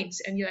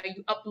 coins and you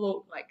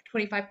upload like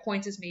 25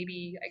 coins is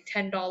maybe like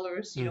 $10,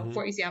 Hmm.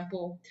 for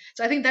example.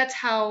 So I think that's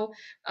how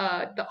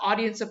the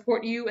audience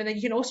support you, and then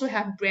you can also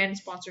have brand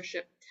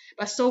sponsorship.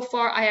 But so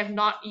far, I have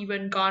not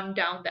even gone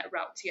down that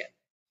route yet.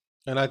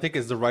 And I think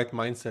it's the right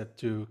mindset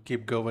to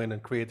keep going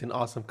and creating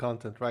awesome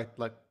content, right?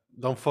 Like,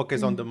 don't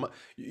focus on the Mm. money.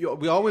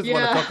 We always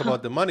want to talk Yeah.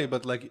 about the money,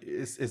 but like,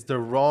 it's the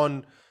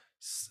wrong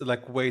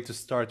like way to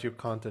start your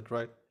content,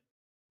 right?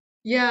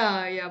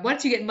 Yeah, yeah.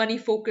 Once you get money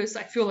focused,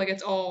 I feel like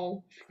it's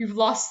all you've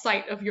lost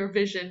sight of your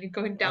vision. You're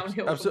going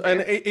downhill from Absolutely. And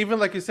there. even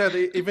like you said,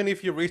 even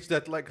if you reach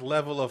that like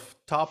level of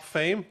top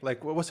fame,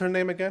 like what was her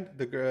name again?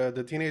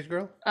 The teenage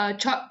girl?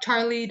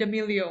 Charlie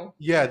D'Amelio.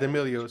 Yeah,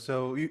 D'Amelio.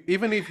 So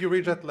even if you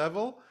reach that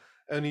level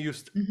and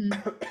Hmm.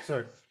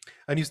 sorry,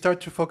 and you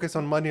start to focus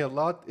on money a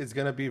lot, it's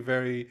gonna be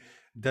very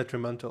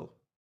detrimental.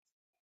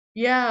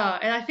 Yeah,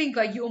 and I think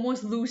like you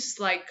almost lose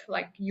like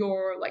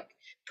your like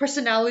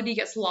personality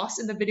gets lost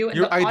in the video, and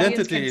Your the audience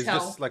identity can is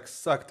just tell. like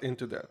sucked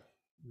into that.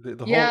 The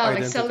whole Yeah, like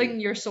identity. selling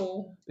your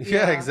soul. Yeah,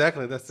 Yeah,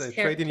 exactly. That's it's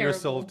it. Trading your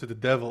soul terrible. to the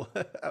devil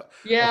of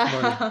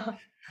money. Yeah.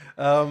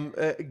 Um,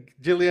 uh,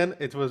 Gillian,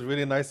 it was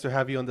really nice to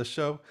have you on the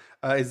show.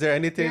 Is there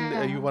anything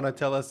you Yeah. want to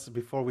tell us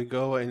before we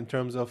go in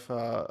terms of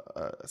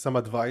some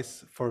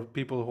advice for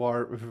people who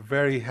are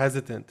very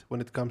hesitant when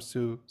it comes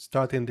to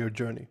starting their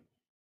journey?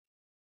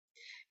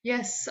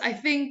 Yes, I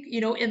think,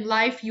 in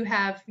life you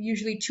have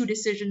usually two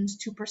decisions,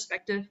 two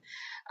perspective.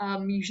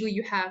 Usually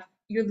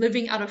you're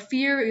living out of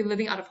fear, you're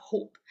living out of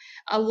hope.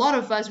 A lot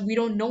of us, we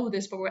don't know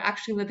this, but we're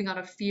actually living out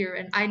of fear.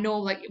 And I know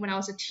like when I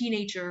was a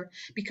teenager,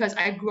 because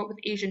I grew up with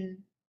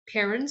Asian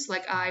parents,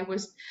 like I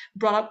was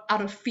brought up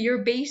out of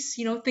fear-based,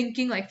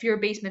 thinking, like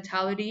fear-based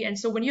mentality. And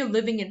so when you're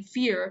living in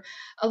fear,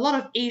 a lot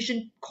of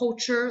Asian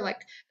culture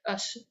like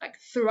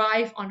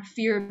thrive on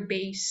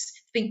fear-based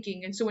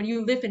thinking. And so when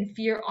you live in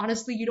fear,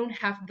 honestly, you don't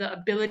have the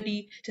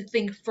ability to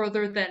think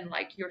further than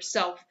like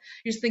yourself.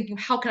 You're just thinking,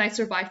 how can I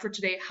survive for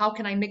today? How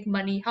can I make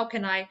money? How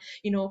can I,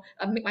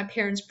 make my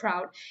parents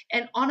proud?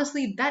 And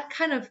honestly, that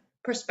kind of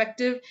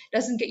perspective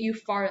doesn't get you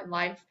far in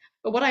life.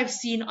 But what I've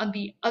seen on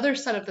the other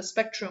side of the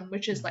spectrum,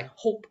 which is like Mhm.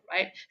 hope,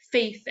 right?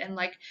 Faith and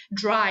like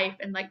drive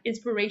and like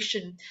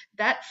inspiration,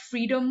 that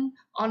freedom,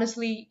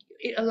 honestly,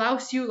 it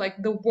allows you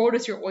like the world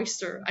is your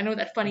oyster. I know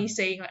that funny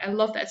saying. Like, I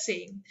love that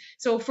saying.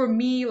 So for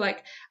me,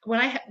 like when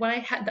I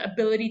had the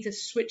ability to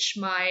switch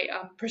my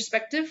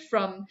perspective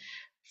from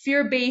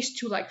fear based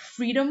to like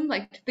freedom,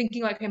 like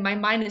thinking like, okay, my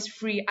mind is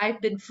free, I've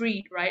been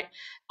freed, right?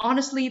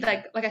 Honestly,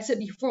 like I said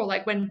before,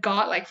 like when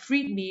God like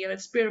freed me and the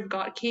spirit of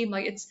God came,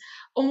 like it's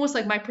almost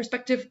like my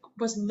perspective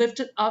was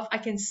lifted up, I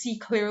can see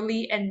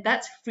clearly, and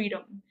that's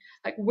freedom.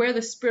 Like where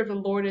the spirit of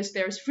the Lord is,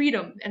 there's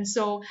freedom. And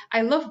so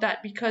I love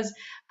that because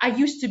I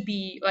used to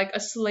be like a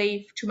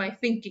slave to my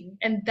thinking,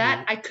 and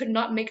that Mhm. I could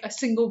not make a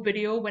single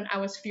video when I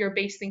was fear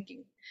based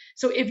thinking.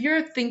 So if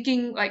you're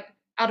thinking like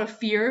out of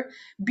fear,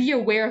 be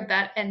aware of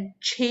that and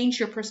change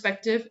your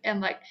perspective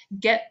and like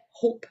get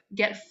hope,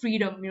 get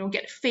freedom,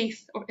 get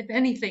faith, or if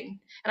anything.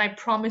 And I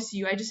promise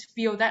you, I just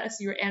feel that is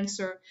your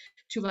answer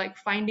to like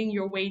finding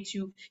your way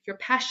to your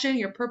passion,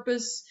 your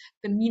purpose,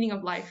 the meaning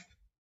of life.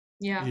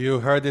 Yeah. You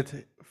heard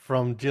it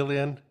from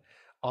Gillian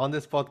on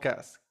this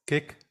podcast.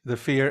 Kick the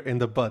fear in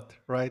the butt,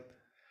 right?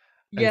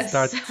 And Yes.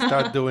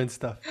 start doing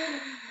stuff. Yeah.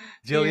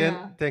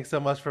 Jillian, thanks so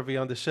much for being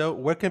on the show.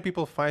 Where can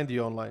people find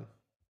you online?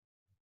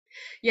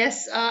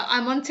 Yes,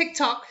 I'm on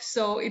TikTok.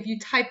 So if you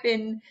type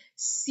in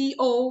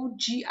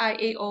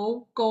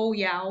COGIAO Go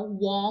Yao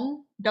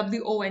Wong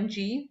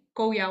WONG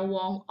Go Yao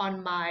Wong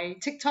on my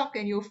TikTok,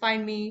 and you'll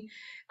find me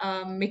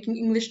making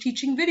English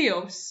teaching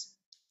videos.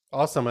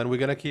 Awesome. And we're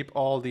going to keep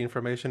all the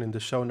information in the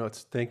show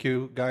notes. Thank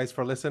you guys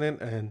for listening.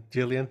 And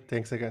Jillian,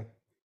 thanks again.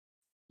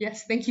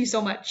 Yes, thank you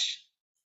so much.